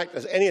impact?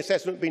 Has any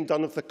assessment been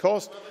done of the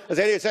cost? Has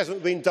any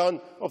assessment been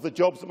done of the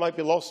jobs that might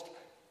be lost?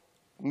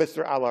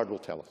 Mr Allard will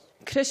tell us.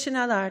 Christian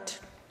Allard.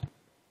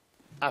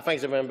 I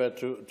thank the member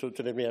to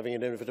let me having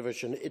an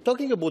invitation.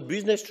 Talking about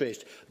business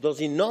rates, does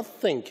he not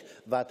think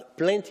that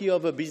plenty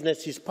of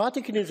businesses,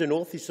 particularly in the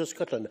north-east of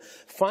Scotland,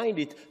 find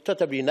it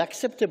totally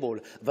unacceptable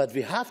that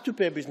we have to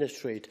pay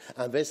business rate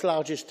and these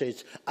large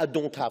estates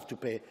don't have to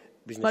pay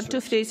business rates?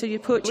 1, 2, 3, so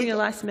you're approaching your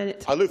last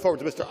minute. I look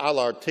forward to Mr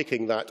Allard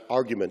taking that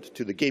argument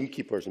to the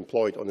gamekeepers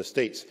employed on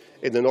estates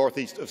in the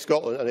north-east of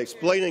Scotland and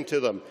explaining to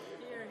them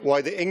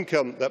why the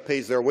income that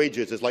pays their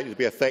wages is likely to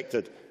be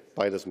affected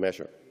by this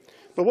measure.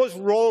 But what's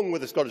wrong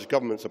with the Scottish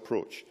Government's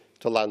approach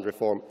to land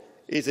reform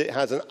is it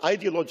has an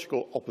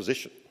ideological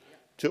opposition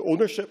to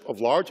ownership of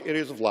large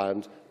areas of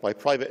land by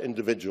private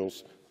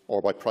individuals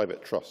or by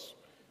private trusts.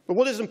 But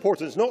what is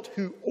important is not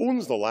who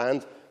owns the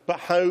land,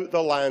 but how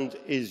the land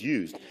is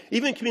used.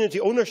 Even community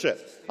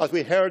ownership, as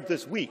we heard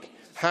this week,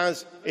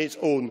 has its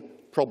own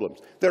problems.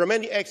 There are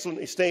many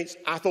excellent estates.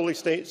 Atholl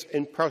Estates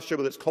in Perthshire,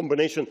 with its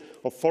combination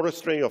of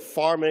forestry, of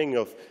farming,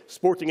 of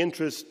sporting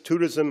interests,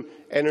 tourism,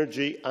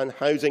 energy and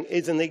housing,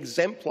 is an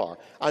exemplar,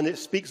 and it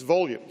speaks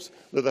volumes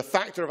that the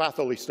factor of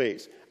Atholl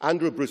Estates,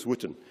 Andrew Bruce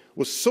Wooten,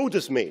 was so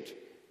dismayed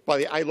by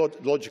the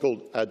ideological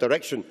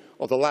direction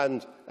of the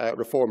Land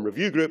Reform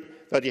Review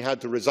Group that he had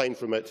to resign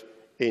from it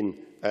in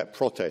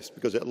protest,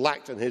 because it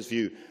lacked, in his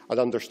view, an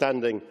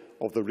understanding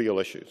of the real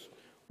issues.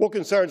 What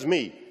concerns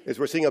me is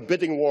we're seeing a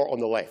bidding war on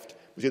the left,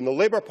 between the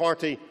Labour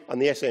Party and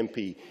the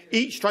SNP,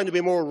 each trying to be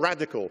more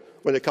radical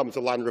when it comes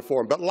to land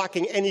reform, but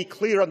lacking any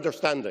clear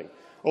understanding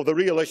of the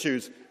real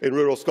issues in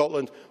rural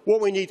Scotland.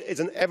 What we need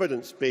is an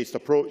evidence-based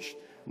approach,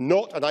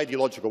 not an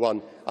ideological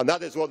one, and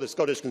that is what the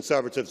Scottish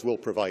Conservatives will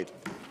provide.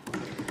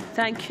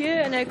 Thank you.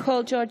 I now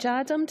call George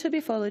Adam to be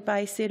followed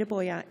by Sarah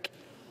Boyack.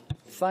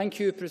 Thank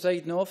you,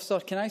 Presiding Officer.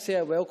 Can I say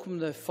I welcome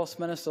the First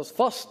Minister's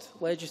first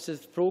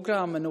legislative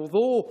programme, and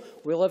although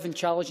we live in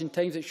challenging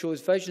times, it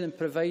shows vision and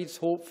provides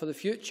hope for the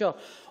future.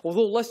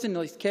 Although listening,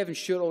 like Kevin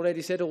Stewart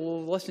already said,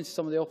 although listening to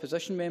some of the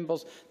opposition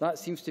members, that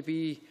seems to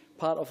be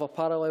part of a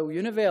parallel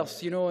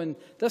universe, and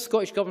this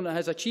Scottish Government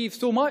has achieved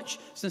so much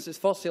since its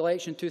first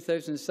election in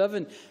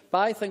 2007. But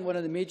I think one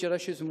of the major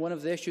issues, and one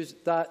of the issues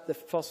that the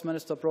First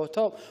Minister brought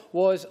up,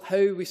 was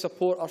how we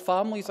support our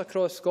families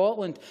across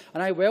Scotland.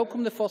 And I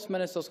welcome the First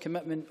Minister's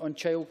commitment on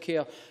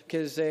childcare,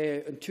 because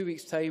in 2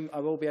 weeks' time I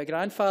will be a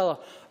grandfather,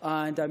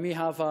 and I may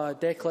have a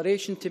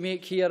declaration to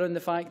make here on the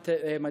fact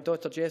that my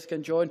daughter Jessica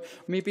and John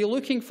may be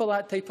looking for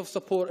that type of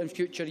support in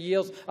future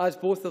years as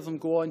both of them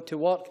go on to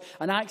work.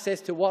 And access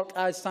to work,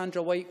 as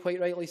Sandra White quite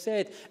rightly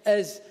said,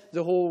 is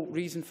the whole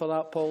reason for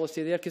that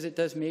policy there, because it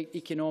does make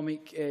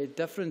economic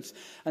difference.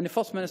 And the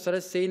First Minister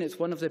is saying it's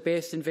one of the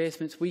best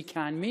investments we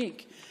can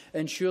make,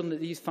 ensuring that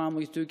these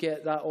families do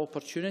get that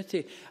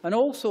opportunity. And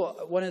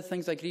also, one of the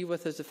things I agree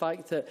with is the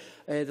fact that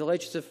the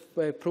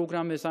legislative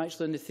programme is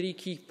actually on the 3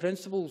 key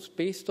principles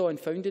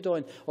founded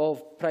on,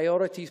 of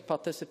priorities,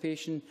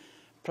 participation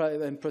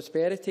and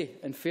prosperity.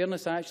 In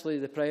fairness, actually,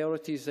 the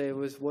priorities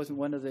wasn't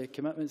one of the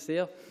commitments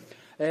there.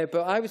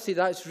 But I would say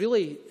that's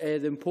really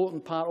the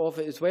important part of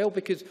it as well,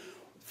 because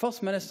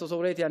First Minister's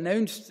already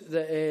announced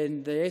that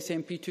in the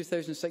SNP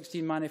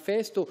 2016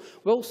 manifesto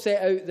will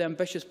set out the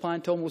ambitious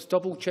plan to almost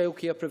double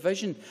childcare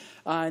provision.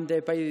 And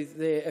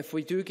if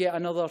we do get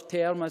another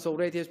term, as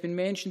already has been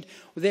mentioned,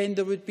 then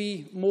there would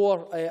be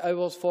more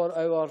hours for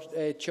our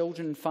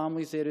children and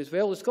families there as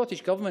well. The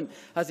Scottish Government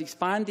has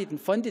expanded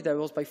and funded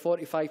hours by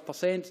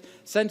 45%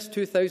 since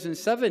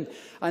 2007,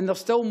 and there's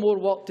still more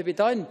work to be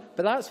done.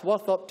 But that's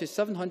worth up to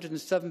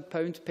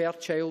 £707 per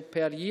child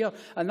per year,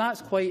 and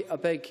that's quite a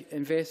big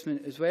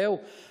investment as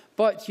well.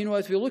 But,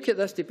 as we look at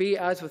this debate,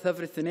 as with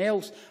everything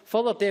else,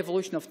 further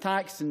devolution of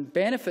tax and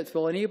benefits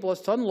will enable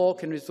us to unlock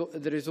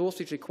the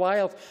resources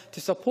required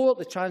to support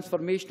the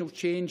transformational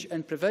change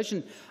in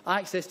provision.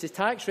 Access to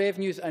tax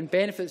revenues and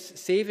benefits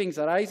savings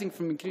arising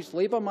from increased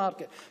labour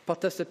market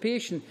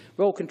participation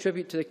will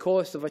contribute to the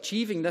cost of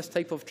achieving this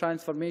type of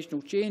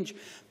transformational change.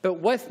 But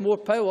with more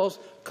powers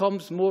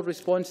comes more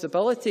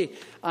responsibility.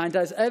 And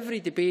as every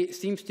debate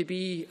seems to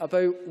be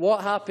about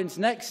what happens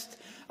next,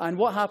 and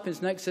what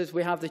happens next is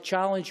we have the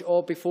challenge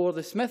of before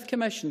the Smith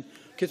Commission,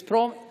 because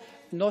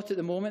not at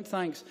the moment,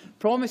 thanks.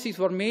 Promises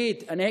were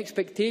made and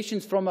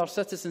expectations from our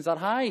citizens are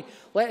high.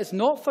 Let us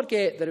not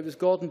forget that it was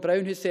Gordon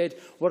Brown who said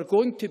we're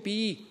going to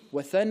be,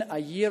 within a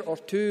year or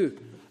two,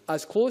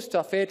 as close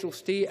to a federal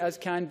state as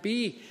can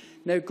be.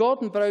 Now,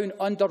 Gordon Brown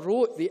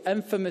underwrote the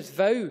infamous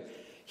vow.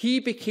 He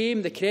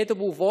became the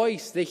credible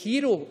voice, the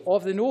hero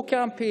of the No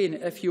campaign,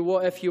 if you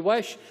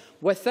wish.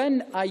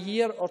 Within a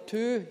year or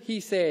two,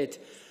 he said.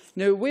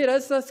 Now, where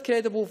is this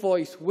credible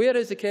voice? Where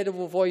is the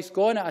credible voice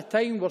gone at a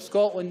time where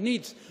Scotland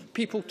needs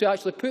people to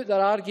actually put their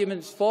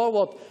arguments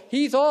forward?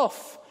 He's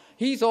off.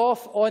 He's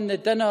off on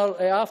the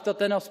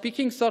after-dinner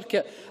speaking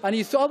circuit. And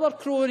his other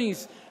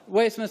cronies,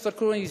 Westminster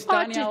cronies,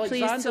 Danny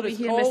Alexander, has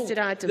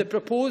called the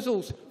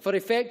proposals for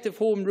effective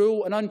home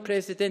rule and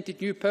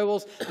unprecedented new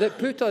powers that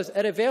put us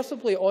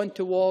irreversibly on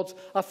towards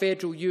a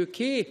federal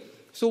UK.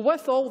 So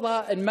with all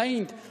that in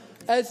mind,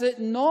 is it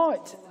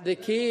not the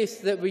case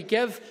that we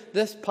give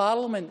this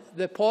Parliament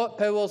the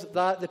powers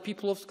that the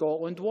people of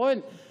Scotland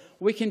want?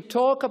 We can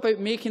talk about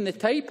making the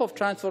type of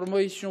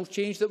transformational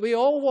change that we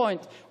all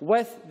want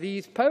with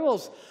these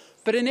powers.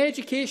 But in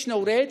education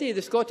already,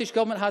 the Scottish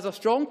Government has a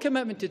strong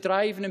commitment to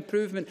driving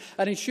improvement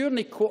and ensuring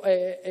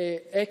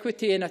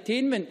equity and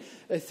attainment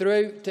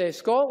throughout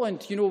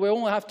Scotland. We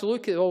only have to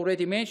look at,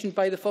 already mentioned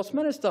by the First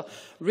Minister,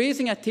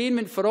 Raising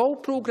Attainment for All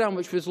programme,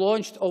 which was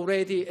launched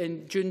already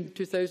in June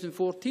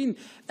 2014.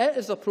 It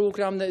is a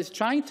programme that is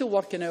trying to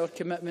work in our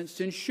commitments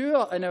to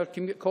ensure, in our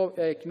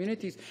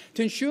communities,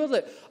 to ensure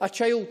that a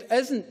child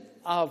isn't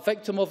a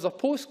victim of the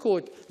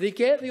postcode. They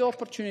get the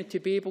opportunity to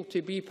be able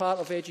to be part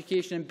of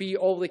education and be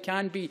all they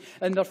can be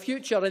in their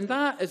future. And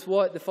that is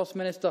what the First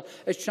Minister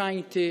is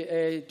trying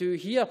to do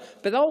here.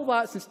 But all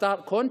that's in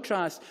stark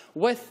contrast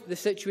with the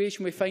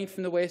situation we find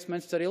from the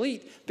Westminster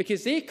elite,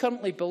 because they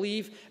currently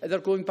believe they're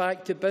going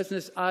back to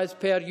business as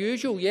per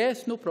usual.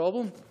 Yes, no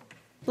problem.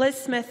 Liz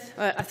Smith.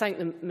 I thank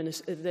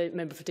the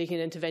member for taking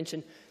an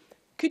intervention.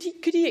 Could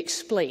he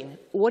explain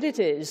what it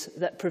is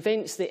that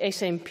prevents the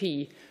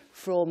SNP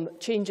from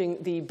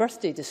changing the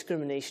birthday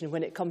discrimination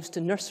when it comes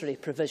to nursery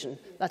provision?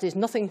 That is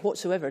nothing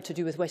whatsoever to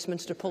do with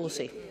Westminster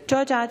policy.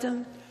 George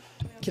Adam.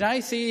 Can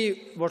I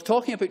say we're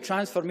talking about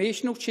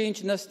transformational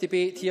change in this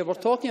debate here? We're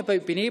talking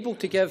about being able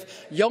to give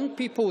young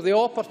people the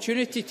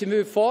opportunity to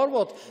move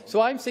forward.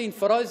 So I'm saying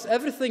for us,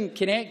 everything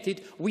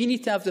connected, we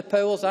need to have the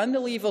powers and the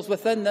levers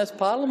within this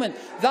Parliament.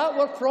 That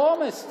were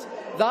promised.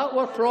 That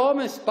were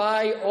promised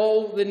by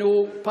all the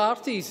no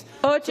parties.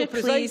 So,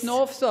 Presiding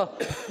Officer,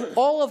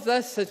 all of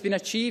this has been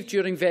achieved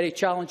during very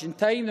challenging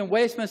times, and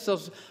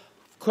Westminster's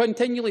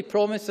continually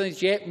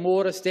promises yet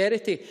more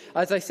austerity.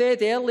 As I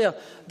said earlier,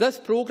 this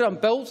programme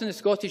builds on the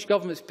Scottish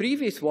Government's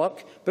previous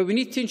work, but we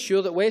need to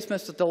ensure that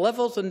Westminster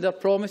delivers on their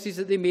promises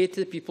that they made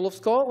to the people of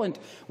Scotland.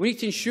 We need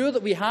to ensure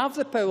that we have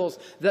the powers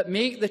that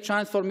make the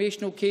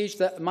transformational change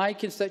that my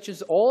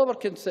constituents, all of our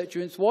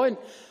constituents, want.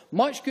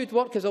 Much good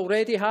work has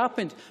already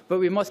happened, but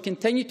we must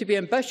continue to be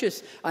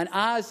ambitious and,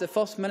 as the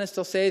First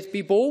Minister says,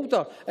 be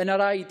bolder in our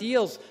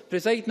ideas.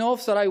 Presiding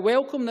Officer, I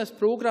welcome this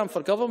programme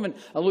for government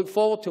and look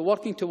forward to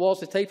working towards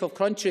the type of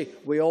country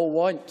we all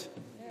want.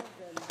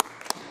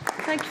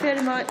 Thank you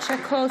very much. I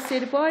call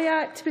Sarah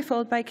Boyack to be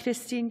followed by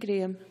Christine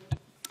Graham.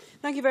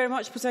 Thank you very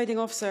much, Presiding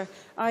Officer.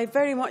 I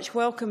very much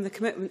welcome the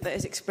commitment that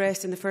is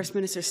expressed in the First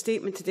Minister's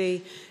statement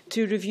today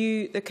to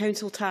review the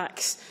council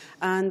tax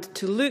and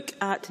to look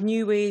at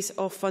new ways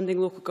of funding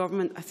local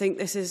government. I think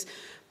this is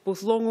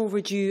both long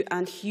overdue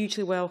and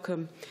hugely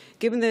welcome.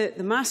 Given the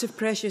massive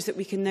pressures that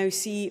we can now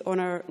see on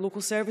our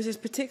local services,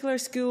 particularly our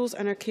schools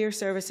and our care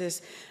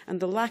services,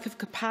 and the lack of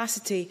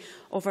capacity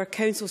of our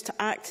councils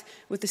to act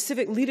with the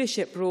civic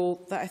leadership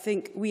role that I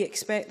think we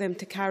expect them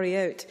to carry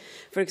out,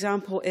 for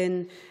example,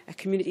 in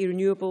community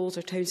renewables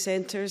or town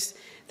centres,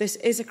 this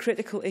is a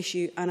critical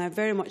issue, and I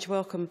very much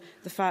welcome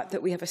the fact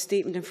that we have a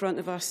statement in front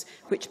of us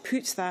which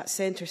puts that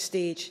centre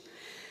stage.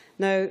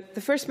 Now,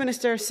 the First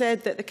Minister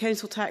said that the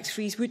council tax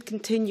freeze would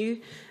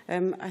continue.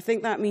 I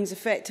think that means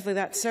effectively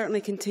that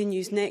certainly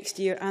continues next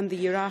year and the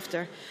year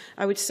after.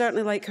 I would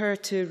certainly like her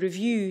to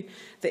review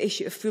the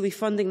issue of fully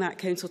funding that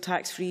council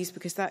tax freeze,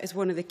 because that is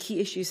one of the key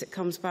issues that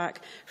comes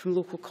back from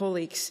local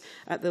colleagues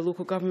at the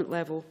local government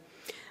level.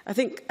 I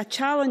think a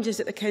challenge is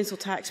that the council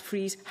tax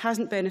freeze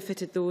hasn't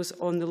benefited those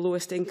on the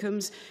lowest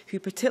incomes, who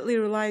particularly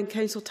rely on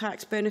council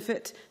tax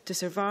benefit to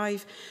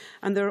survive.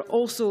 And there are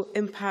also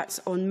impacts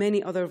on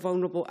many other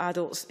vulnerable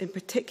adults, in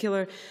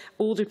particular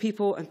older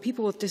people and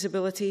people with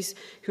disabilities,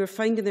 who are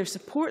finding their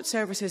support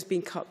services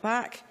being cut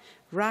back,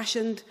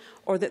 rationed,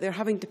 or that they're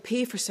having to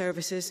pay for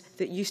services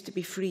that used to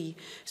be free.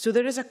 So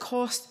there is a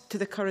cost to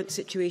the current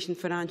situation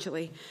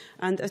financially.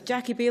 And as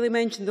Jackie Baillie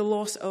mentioned, the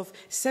loss of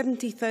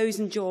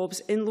 70,000 jobs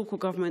in local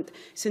government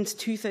since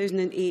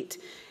 2008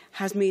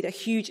 has made a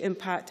huge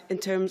impact in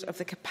terms of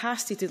the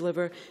capacity to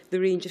deliver the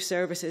range of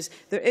services.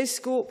 There is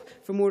scope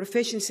for more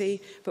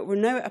efficiency, but we're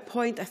now at a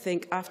point, I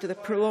think, after the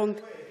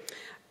prolonged...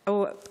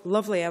 Oh,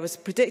 lovely. I was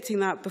predicting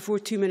that before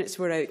 2 minutes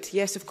were out.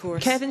 Yes, of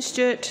course. Kevin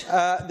Stewart.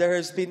 There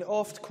has been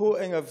oft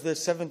quoting of the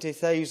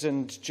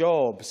 70,000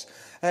 jobs.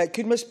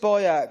 Could Ms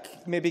Boyack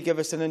maybe give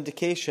us an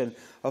indication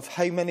of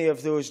how many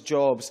of those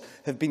jobs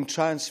have been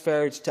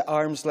transferred to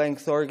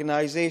arm's-length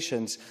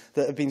organisations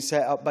that have been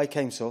set up by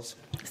councils?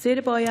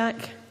 Sarah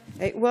Boyack.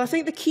 Well, I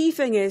think the key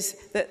thing is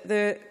that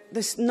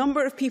this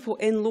number of people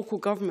in local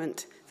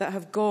government that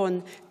have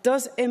gone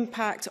does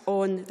impact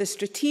on the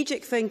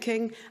strategic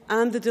thinking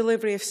and the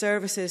delivery of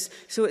services.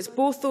 So it's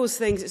both those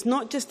things. It's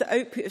not just the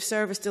output of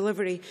service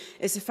delivery.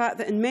 It's the fact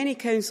that in many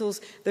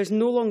councils there's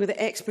no longer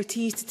the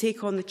expertise to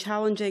take on the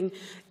challenging,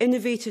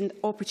 innovative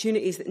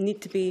opportunities that need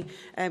to be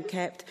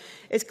kept.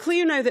 It's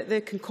clear now that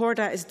the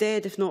Concordat is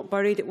dead, if not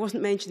buried. It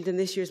wasn't mentioned in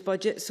this year's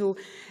budget. So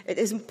it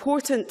is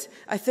important,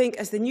 I think,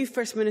 as the new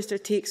First Minister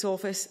takes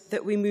office,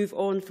 that we move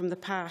on from the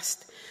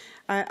past.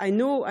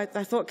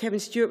 I thought Kevin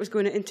Stewart was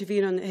going to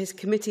intervene on his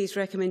committee's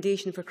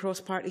recommendation for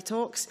cross-party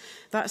talks.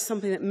 That's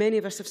something that many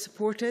of us have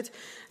supported.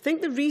 I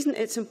think the reason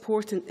it's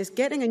important is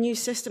getting a new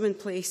system in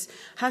place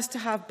has to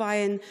have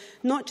buy-in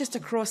not just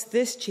across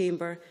this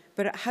chamber,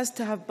 but it has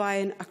to have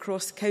buy-in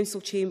across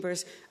council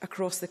chambers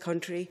across the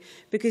country.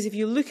 Because if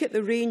you look at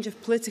the range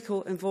of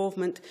political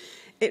involvement,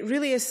 it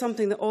really is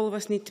something that all of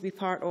us need to be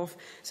part of.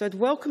 So I'd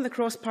welcome the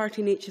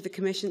cross-party nature of the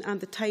Commission and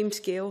the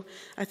timescale.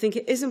 I think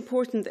it is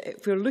important that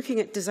if we're looking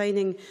at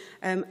designing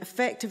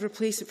effective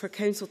replacement for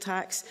council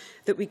tax,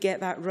 that we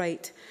get that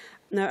right.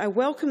 Now, I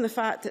welcome the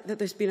fact that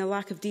there's been a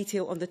lack of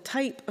detail on the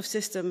type of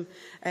system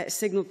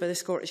signalled by the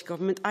Scottish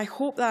Government. I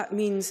hope that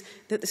means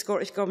that the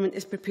Scottish Government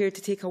is prepared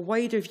to take a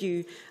wider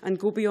view and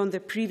go beyond their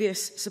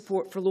previous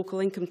support for local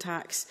income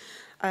tax.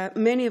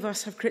 Many of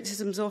us have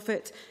criticisms of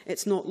it.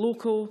 It's not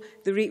local.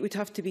 The rate would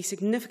have to be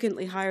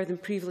significantly higher than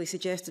previously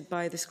suggested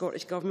by the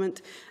Scottish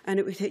Government, and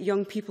it would hit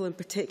young people in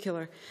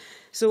particular.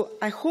 So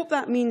I hope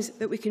that means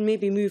that we can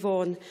maybe move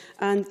on.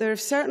 And there have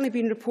certainly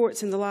been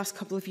reports in the last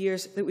couple of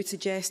years that would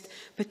suggest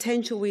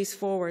potential ways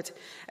forward.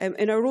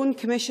 In our own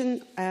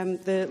commission,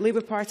 the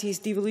Labour Party's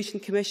Devolution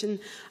Commission,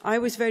 I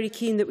was very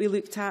keen that we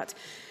looked at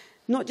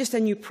not just a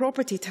new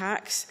property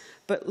tax,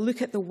 but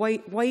look at the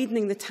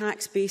widening the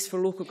tax base for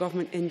local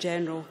government in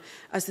general.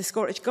 As the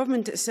Scottish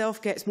Government itself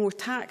gets more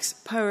tax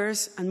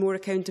powers and more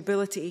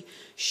accountability,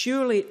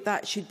 surely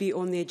that should be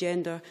on the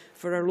agenda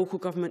for our local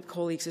government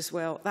colleagues as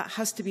well. That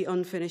has to be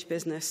unfinished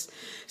business.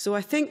 So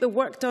I think the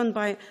work done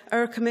by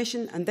our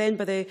Commission and then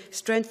by the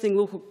Strengthening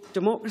Local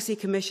Democracy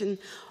Commission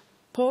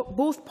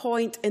both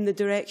point in the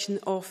direction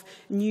of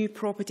new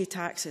property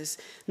taxes.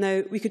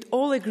 Now, we could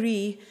all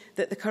agree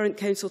that the current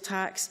council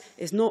tax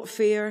is not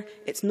fair,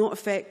 it's not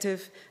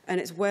effective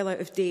and it's well out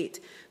of date.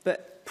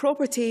 But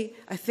property,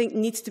 I think,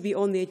 needs to be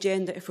on the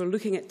agenda if we're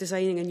looking at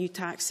designing a new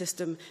tax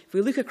system. If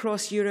we look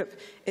across Europe,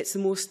 it's the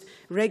most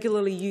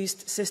regularly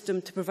used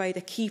system to provide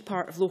a key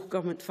part of local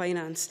government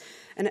finance.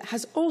 And it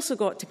has also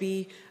got to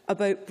be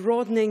about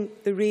broadening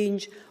the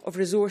range of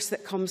resource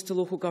that comes to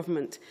local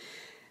government.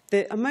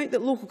 The amount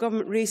that local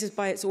government raises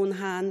by its own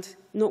hand,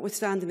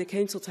 notwithstanding the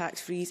council tax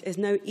freeze, is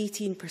now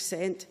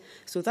 18%.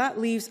 So that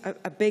leaves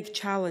a big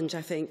challenge,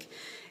 I think.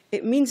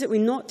 It means that we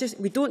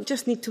don't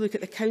just need to look at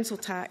the council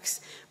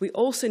tax, we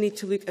also need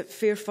to look at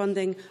fair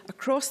funding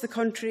across the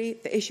country,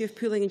 the issue of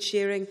pooling and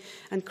sharing,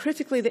 and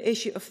critically the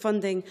issue of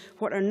funding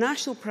what are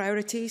national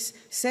priorities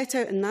set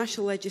out in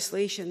national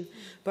legislation,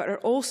 but are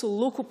also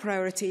local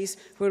priorities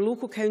where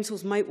local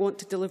councils might want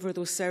to deliver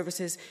those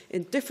services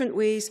in different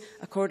ways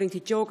according to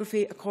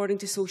geography, according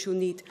to social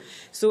need.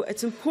 So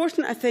it's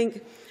important, I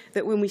think,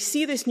 that when we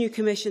see this new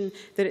Commission,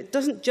 that it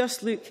doesn't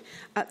just look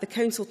at the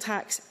council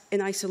tax in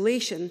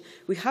isolation.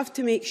 We have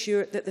to make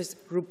sure that there's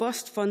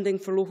robust funding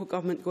for local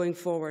government going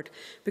forward,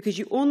 because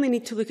you only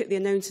need to look at the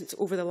announcements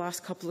over the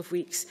last couple of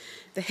weeks.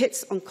 The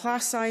hits on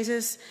class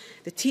sizes,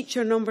 the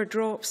teacher number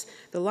drops,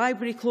 the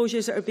library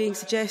closures that are being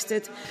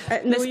suggested.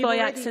 Ms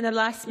Boyax, in the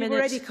last minute. You've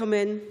already come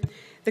in.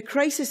 The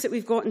crisis that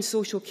we've got in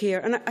social care,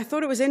 and I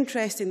thought it was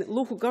interesting that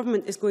local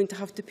government is going to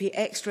have to pay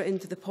extra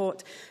into the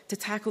pot to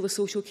tackle the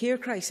social care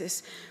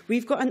crisis.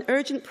 We've got an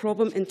urgent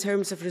problem in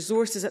terms of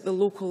resources at the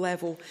local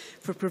level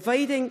for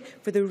providing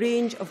for the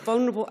range of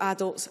vulnerable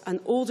adults and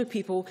older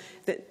people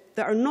that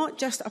are not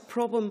just a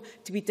problem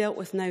to be dealt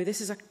with now. This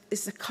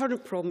is a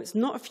current problem. It's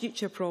not a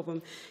future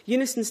problem.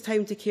 Unison's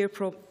Time to Care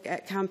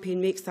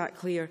campaign makes that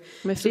clear.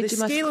 So the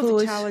scale of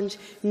the challenge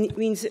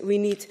means that we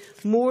need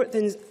more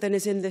than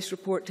is in this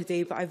report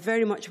today, but I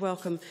very much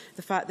welcome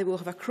the fact that we'll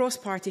have a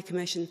cross-party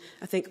commission.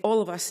 I think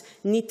all of us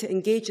need to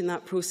engage in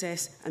that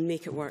process and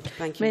make it work.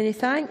 Thank you. Many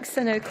thanks.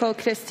 I now call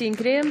Christine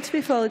Graham to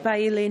be followed by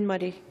Elaine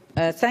Murray.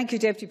 Thank you,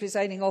 Deputy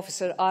Presiding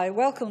Officer. I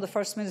welcome the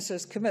First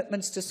Minister's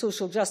commitments to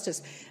social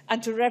justice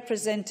and to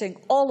representing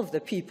all of the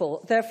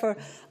people. Therefore,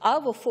 I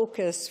will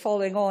focus,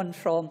 following on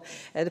from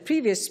the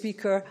previous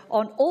speaker,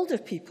 on older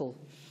people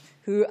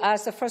who,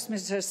 as the First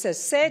Minister has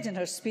said in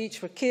her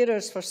speech, were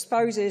carers for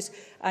spouses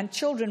and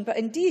children, but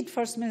indeed,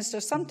 First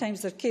Minister,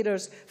 sometimes they're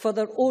carers for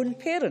their own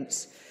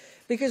parents.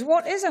 Because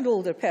what is an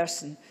older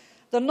person?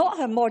 They're not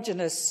a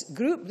homogenous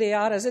group. They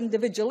are as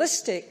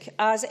individualistic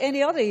as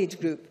any other age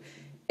group.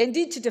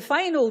 Indeed, to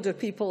define older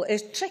people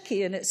is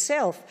tricky in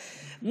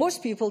itself.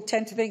 Most people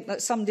tend to think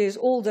that somebody is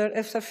older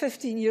if they're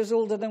 15 years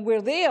older than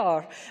where they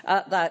are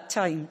at that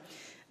time.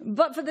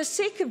 But for the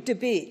sake of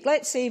debate,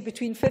 let's say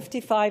between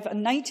 55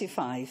 and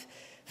 95,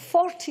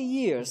 40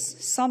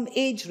 years, some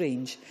age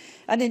range.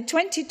 And in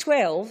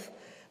 2012,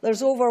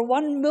 there's over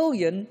 1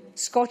 million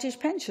Scottish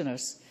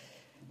pensioners.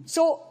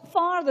 So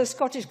far, the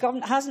Scottish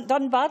Government hasn't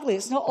done badly.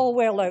 It's not all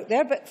well out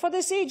there, but for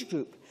this age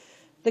group,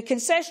 the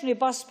concessionary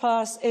bus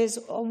pass is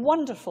a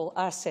wonderful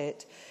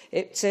asset.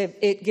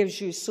 It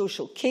gives you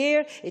social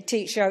care, it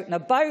takes you out and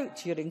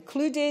about, you're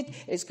included,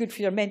 it's good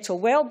for your mental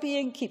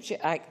well-being, keeps you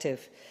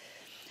active.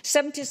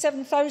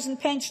 77,000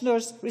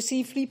 pensioners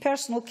receive free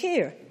personal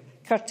care,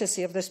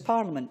 courtesy of this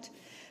Parliament.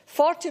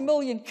 40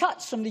 million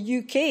cuts from the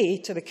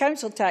UK to the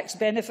council tax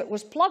benefit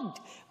was plugged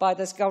by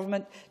this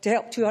government to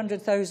help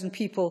 200,000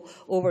 people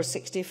over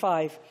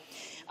 65.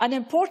 And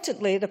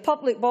importantly, the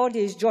Public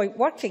Bodies Joint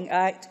Working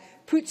Act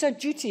puts a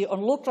duty on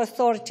local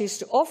authorities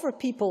to offer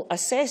people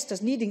assessed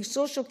as needing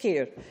social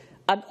care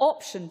an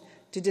option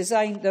to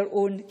design their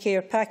own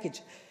care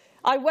package.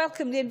 I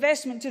welcome the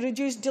investment to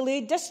reduce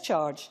delayed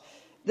discharge.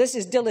 This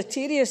is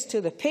deleterious to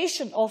the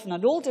patient, often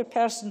an older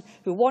person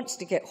who wants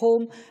to get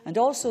home, and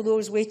also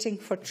those waiting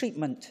for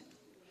treatment.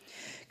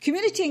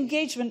 Community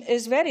engagement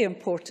is very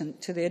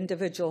important to the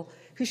individual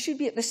who should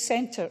be at the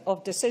centre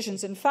of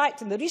decisions. In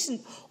fact, in the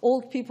recent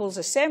Old People's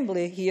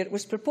Assembly here, it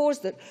was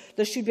proposed that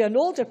there should be an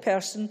older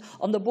person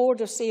on the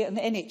board of, say, an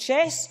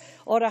NHS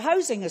or a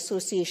housing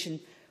association.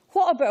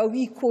 What about a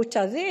wee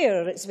quota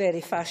there? It's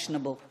very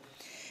fashionable.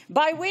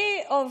 By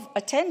way of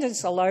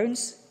attendance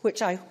allowance,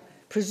 which I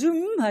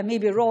presume, I may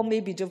be wrong,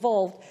 may be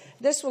devolved,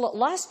 this will at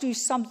last do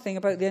something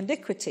about the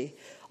iniquity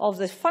of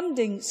the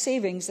funding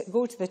savings that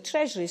go to the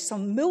Treasury,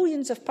 some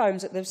millions of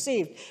pounds that they've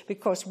saved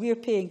because we're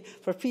paying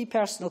for free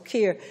personal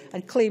care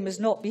and claim is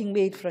not being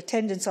made for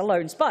attendance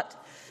allowance.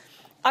 But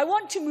I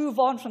want to move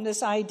on from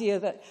this idea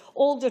that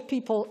older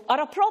people are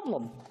a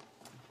problem.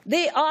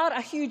 They are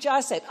a huge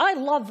asset. I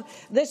love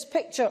this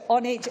picture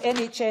on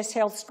NHS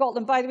Health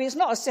Scotland. By the way, it's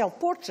not a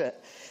self-portrait,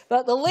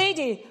 but the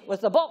lady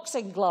with the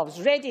boxing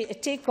gloves ready to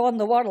take on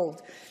the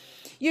world.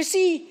 You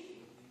see,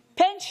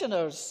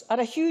 pensioners are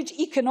a huge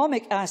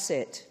economic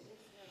asset.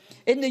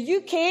 In the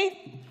UK,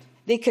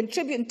 they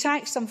contribute in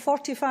tax some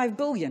 £45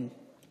 billion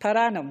per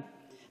annum.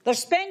 Their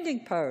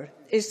spending power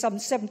is some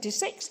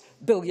 £76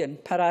 billion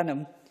per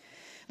annum.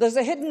 There's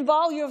a hidden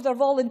value of their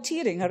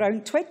volunteering,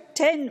 around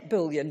 £10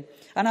 billion,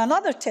 and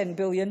another £10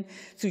 billion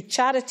through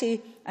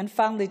charity and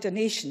family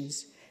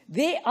donations.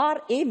 They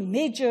are a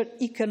major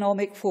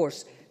economic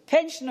force.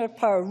 Pensioner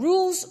power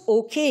rules,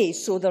 okay,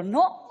 so they're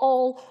not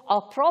all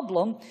a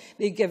problem.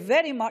 They give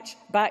very much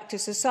back to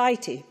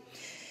society.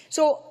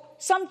 So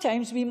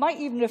sometimes we might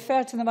even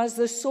refer to them as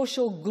the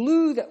social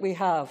glue that we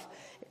have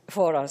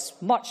for us,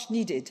 much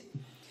needed.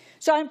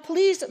 So I'm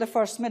pleased that the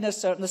First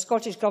Minister and the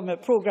Scottish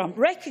Government programme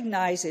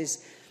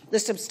recognises the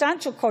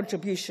substantial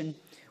contribution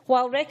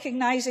while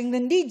recognising the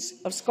needs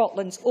of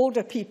Scotland's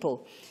older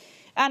people.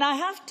 And I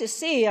have to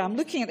say, I'm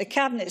looking at the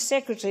Cabinet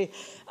Secretary,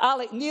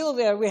 Alec Neil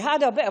there, we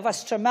had a bit of a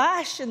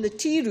stramash in the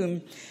tea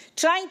room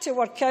trying to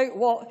work out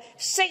what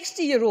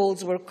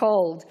 60-year-olds were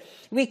called.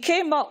 We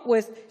came up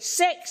with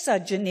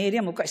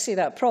sexagenarian, I've got to say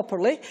that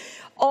properly,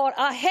 or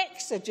a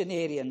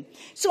hexagenarian.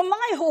 So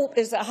my hope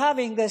is that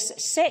having this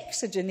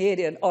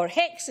sexagenarian or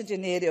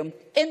hexagenarian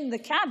in the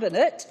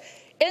Cabinet,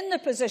 in the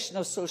position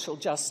of social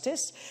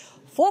justice,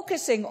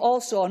 focusing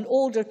also on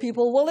older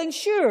people will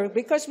ensure,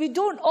 because we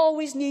don't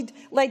always need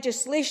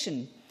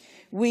legislation,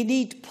 we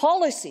need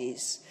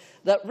policies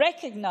that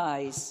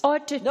recognise...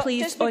 Order,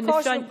 please, on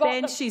the front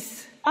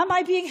benches. Am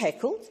I being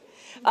heckled?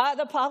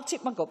 I'll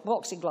take my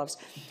boxing gloves.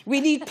 We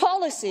need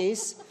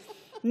policies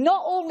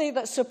not only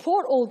that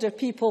support older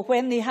people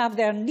when they have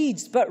their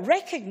needs, but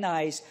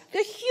recognise the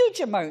huge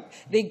amount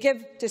they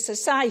give to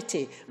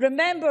society.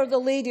 Remember the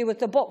lady with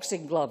the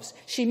boxing gloves.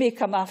 She may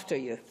come after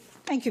you.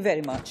 Thank you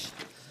very much.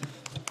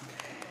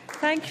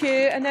 Thank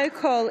you. I now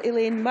call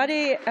Elaine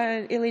Murray,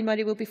 and Elaine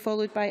Murray will be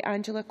followed by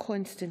Angela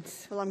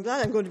Constance. Well, I'm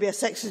glad I'm going to be a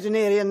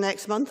sexagenarian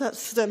next month.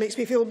 That makes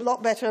me feel a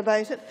lot better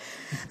about it.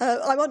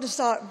 I want to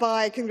start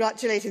by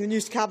congratulating the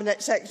new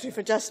Cabinet Secretary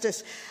for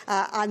Justice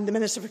and the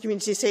Minister for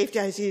Community Safety,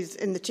 as he's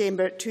in the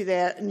Chamber, to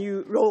their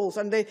new roles.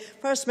 And the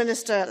First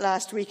Minister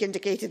last week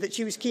indicated that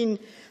she was keen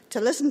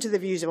to listen to the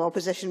views of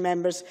opposition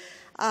members,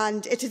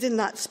 and it is in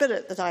that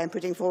spirit that I am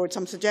putting forward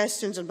some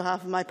suggestions on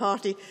behalf of my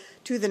party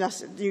to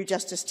the new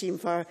Justice team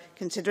for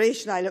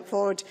consideration. I look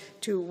forward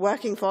to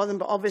working for them,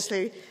 but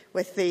obviously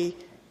with the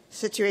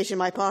situation in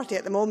my party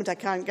at the moment, I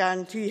can't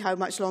guarantee how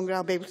much longer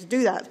I'll be able to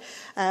do that,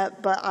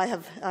 but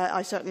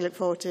I certainly look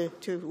forward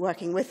to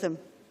working with them.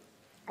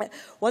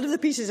 One of the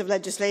pieces of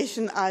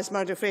legislation, as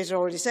Murdo Fraser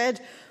already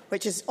said,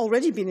 which has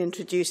already been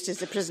introduced, is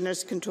the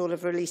Prisoners' Control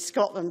of Release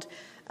Scotland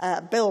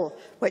bill,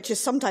 which is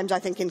sometimes, I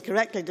think,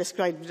 incorrectly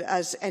described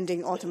as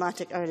ending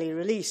automatic early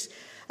release.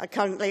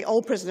 Currently,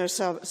 all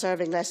prisoners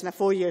serving less than a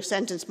 4-year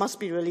sentence must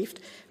be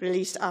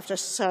released after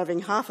serving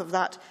half of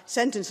that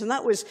sentence, and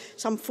that was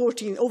some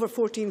over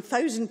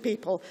 14,000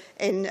 people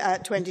in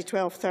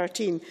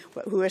 2012-13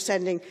 who were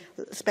serving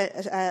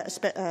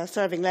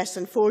less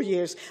than 4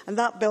 years, and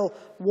that bill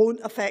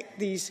won't affect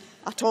these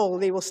at all.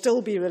 They will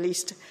still be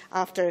released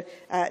after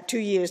 2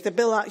 years. The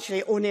bill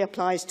actually only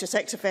applies to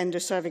sex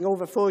offenders serving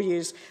over 4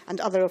 years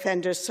and other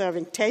offenders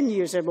serving 10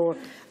 years or more,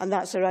 and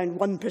that's around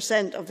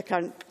 1% of the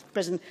current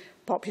prison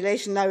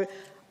population. Now,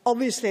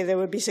 obviously, there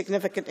would be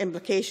significant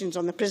implications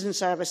on the prison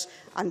service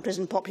and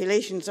prison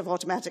populations if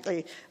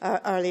automatically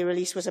early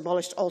release was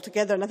abolished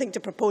altogether. And I think to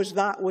propose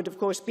that would, of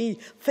course, be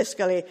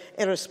fiscally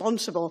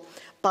irresponsible.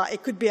 But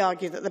it could be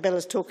argued that the bill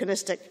is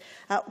tokenistic.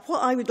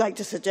 What I would like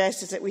to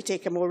suggest is that we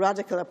take a more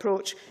radical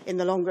approach in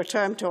the longer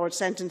term towards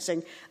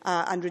sentencing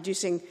and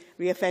reducing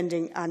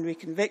reoffending and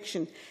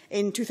reconviction.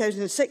 In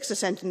 2006, the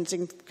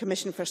Sentencing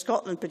Commission for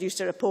Scotland produced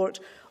a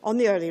report on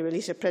the early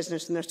release of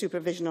prisoners and their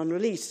supervision on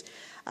release.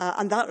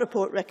 And that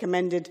report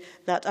recommended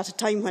that at a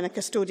time when a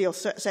custodial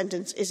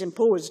sentence is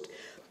imposed,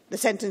 the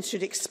sentence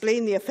should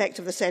explain the effect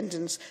of the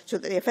sentence so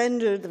that the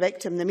offender, the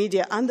victim, the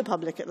media and the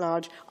public at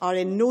large are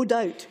in no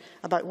doubt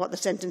about what the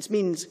sentence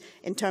means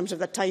in terms of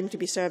the time to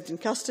be served in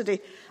custody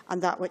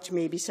and that which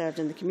may be served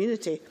in the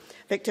community.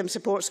 Victim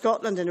Support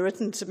Scotland, in a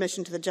written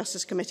submission to the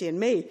Justice Committee in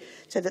May,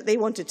 said that they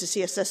wanted to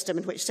see a system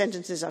in which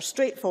sentences are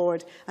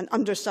straightforward and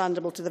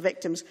understandable to the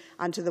victims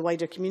and to the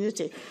wider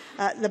community.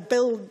 The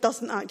bill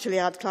doesn't actually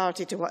add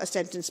clarity to what a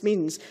sentence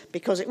means,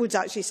 because it would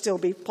actually still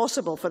be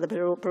possible for the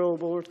Parole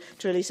Board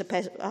to release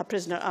a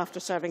prisoner after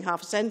serving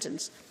half a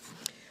sentence.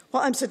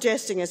 What I'm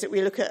suggesting is that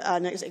we look at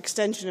an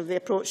extension of the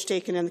approach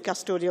taken in the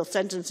Custodial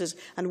Sentences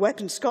and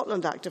Weapons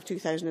Scotland Act of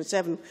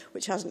 2007,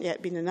 which hasn't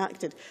yet been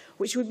enacted,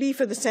 which would be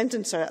for the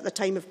sentencer at the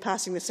time of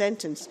passing the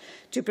sentence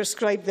to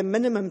prescribe the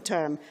minimum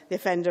term the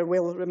offender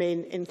will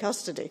remain in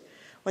custody.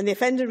 When the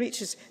offender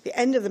reaches the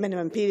end of the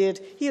minimum period,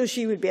 he or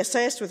she would be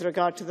assessed with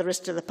regard to the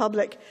risk to the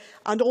public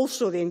and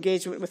also the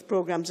engagement with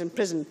programmes in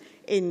prison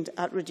aimed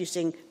at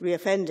reducing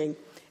reoffending.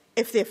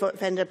 If the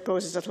offender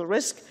poses little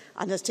risk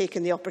and has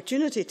taken the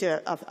opportunity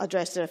to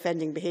address their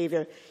offending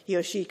behaviour, he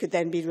or she could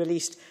then be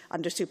released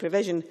under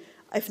supervision.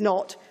 If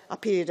not, a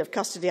period of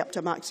custody up to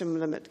a maximum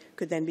limit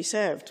could then be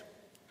served.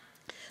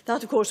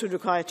 That, of course, would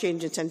require a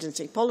change in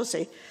sentencing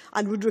policy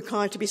and would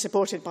require to be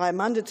supported by a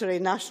mandatory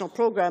national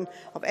programme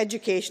of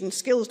education,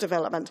 skills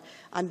development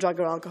and drug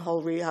or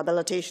alcohol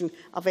rehabilitation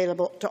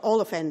available to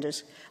all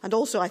offenders. And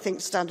also, I think,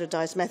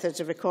 standardised methods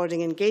of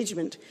recording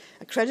engagement,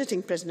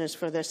 accrediting prisoners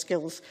for their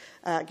skills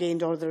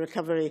gained or the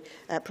recovery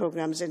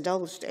programmes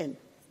indulged in.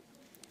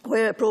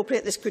 Where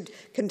appropriate, this could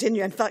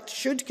continue, in fact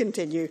should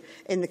continue,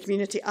 in the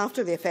community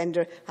after the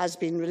offender has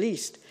been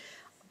released.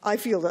 I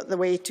feel that the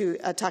way to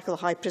tackle a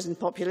high prison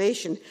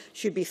population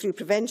should be through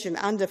prevention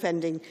and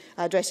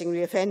addressing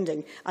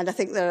reoffending, and I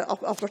think there are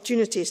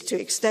opportunities to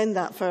extend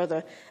that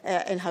further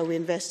in how we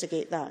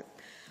investigate that.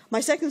 My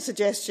second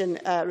suggestion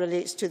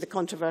relates to the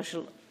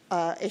controversial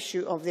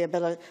issue of the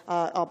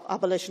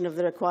abolition of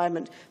the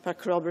requirement for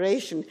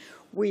corroboration.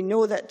 We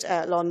know that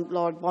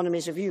Lord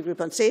Bonamy's review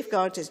group on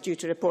safeguards is due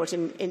to report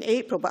in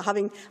April, but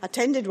having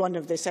attended one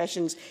of the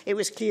sessions, it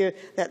was clear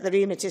that the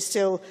remit is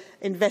still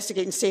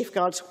investigating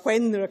safeguards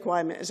when the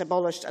requirement is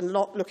abolished and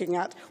not looking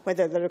at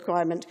whether the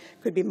requirement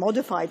could be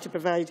modified to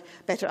provide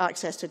better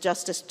access to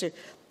justice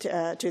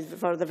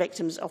for the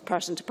victims of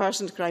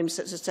person-to-person crimes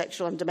such as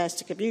sexual and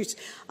domestic abuse.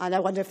 And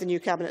I wonder if the new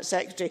Cabinet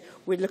Secretary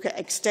would look at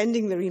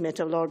extending the remit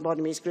of Lord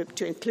Bonamy's group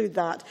to include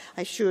that.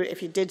 I'm sure if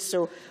he did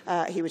so,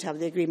 he would have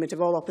the agreement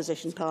of all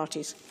opposition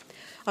parties.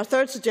 Our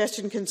third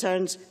suggestion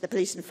concerns the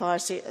Police and Fire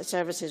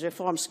Services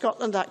Reform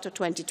Scotland Act of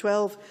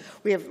 2012.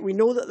 We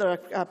know that there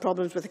are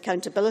problems with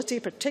accountability,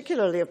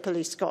 particularly of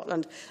Police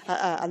Scotland,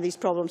 and these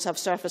problems have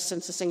surfaced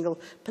since the single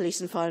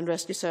Police and Fire and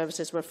Rescue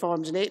Services were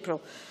formed in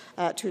April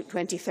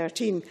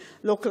 2013.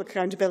 Local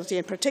accountability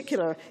in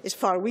particular is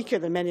far weaker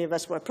than many of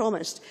us were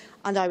promised,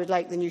 and I would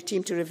like the new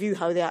team to review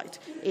how the Act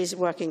is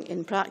working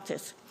in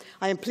practice.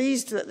 I am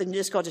pleased that the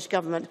new Scottish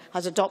Government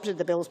has adopted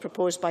the bills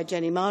proposed by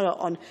Jenny Mara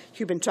on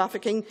human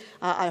trafficking.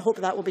 I hope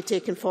that will be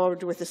taken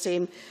forward with the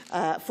same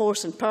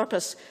force and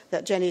purpose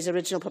that Jenny's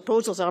original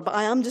proposals are, but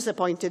I am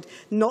disappointed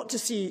not to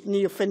see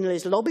Neil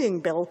Findlay's lobbying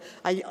bill.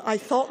 I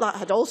thought that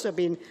had also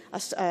been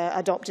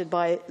adopted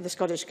by the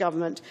Scottish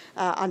Government,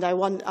 and I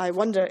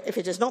wonder if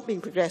it has not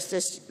been progressed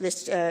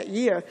this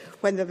year,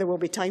 whether there will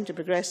be time to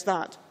progress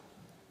that.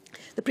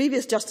 The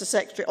previous Justice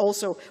Secretary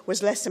also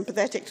was less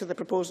sympathetic to the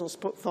proposals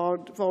put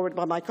forward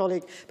by my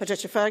colleague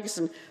Patricia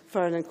Ferguson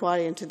for an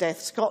inquiry into Death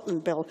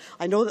Scotland bill.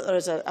 I know that there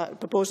is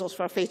proposals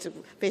for a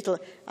fatal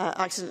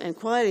accident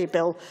inquiry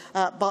bill,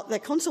 but the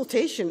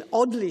consultation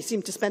oddly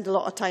seemed to spend a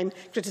lot of time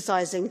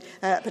criticising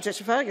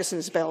Patricia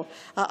Ferguson's bill.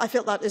 I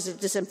felt that is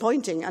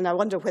disappointing, and I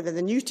wonder whether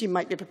the new team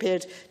might be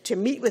prepared to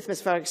meet with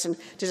Ms Ferguson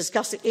to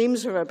discuss the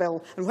aims of her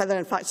bill and whether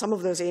in fact some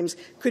of those aims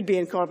could be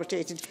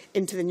incorporated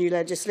into the new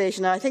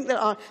legislation. I think there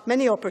are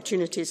many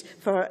opportunities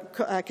for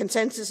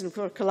consensus and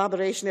for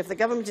collaboration. If the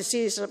Government is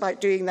serious about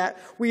doing that,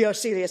 we are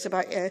serious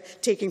about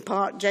taking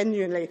part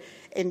genuinely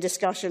in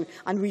discussion,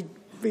 and we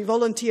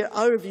volunteer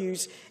our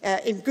views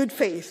in good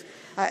faith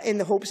in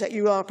the hopes that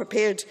you are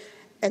prepared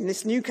in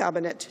this new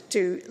Cabinet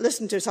to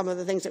listen to some of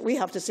the things that we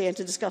have to say and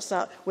to discuss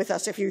that with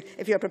us. If you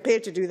are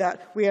prepared to do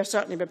that, we are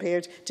certainly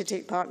prepared to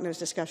take part in those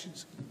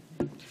discussions.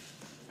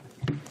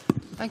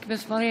 Thank you,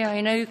 Ms Murray.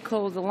 I now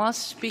call the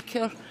last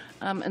speaker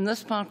in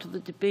this part of the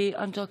debate,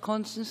 Angela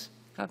Constance,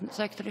 Cabinet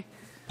Secretary.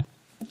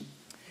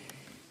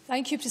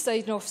 Thank you,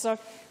 Presiding Officer.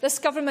 This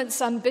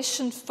Government's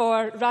ambition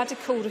for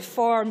radical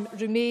reform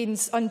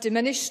remains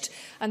undiminished,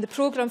 and the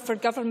programme for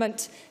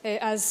government,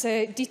 as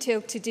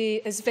detailed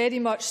today, is very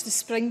much the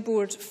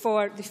springboard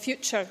for the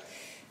future.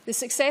 The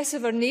success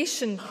of our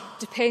nation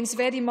depends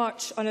very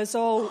much on us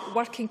all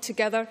working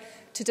together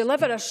to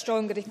deliver a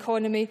stronger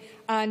economy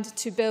and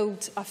to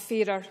build a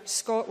fairer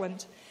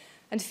Scotland.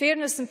 And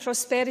fairness and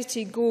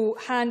prosperity go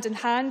hand in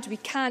hand. We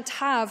can't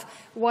have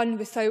one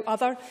without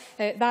other.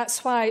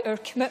 That's why our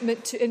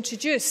commitment to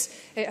introduce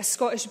a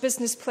Scottish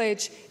Business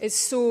Pledge is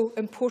so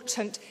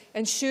important,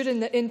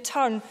 ensuring that in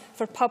turn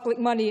for public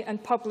money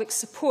and public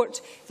support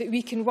that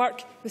we can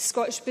work with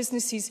Scottish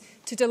businesses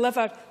to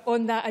deliver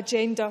on that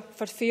agenda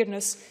for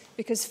fairness,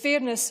 because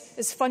fairness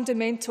is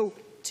fundamental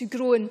to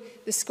growing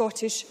the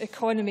Scottish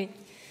economy.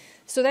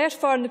 So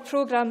therefore, in the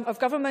programme of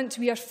government,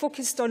 we are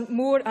focused on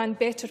more and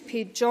better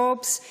paid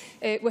jobs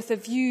with a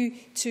view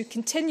to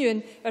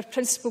continuing our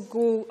principal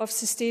goal of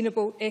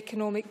sustainable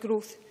economic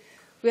growth.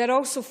 We are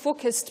also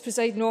focused,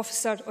 Presiding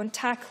Officer, on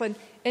tackling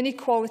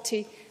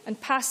inequality and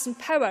passing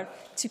power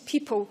to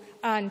people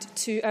and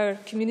to our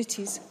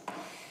communities.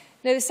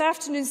 Now, this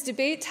afternoon's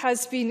debate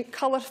has been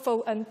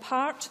colourful in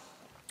part.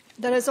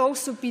 There has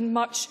also been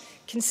much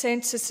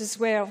consensus as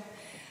well.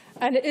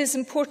 And it is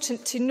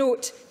important to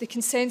note the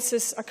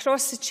consensus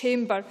across the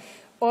Chamber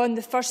on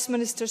the First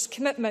Minister's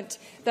commitment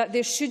that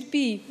there should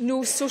be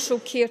no social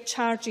care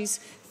charges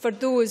for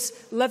those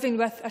living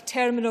with a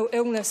terminal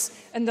illness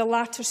in the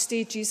latter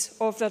stages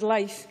of their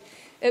life.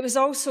 It was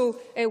also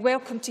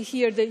welcome to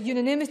hear the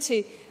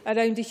unanimity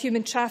around the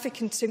Human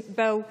Trafficking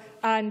Bill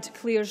and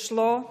Clare's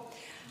Law.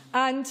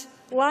 And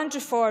land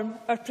reform,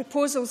 our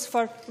proposals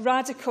for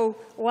radical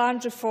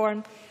land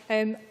reform,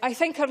 I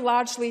think are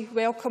largely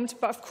welcomed,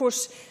 but of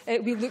course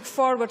we look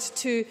forward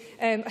to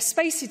a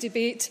spicy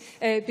debate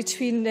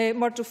between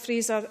Murdo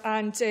Fraser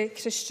and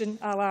Christian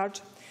Allard.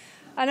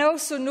 And I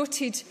also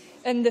noted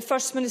in the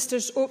First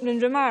Minister's opening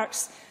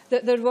remarks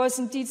that there was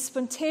indeed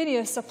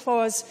spontaneous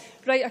applause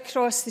right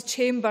across the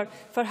chamber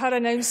for her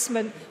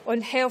announcement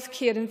on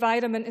healthcare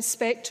environment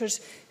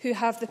inspectors who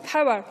have the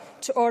power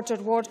to order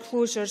ward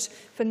closures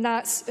when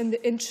that's in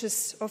the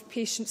interests of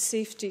patient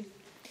safety.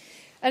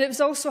 And it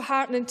was also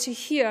heartening to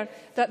hear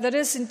that there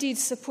is indeed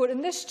support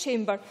in this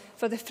chamber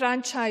for the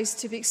franchise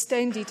to be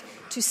extended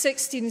to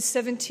 16 and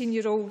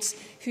 17-year-olds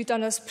who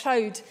done us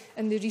proud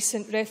in the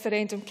recent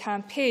referendum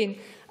campaign.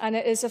 And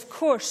it is, of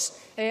course,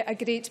 a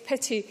great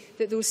pity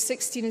that those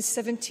 16 and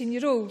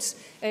 17-year-olds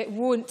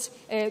won't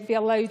be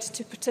allowed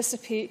to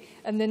participate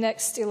in the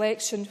next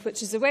election,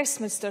 which is the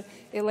Westminster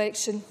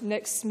election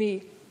next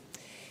May.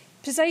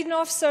 Presiding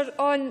Officer,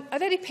 on a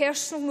very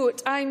personal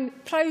note, I'm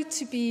proud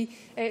to be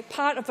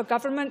part of a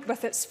government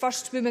with its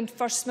first woman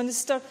First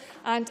Minister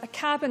and a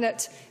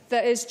cabinet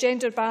that is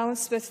gender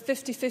balanced with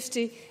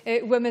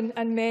 50-50 women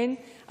and men.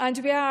 And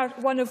we are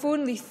one of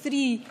only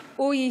 3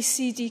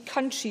 OECD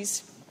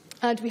countries,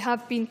 and we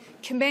have been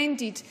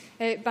commended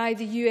by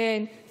the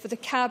UN for the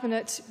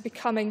cabinet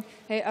becoming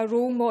a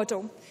role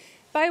model.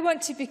 But I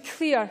want to be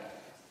clear,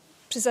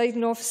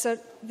 Presiding Officer,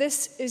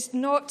 this is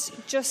not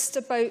just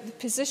about the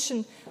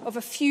position of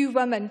a few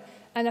women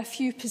in a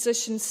few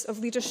positions of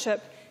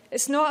leadership.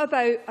 It's not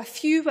about a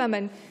few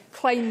women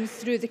climbing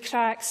through the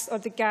cracks or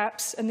the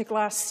gaps in the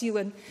glass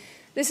ceiling.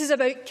 This is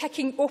about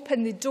kicking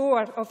open the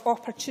door of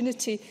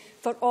opportunity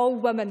for all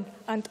women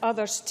and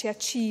others to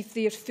achieve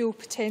their full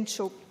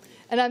potential.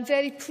 And I'm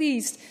very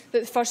pleased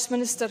that the First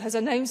Minister has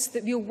announced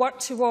that we will work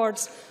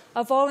towards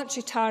a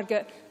voluntary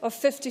target of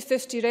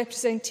 50-50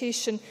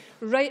 representation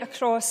right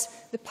across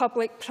the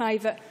public,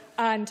 private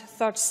and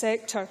third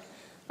sector.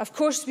 Of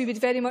course, we would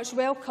very much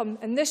welcome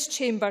in this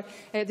chamber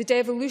the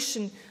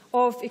devolution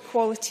of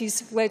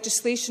equalities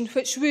legislation,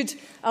 which would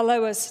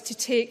allow us to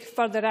take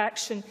further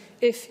action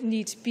if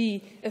need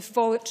be, if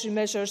voluntary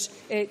measures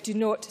do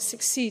not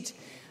succeed.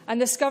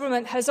 And this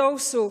government has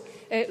also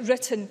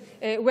written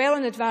well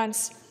in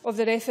advance of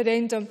the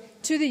referendum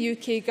to the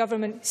UK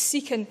Government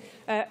seeking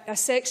a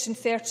Section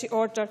 30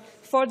 order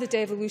for the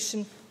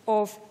devolution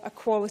of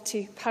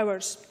equality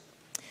powers.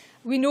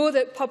 We know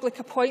that public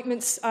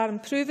appointments are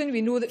improving.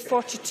 We know that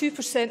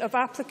 42% of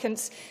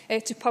applicants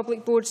to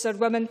public boards are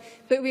women,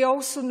 but we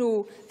also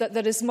know that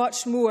there is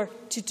much more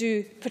to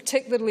do,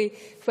 particularly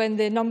when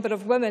the number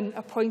of women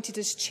appointed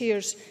as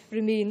chairs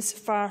remains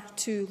far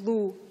too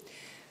low.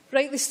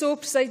 Rightly so,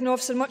 Presiding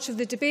Officer, much of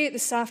the debate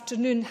this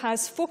afternoon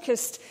has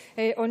focused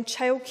on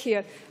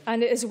childcare,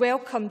 and it is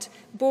welcomed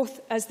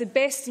both as the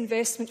best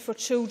investment for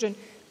children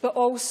but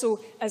also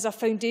as a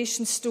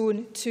foundation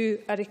stone to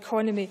our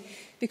economy.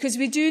 Because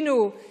we do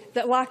know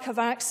that lack of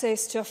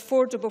access to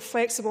affordable,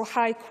 flexible,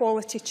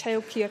 high-quality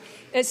childcare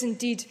is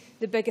indeed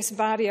the biggest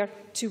barrier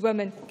to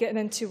women getting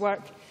into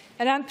work.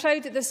 And I'm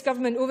proud that this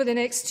government over the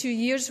next 2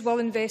 years will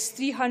invest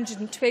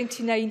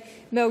 £329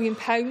 million,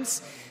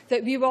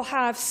 that we will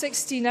have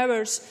 16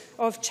 hours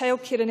of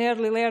childcare and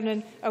early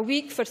learning a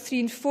week for 3-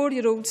 and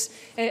 4-year-olds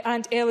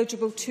and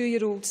eligible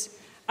 2-year-olds.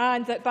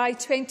 And that by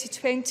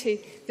 2020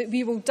 that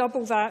we will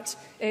double that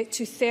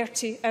to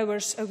 30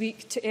 hours a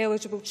week to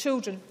eligible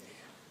children.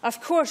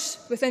 Of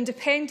course, with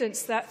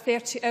independence, that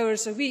 30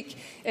 hours a week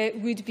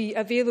would be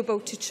available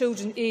to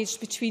children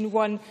aged between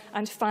 1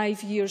 and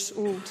 5 years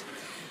old.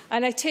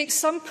 And I take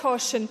some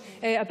caution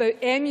about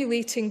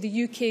emulating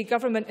the UK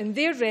Government and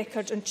their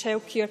record on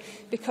childcare,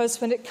 because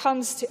when it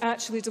comes to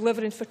actually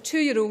delivering for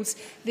 2-year-olds,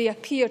 they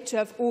appear to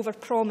have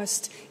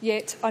over-promised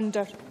yet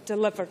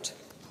under-delivered.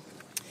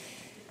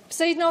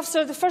 Presiding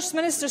Officer, the First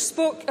Minister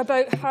spoke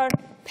about her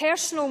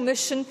personal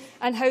mission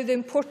and how the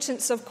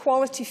importance of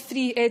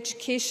quality-free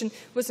education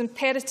was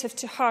imperative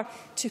to her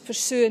to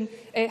pursuing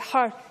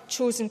her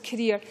chosen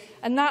career.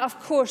 And that, of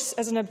course,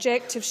 is an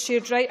objective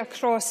shared right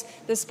across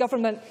this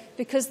government,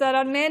 because there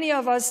are many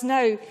of us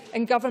now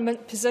in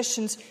government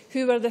positions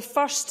who were the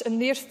first in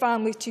their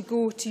family to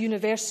go to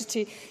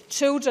university.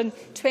 Children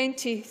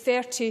 20,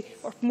 30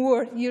 or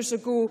more years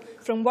ago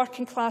from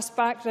working-class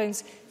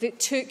backgrounds that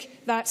took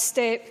that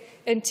step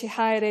into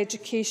higher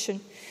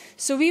education.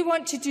 So we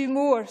want to do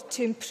more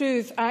to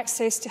improve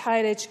access to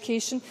higher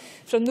education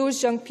from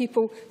those young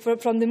people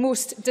from the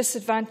most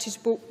disadvantaged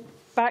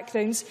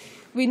backgrounds.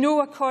 We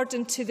know,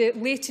 according to the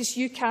latest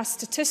UCAS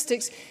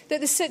statistics,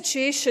 that the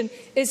situation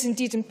is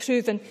indeed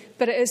improving,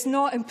 but it is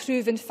not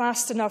improving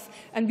fast enough,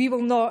 and we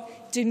will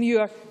not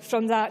demur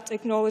from that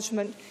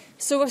acknowledgement.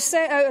 So we've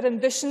set out our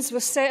ambitions,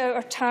 we've set out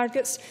our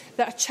targets,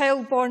 that a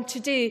child born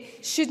today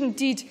should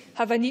indeed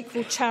have an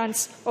equal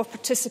chance of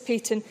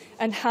participating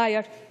in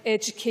higher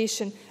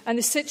education. And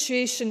the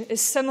situation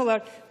is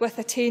similar with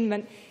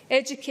attainment.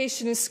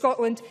 education in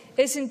Scotland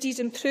is indeed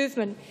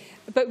improvement,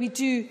 but we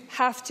do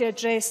have to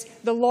address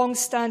the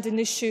long-standing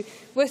issue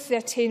with the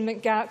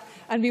attainment gap,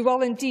 and we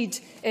will indeed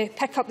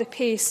pick up the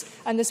pace,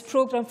 and this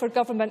programme for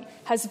government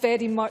has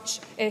very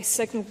much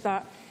signalled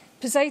that.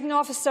 Presiding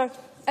Officer,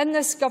 in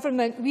this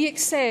government we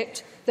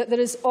accept that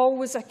there is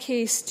always a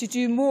case to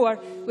do more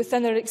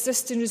within our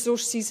existing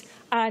resources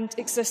and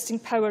existing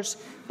powers,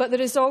 but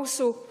there is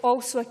also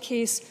a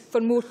case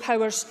for more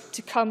powers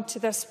to come to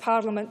this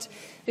Parliament,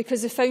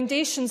 because the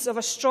foundations of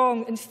a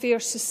strong and fair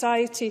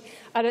society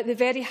are at the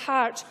very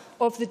heart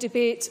of the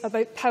debate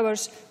about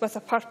powers with a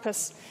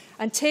purpose.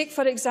 And take,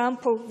 for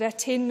example, the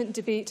attainment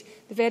debate.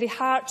 The very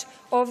heart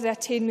of the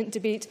attainment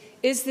debate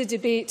is the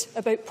debate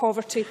about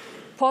poverty.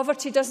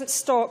 Poverty doesn't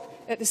stop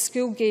at the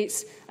school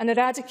gates, and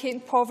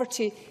eradicating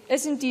poverty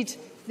is indeed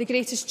the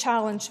greatest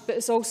challenge, but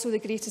is also the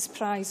greatest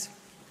prize.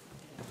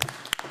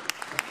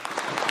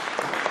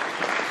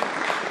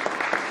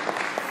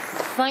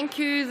 Thank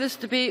you. This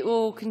debate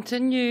will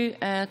continue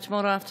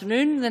tomorrow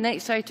afternoon. The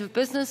next item of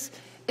business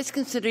is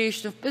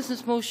consideration of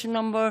business motion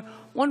number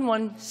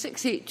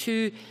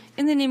 11682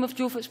 in the name of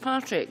Joe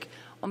Fitzpatrick.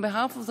 On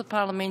behalf of the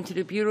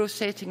Parliamentary Bureau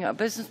setting up a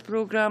business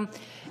programme,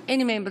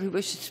 any member who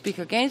wishes to speak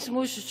against the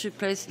motion should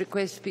press the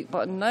request to speak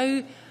button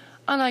now.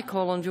 And I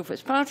call on Joe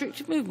Fitzpatrick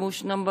to move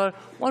motion number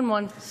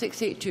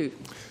 11682.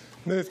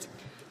 Moved.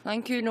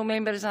 Thank you. No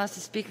member is asked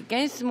to speak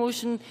against the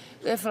motion.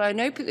 Therefore, I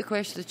now put the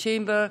question to the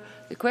Chamber.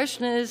 The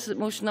question is that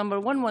motion number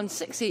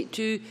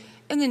 11682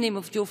 in the name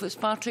of Joe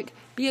Fitzpatrick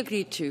be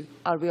agreed to.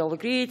 Are we all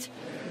agreed?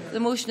 The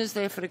motion is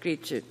therefore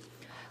agreed to.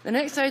 The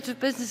next item of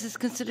business is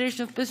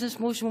consideration of business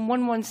motion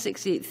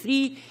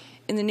 11683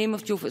 in the name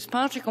of Joe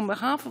Fitzpatrick on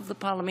behalf of the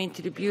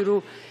Parliamentary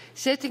Bureau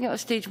setting out a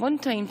stage 1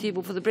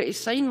 timetable for the British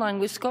Sign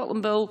Language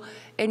Scotland Bill.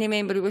 Any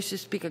member who wishes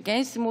to speak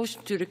against the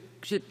motion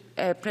should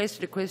press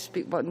the request to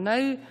speak button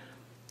now.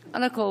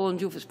 And I call on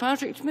Joe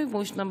Fitzpatrick to move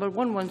motion number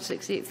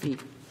 11683.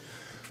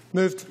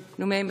 Moved.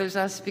 No member is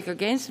asked to speak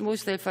against the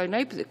motion. Therefore, I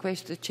now put the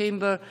question to the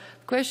Chamber.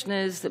 The question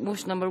is that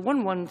motion number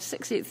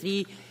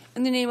 11683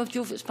 in the name of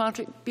Joe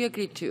Fitzpatrick be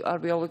agreed to. Are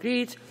we all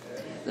agreed?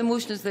 The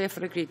motion is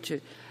therefore agreed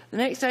to. The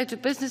next item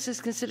of business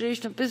is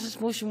consideration of business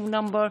motion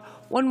number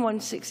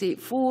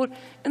 11684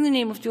 in the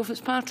name of Joe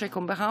Fitzpatrick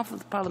on behalf of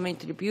the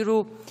Parliamentary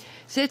Bureau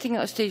setting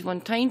out a stage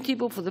 1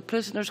 timetable for the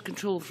Prisoners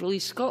Control of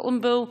Release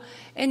Scotland Bill.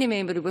 Any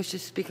member who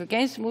wishes to speak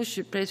against the motion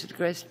should press the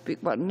request to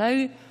speak button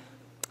now.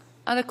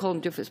 And I call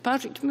on Joe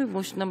Fitzpatrick to move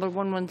motion number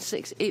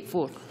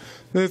 11684.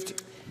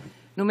 Moved.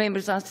 No member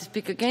is asked to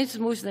speak against the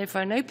motion.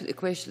 Therefore, I now put the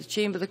question to the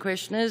Chamber. The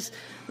question is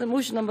that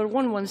motion number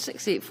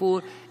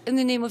 11684 in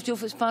the name of Joe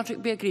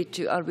Fitzpatrick be agreed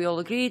to. Are we all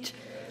agreed?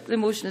 The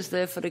motion is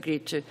therefore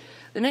agreed to.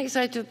 The next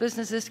item of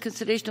business is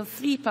consideration of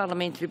 3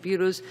 parliamentary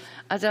bureaus.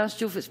 I'd ask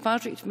Joe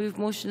Fitzpatrick to move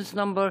motions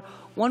number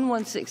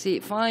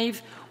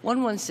 11685,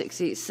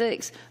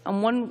 11686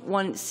 and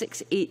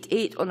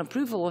 11688 on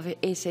approval of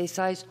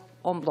SSIs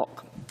en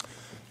bloc.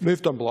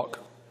 Moved en bloc.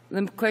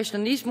 The question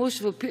on these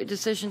motions will put a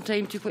decision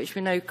time to which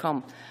we now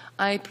come.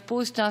 I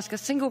propose to ask a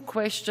single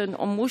question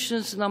on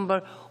motions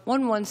number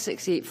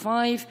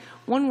 11685,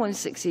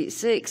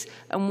 11686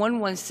 and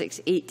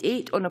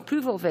 11688 on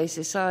approval of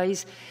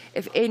SSIs.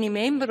 If any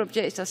member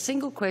objects to a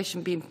single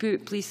question being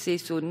put, please say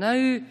so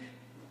now.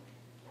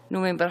 No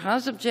member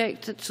has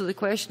objected, so the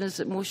question is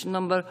that motion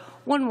number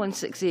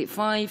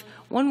 11685,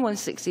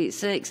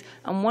 11686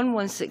 and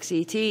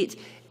 11688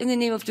 in the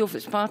name of Joe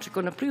Fitzpatrick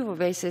on approval of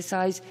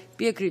SSIs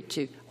be agreed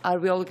to. Are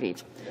we all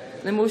agreed?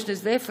 The motion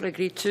is therefore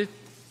agreed to.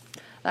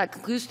 That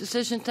concludes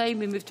decision time.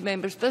 We move to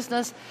members'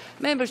 business.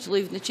 Members to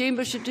leave the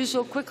chamber should do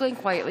so quickly and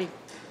quietly.